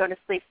afraid to go to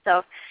sleep.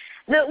 So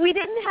we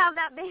didn't have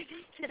that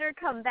babysitter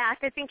come back.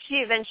 I think she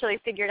eventually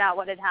figured out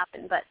what had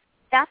happened, but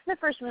that's the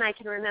first one I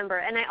can remember.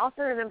 And I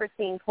also remember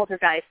seeing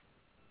Poltergeist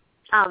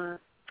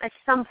at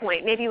some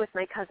point, maybe with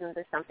my cousins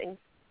or something.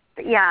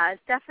 But yeah,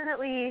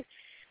 definitely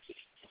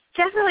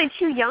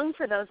too young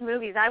for those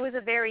movies. I was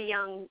a very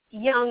young,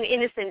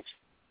 innocent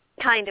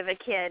kind of a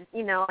kid.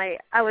 You know,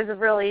 I was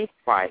really,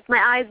 right. My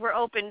eyes were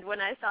opened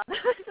when I saw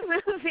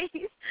those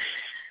movies.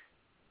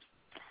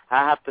 I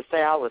have to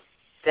say I was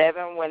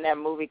 7 when that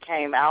movie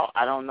came out.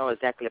 I don't know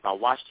exactly if I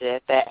watched it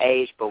at that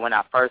age, but when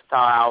I first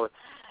saw it,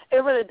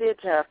 it really did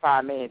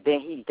terrify me. And then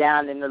he's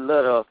down in the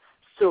little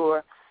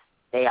sewer.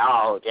 They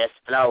all just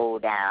flow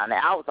down.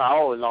 And I was like,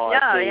 oh, Lord,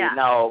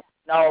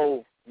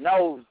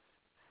 no.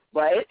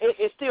 But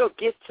it still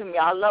gets to me.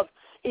 I love,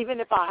 even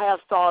if I have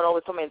saw it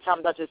over so many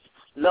times, I just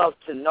love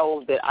to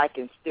know that I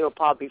can still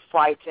probably be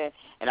frightened.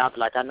 And I was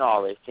like, I know I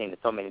already seen it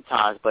so many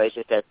times, but it's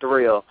just that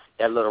thrill,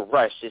 that little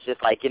rush. It's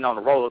just like getting on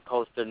a roller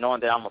coaster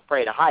knowing that I'm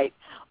afraid of heights,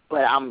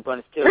 but I'm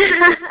going to still get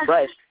this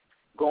rush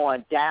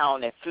going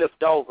down and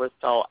flipped over.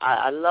 So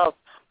I love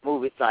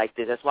movies like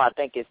this. That's why I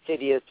think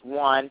Insidious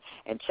 1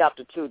 and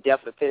Chapter 2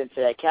 definitely fit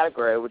into that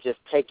category. It would just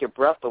take your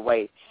breath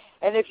away.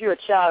 And if you're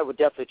a child, it would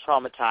definitely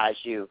traumatize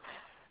you.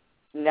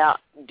 Now,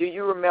 do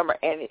you remember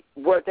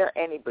were there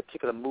any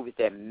particular movies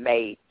that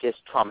may just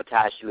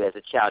traumatize you as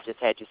a child, just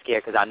had you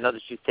scared? Because I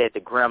noticed you said The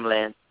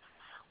Gremlins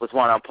was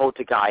one on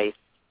Poltergeist.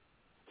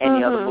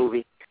 Any other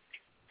movie?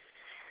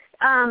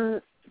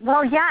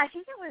 Well, yeah, I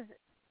think it was,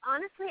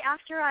 honestly,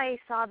 after I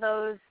saw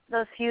those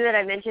few that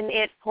I mentioned,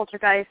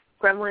 Poltergeist,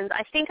 Gremlins,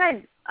 I think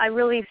I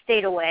really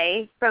stayed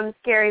away from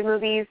scary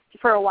movies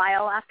for a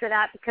while after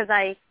that because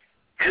I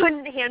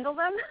couldn't handle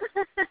them.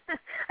 I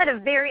had a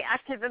very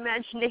active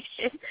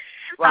imagination.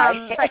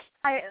 Right. But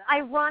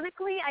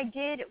ironically,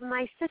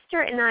 my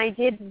sister and I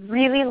did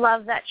really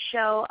love that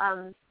show,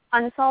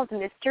 Unsolved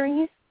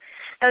Mysteries.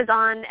 It was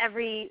on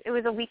it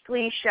was a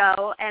weekly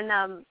show, and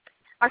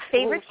our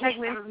favorite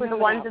segments were the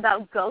ones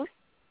about ghosts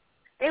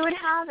they would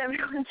have every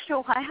once in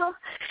a while.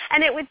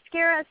 And it would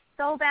scare us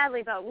so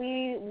badly, but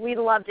we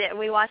loved it, and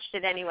we watched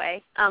it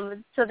anyway.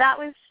 So that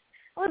was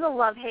a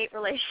love-hate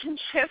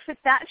relationship with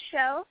that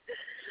show.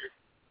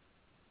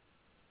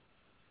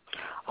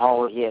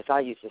 Oh, yes, I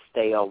used to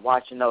stay up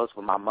watching those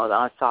with my mother,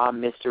 Unsolved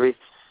Mysteries.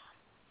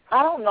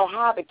 I don't know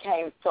how I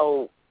became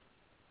so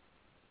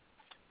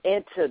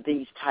into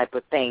these type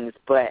of things,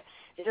 but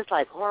it's just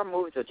like horror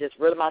movies are just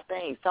really my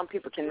thing. Some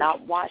people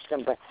cannot watch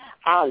them, but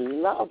I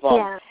love them.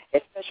 Yeah.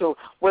 Especially,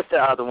 what's the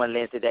other one,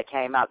 Lindsay, that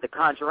came out, The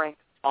Conjuring?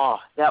 Oh,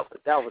 that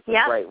was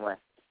a great one.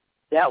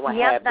 That one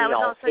had me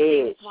on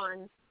edge.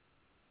 One.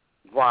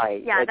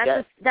 Right. Yeah,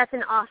 that's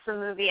an awesome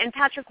movie. And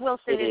Patrick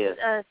Wilson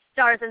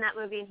stars in that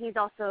movie, and he's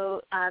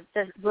also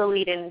the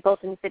lead in both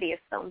Insidious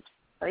films.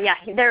 So, yeah,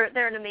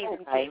 they're an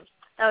amazing team.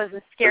 That was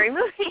a scary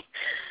movie.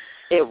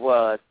 It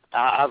was.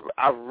 I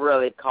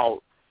really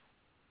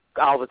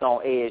I was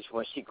on edge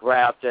when she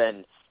grabbed her,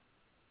 and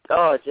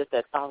just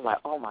that thought, I was like,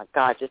 oh, my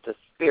God, just the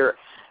spirit.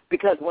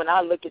 Because when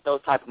I look at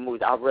those type of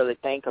movies, I really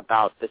think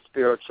about the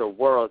spiritual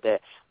world,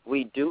 that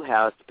we do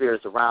have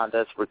spirits around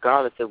us,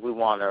 regardless if we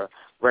want to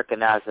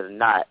recognize it or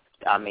not.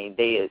 I mean,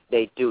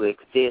 they do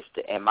exist,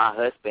 and my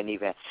husband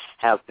even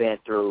have been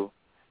through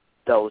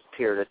those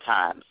period of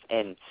times,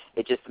 and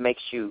it just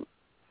makes you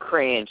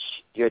cringe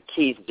your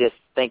teeth just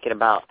thinking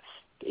about,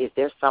 is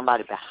there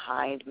somebody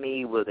behind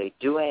me? Will they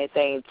do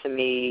anything to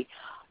me?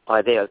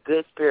 Are they a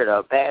good spirit or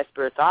a bad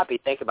spirit? So I'll be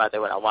thinking about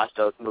that when I watch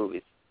those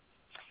movies.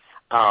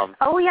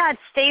 Oh, yeah, it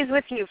stays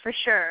with you for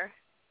sure.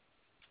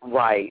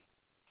 Right.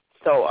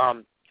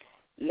 So,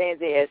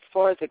 Lindsay, as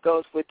far as it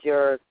goes with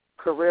your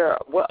career,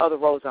 what other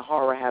roles in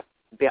horror have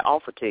been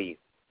offered to you?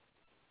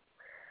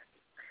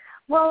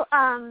 Well,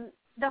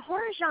 the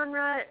horror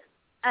genre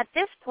at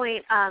this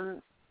point,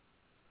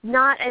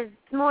 not as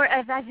more.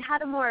 I've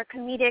had a more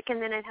comedic,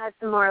 and then I've had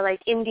some more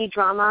like indie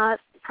drama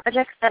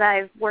projects that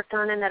I've worked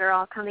on and that are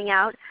all coming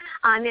out.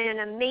 I'm in an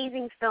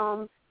amazing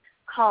film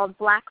called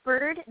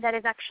Blackbird that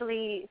is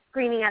actually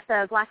screening at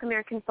the Black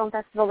American Film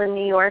Festival in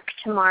New York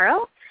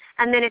tomorrow.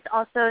 And then it's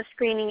also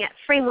screening at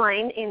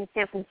Frameline in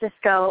San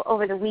Francisco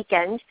over the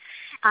weekend.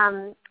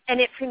 And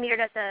it premiered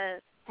at the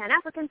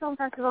Pan-African Film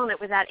Festival, and it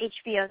was at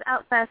HBO's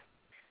Outfest,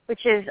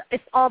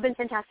 it's all been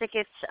fantastic.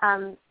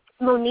 It's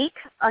Monique,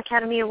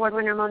 Academy Award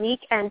winner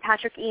Monique, and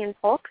Patrick Ian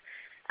Polk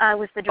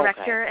was the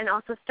director, and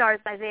also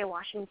stars Isaiah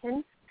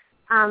Washington.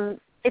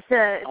 It's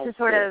a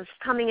sort of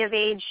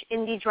coming-of-age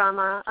indie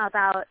drama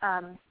about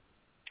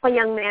a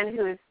young man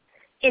who is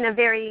in a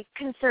very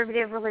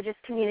conservative religious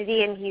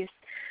community, and he's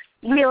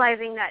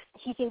realizing that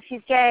he thinks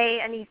he's gay,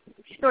 and he's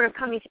sort of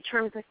coming to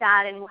terms with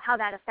that and how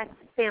that affects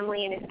his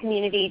family and his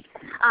community.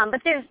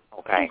 But there's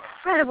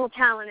incredible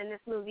talent in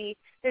this movie.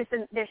 There's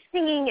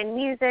singing and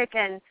music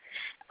and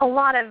a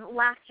lot of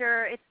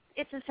laughter.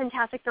 It's a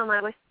fantastic film.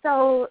 I was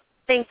so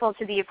thankful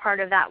to be a part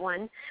of that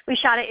one. We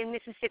shot it in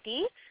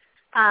Mississippi.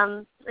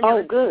 Good.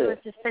 It was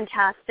just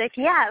fantastic.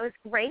 Yeah, it was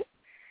great.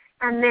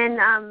 And then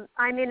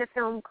I'm in a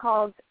film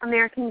called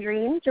American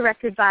Dream,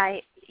 directed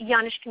by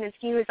Janusz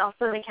Kaminski, who is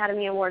also an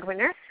Academy Award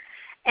winner.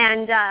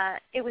 And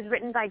it was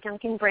written by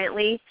Duncan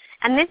Brantley.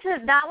 And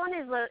that one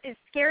is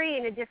scary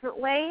in a different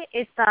way.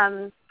 It's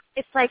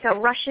like a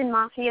Russian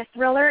mafia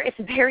thriller. It's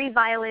very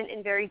violent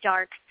and very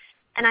dark.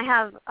 And I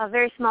have a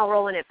very small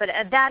role in it. But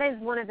that is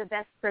one of the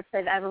best scripts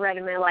I've ever read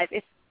in my life.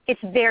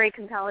 It's very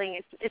compelling.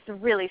 It's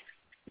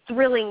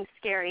thrilling,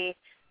 scary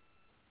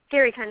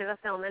kind of a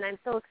film, and I'm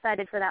so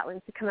excited for that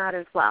one to come out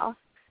as well.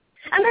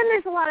 And then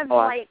there's a lot of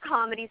light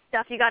comedy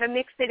stuff. You got to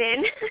mix it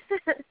in.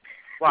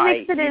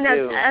 Right, mix it in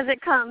as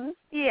it comes.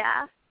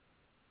 Yeah.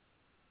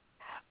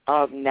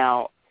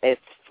 Now, as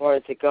far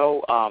as it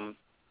go,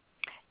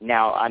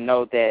 now I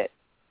know that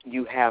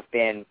you have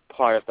been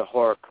part of the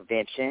horror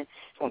convention.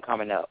 This one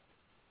coming up.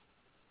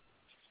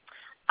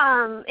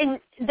 In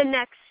the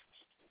next,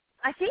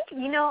 I think,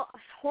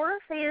 horror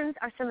fans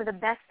are some of the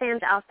best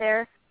fans out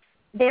there.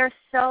 They're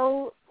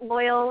so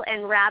loyal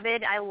and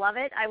rabid. I love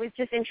it. I was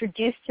just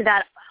introduced to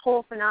that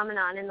whole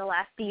phenomenon in the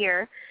last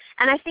year.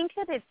 And I think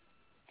that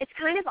it's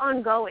kind of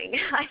ongoing.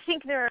 I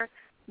think there are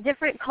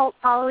different cult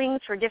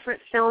followings for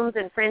different films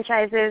and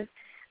franchises.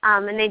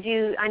 And they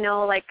do, I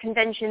know, like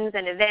conventions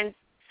and events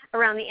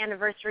around the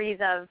anniversaries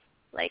of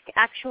like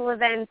actual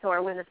events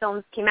or when the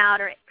films came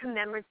out or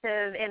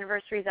commemorative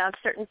anniversaries of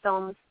certain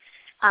films.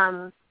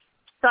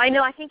 So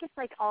I think it's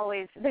like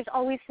always, there's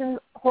always some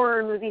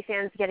horror movie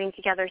fans getting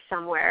together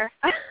somewhere.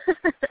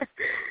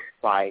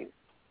 Right.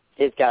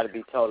 It's got to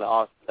be totally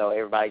awesome, though,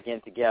 everybody getting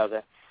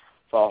together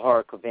for a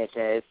horror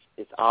convention.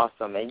 It's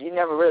awesome. And you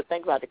never really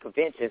think about the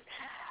conventions.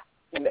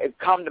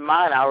 Come to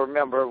mind, I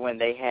remember when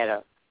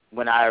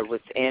when I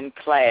was in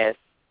class,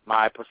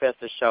 my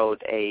professor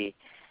showed a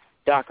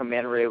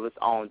documentary. It was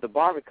on the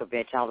Barbie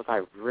convention. I was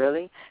like,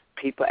 really?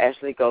 People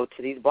actually go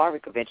to these Barbie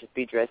conventions,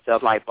 be dressed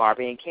up like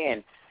Barbie and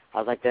Ken. I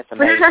was like, that's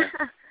amazing.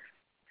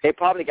 They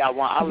probably got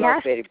one. I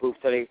love Betty Boop,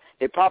 so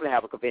they probably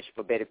have a convention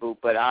for Betty Boop,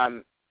 but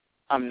I'm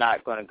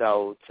not going to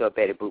go to a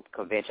Betty Boop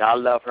convention. I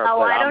love her. Oh,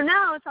 but I don't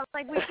know. It sounds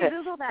like we should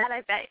Google that.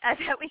 I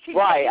bet we should.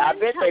 Right, I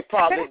bet they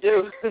probably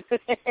do.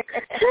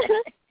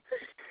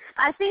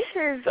 I think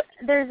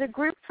there's a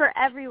group for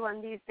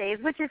everyone these days,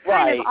 which is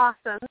kind of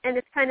awesome, and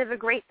it's kind of a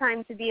great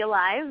time to be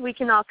alive. We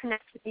can all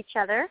connect with each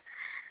other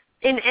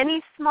in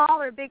any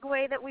small or big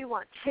way that we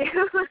want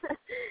to.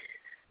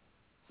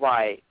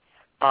 Right.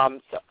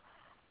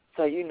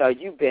 So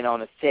you've been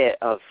on a set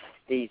of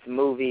these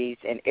movies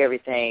and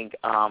everything.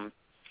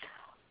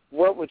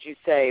 What would you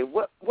say?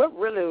 What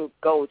really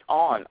goes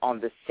on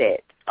the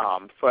set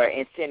for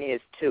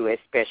Insidious 2,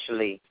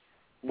 especially?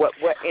 What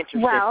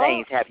interesting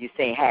things have you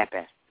seen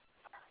happen?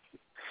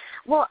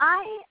 Well,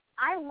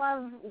 I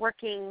love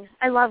working.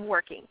 I love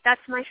working.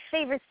 That's my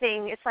favorite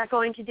thing. It's like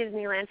going to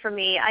Disneyland for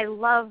me. I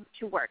love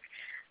to work.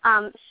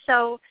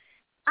 So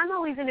I'm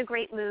always in a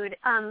great mood.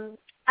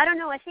 I don't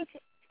know. I think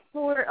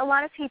for a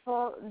lot of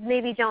people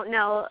maybe don't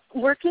know,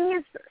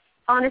 working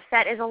on a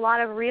set is a lot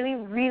of really,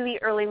 really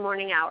early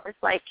morning hours.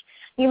 Like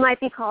you might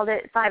be called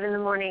at 5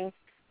 a.m,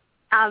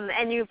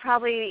 and you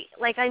probably,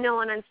 like I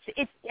know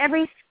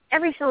every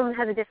film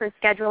has a different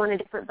schedule and a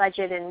different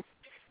budget, and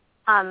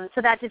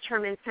so that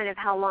determines kind of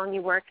how long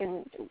you work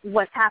and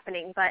what's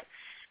happening. But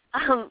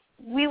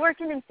we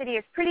work in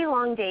Insidious pretty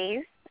long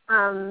days,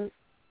 and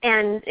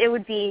it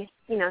would be,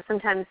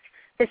 sometimes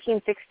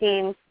 15,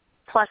 16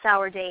 plus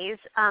hour days.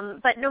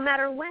 But no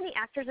matter when the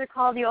actors are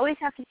called, you always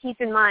have to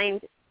keep in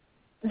mind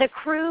the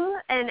crew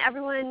and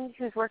everyone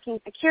who's working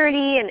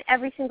security and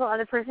every single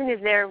other person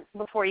is there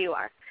before you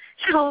are.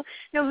 So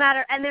no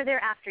matter, and they're there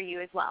after you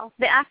as well.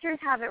 The actors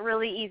have it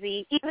really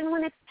easy, even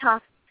when it's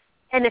tough.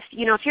 And if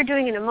you're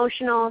doing an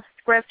emotional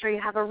script or you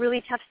have a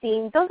really tough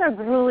scene, those are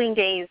grueling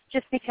days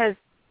just because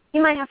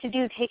you might have to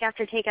do take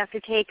after take after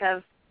take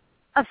of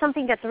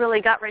something that's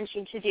really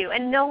gut-wrenching to do.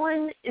 And no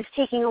one is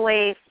taking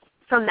away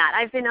from that.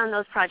 I've been on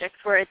those projects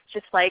where it's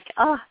just like,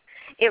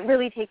 it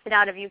really takes it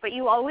out of you. But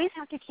you always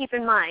have to keep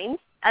in mind,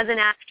 as an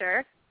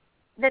actor,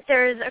 that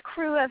there's a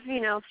crew of,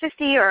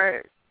 50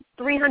 or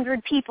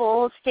 300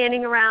 people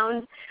standing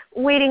around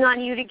waiting on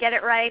you to get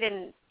it right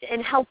and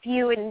help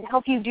you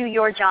do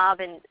your job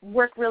and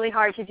work really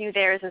hard to do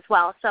theirs as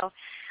well. So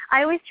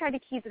I always try to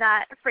keep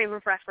that frame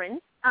of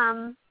reference.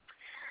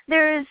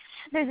 There's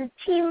a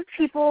team of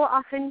people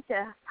often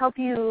to help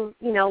you,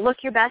 look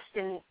your best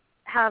and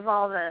have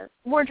all the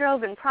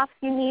wardrobe and props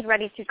you need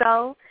ready to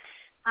go.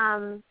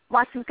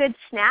 Lots of good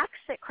snacks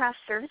at craft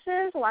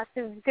services, lots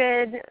of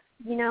good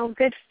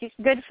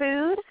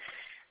food.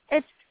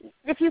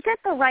 If you get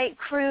the right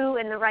crew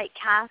and the right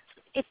cast,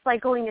 it's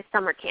like going to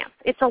summer camp.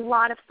 It's a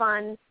lot of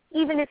fun,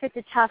 even if it's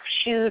a tough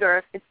shoot or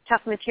if it's tough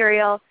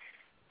material.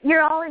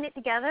 You're all in it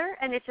together,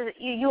 and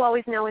you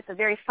always know it's a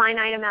very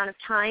finite amount of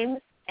time,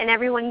 and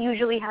everyone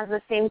usually has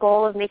the same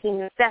goal of making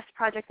the best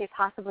project they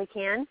possibly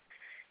can.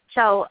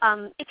 So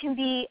it can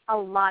be a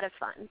lot of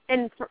fun,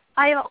 and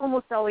I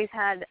almost always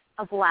had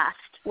a blast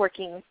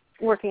working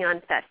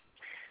on set.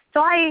 So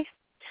I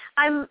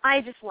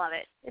just love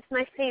it. It's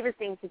my favorite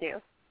thing to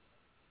do.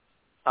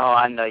 Oh,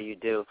 I know you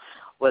do.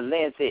 Well,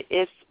 Lindsay,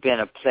 it's been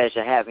a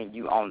pleasure having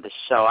you on the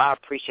show. I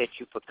appreciate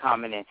you for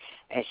coming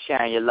and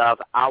sharing your love.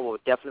 I will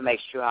definitely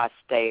make sure I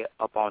stay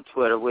up on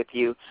Twitter with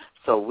you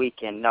so we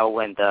can know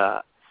when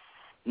the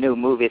new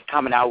movie is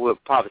coming out. We'll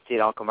probably see it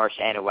on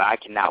commercial anyway. I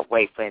cannot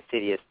wait for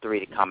Insidious 3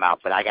 to come out,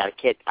 but I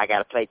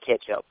gotta play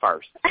catch up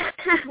first.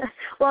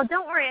 Well,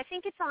 don't worry. I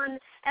think it's on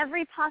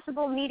every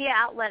possible media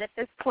outlet at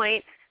this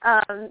point.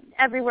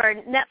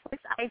 Everywhere, Netflix,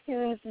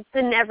 iTunes, it's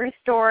in every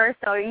store.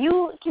 So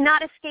you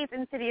cannot escape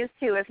Insidious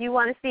 2. If you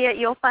want to see it,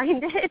 you'll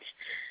find it.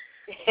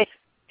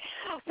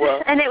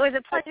 Well, and it was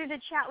a pleasure to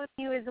chat with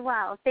you as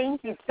well.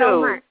 Thank you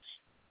so much.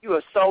 You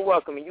are so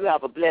welcome, and you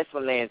have a blessed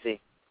one, Lindsay.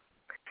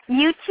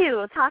 You too.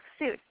 We'll talk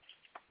soon.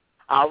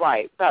 All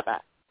right. Bye-bye.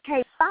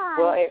 Okay,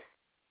 bye.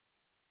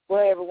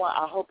 Well, everyone,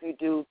 I hope you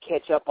do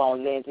catch up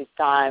on Lindsay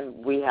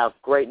Seim. We have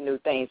great new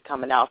things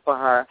coming out for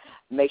her.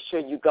 Make sure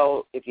you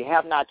go. If you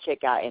have not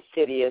checked out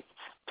Insidious,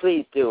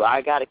 please do.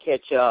 I got to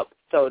catch up.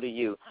 So do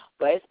you.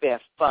 But it's been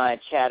fun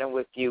chatting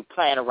with you,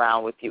 playing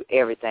around with you,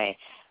 everything.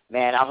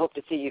 Man, I hope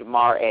to see you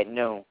tomorrow at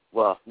noon.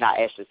 Well, not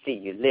actually see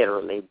you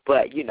literally,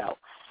 but, you know,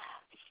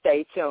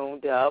 stay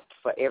tuned up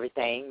for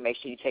everything. Make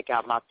sure you check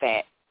out my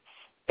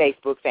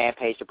Facebook fan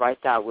page, The Bright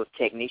Side with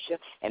Technisha,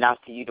 and I'll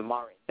see you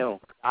tomorrow at noon.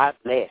 God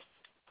bless.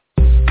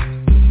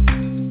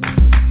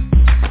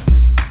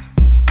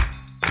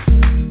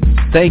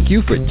 Thank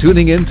you for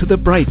tuning in to The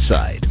Bright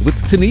Side with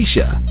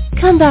Tanisha.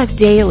 Come back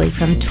daily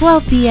from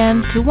 12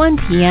 p.m. to 1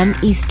 p.m.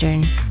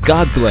 Eastern.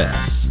 God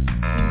bless.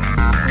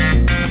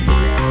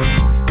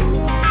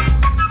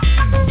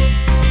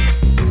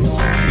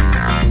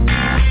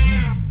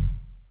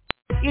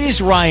 It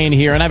is Ryan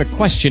here, and I have a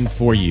question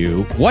for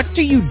you. What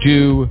do you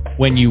do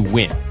when you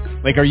win?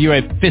 Like, are you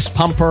a fist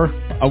pumper,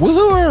 a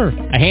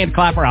woohooer, a hand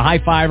clapper, a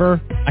high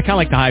fiver? I kind of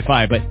like the high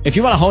five, but if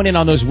you want to hone in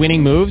on those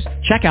winning moves,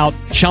 check out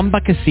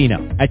Chumba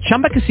Casino. At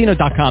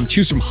ChumbaCasino.com,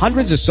 choose from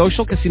hundreds of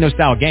social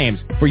casino-style games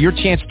for your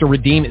chance to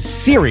redeem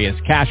serious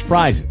cash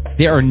prizes.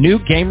 There are new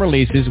game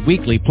releases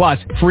weekly, plus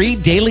free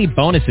daily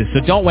bonuses,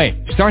 so don't wait.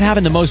 Start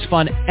having the most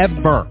fun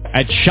ever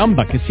at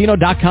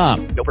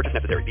ChumbaCasino.com. No purchase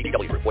necessary.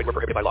 VGW. Void where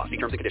prohibited by law. See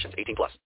terms and conditions. 18+.